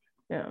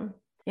 Yeah.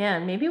 Yeah.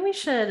 Maybe we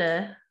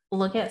should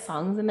look at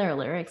songs and their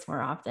lyrics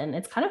more often.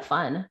 It's kind of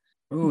fun.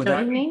 Ooh, Don't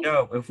that'd you be think?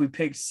 dope if we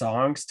picked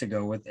songs to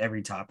go with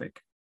every topic.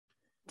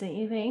 Don't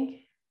you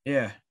think?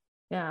 Yeah.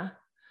 Yeah.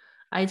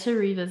 I had to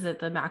revisit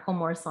the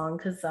Macklemore song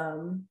because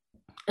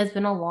it's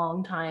been a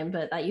long time,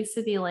 but that used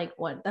to be like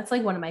that's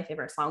like one of my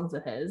favorite songs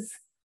of his.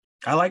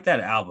 I like that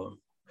album.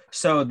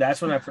 So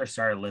that's when I first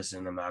started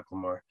listening to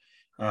Macklemore.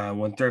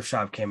 When Thrift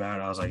Shop came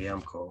out, I was like, yeah,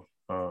 I'm cool.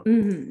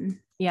 Mm-hmm.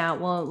 Yeah,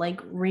 well,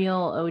 like real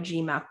OG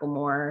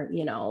Macklemore,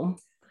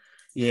 fans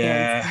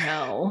Yeah.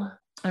 know.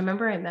 I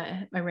remember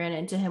I ran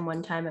into him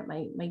one time at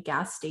my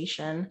gas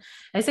station.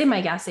 I say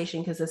my gas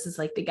station because this is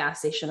like the gas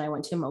station I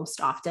went to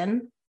most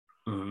often.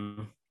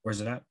 Mm-hmm.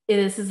 Where's it at?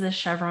 This is the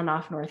Chevron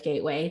off North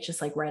Gateway,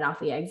 just like right off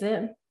the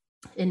exit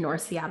in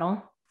North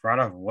Seattle. Right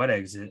off what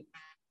exit?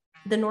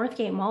 The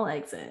Northgate Mall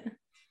exit.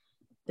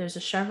 There's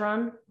a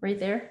Chevron right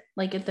there,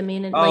 like at the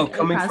main, Oh, like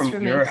coming across from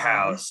from your McDonald's.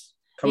 house.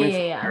 Yeah, Coming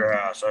yeah, from yeah. your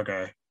house.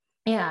 Okay.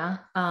 Yeah.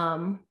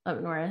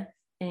 Up north.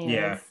 Anyways,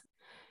 Yeah.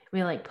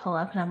 we like pull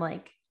up and I'm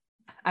like,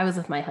 I was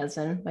with my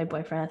husband, my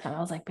boyfriend at the time.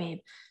 I was like, babe,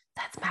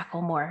 that's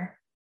Macklemore.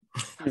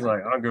 He's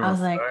like, I don't give I a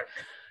was like,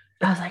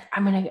 fuck.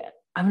 I'm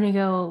gonna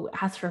go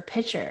ask for a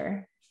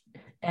picture.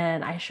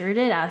 And I sure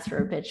did ask for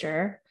a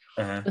picture.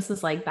 Uh-huh. This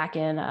is like back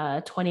in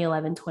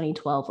 2011,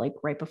 2012, like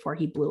right before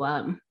he blew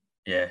up.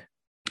 Yeah.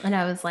 And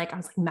I was like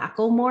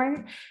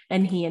Macklemore,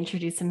 and he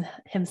introduced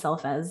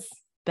himself as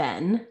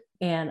Ben,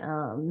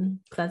 and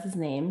that's his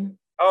name.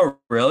 Oh,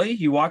 really?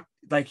 You walked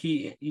like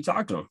you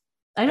talked to him?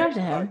 I talked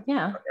to him.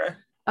 Yeah. Okay.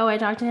 Oh, I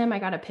talked to him. I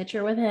got a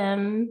picture with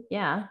him.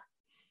 Yeah.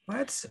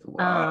 What?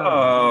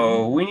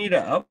 Whoa. We need to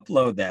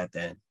upload that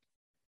then.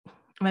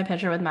 My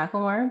picture with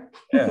Macklemore.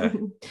 Yeah.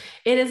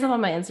 It is up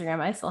on my Instagram.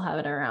 I still have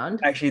it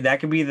around. Actually, that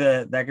could be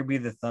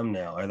the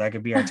thumbnail, or that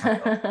could be our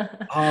title.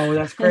 Oh,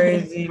 that's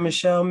crazy.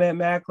 Michelle met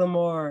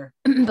Macklemore.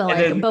 But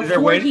like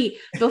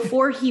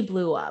before he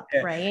blew up,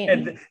 yeah. right?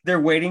 And they're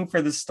waiting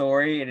for the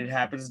story, and it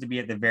happens to be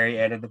at the very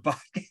end of the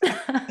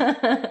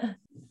podcast.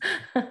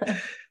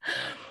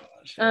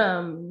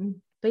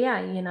 But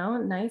yeah,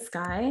 nice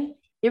guy.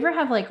 You ever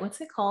have like, what's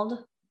it called?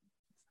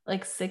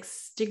 Like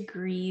 6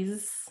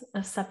 degrees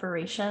of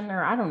separation,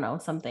 or I don't know,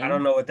 something. I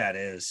don't know what that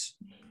is.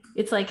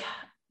 It's like,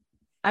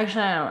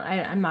 actually,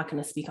 I'm not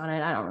going to speak on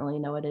it. I don't really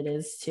know what it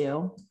is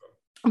too.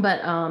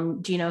 But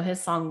do you know his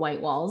song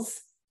White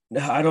Walls?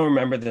 I don't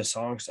remember the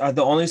songs.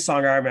 The only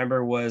song I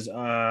remember was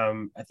I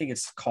think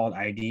it's called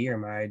ID or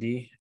My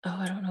ID. Oh,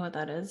 I don't know what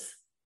that is.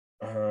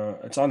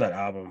 It's on that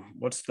album.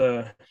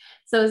 So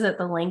is it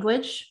The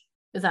Language?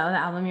 Is that the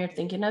album you're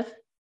thinking of?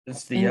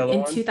 It's the yellow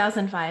one? In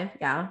 2005,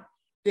 yeah.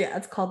 Yeah,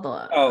 it's called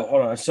the Oh,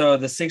 hold on. So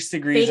the 6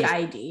 degrees Fake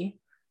ID.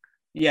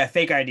 Yeah,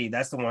 Fake ID.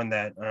 That's the one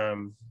that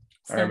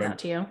stands out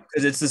to you.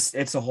 Because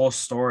it's a whole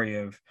story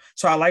of,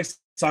 so I like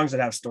songs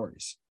that have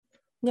stories.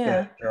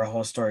 Yeah. They're a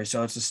whole story.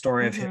 So it's a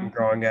story of him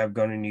growing up,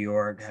 going to New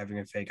York, having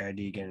a fake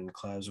ID, getting in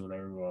clubs,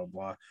 whatever, blah,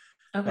 blah.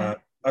 Okay.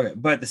 Okay.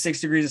 But the 6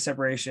 degrees of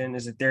separation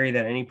is a theory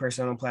that any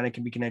person on the planet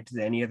can be connected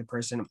to any other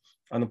person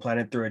on the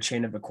planet through a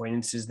chain of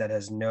acquaintances that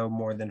has no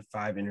more than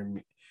 5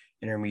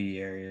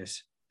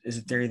 intermediaries. Is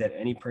a theory that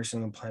any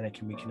person on the planet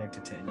can be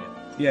connected to any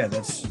other. Yeah,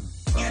 that's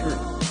true.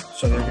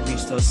 So there could be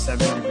still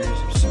 7 degrees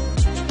of separation.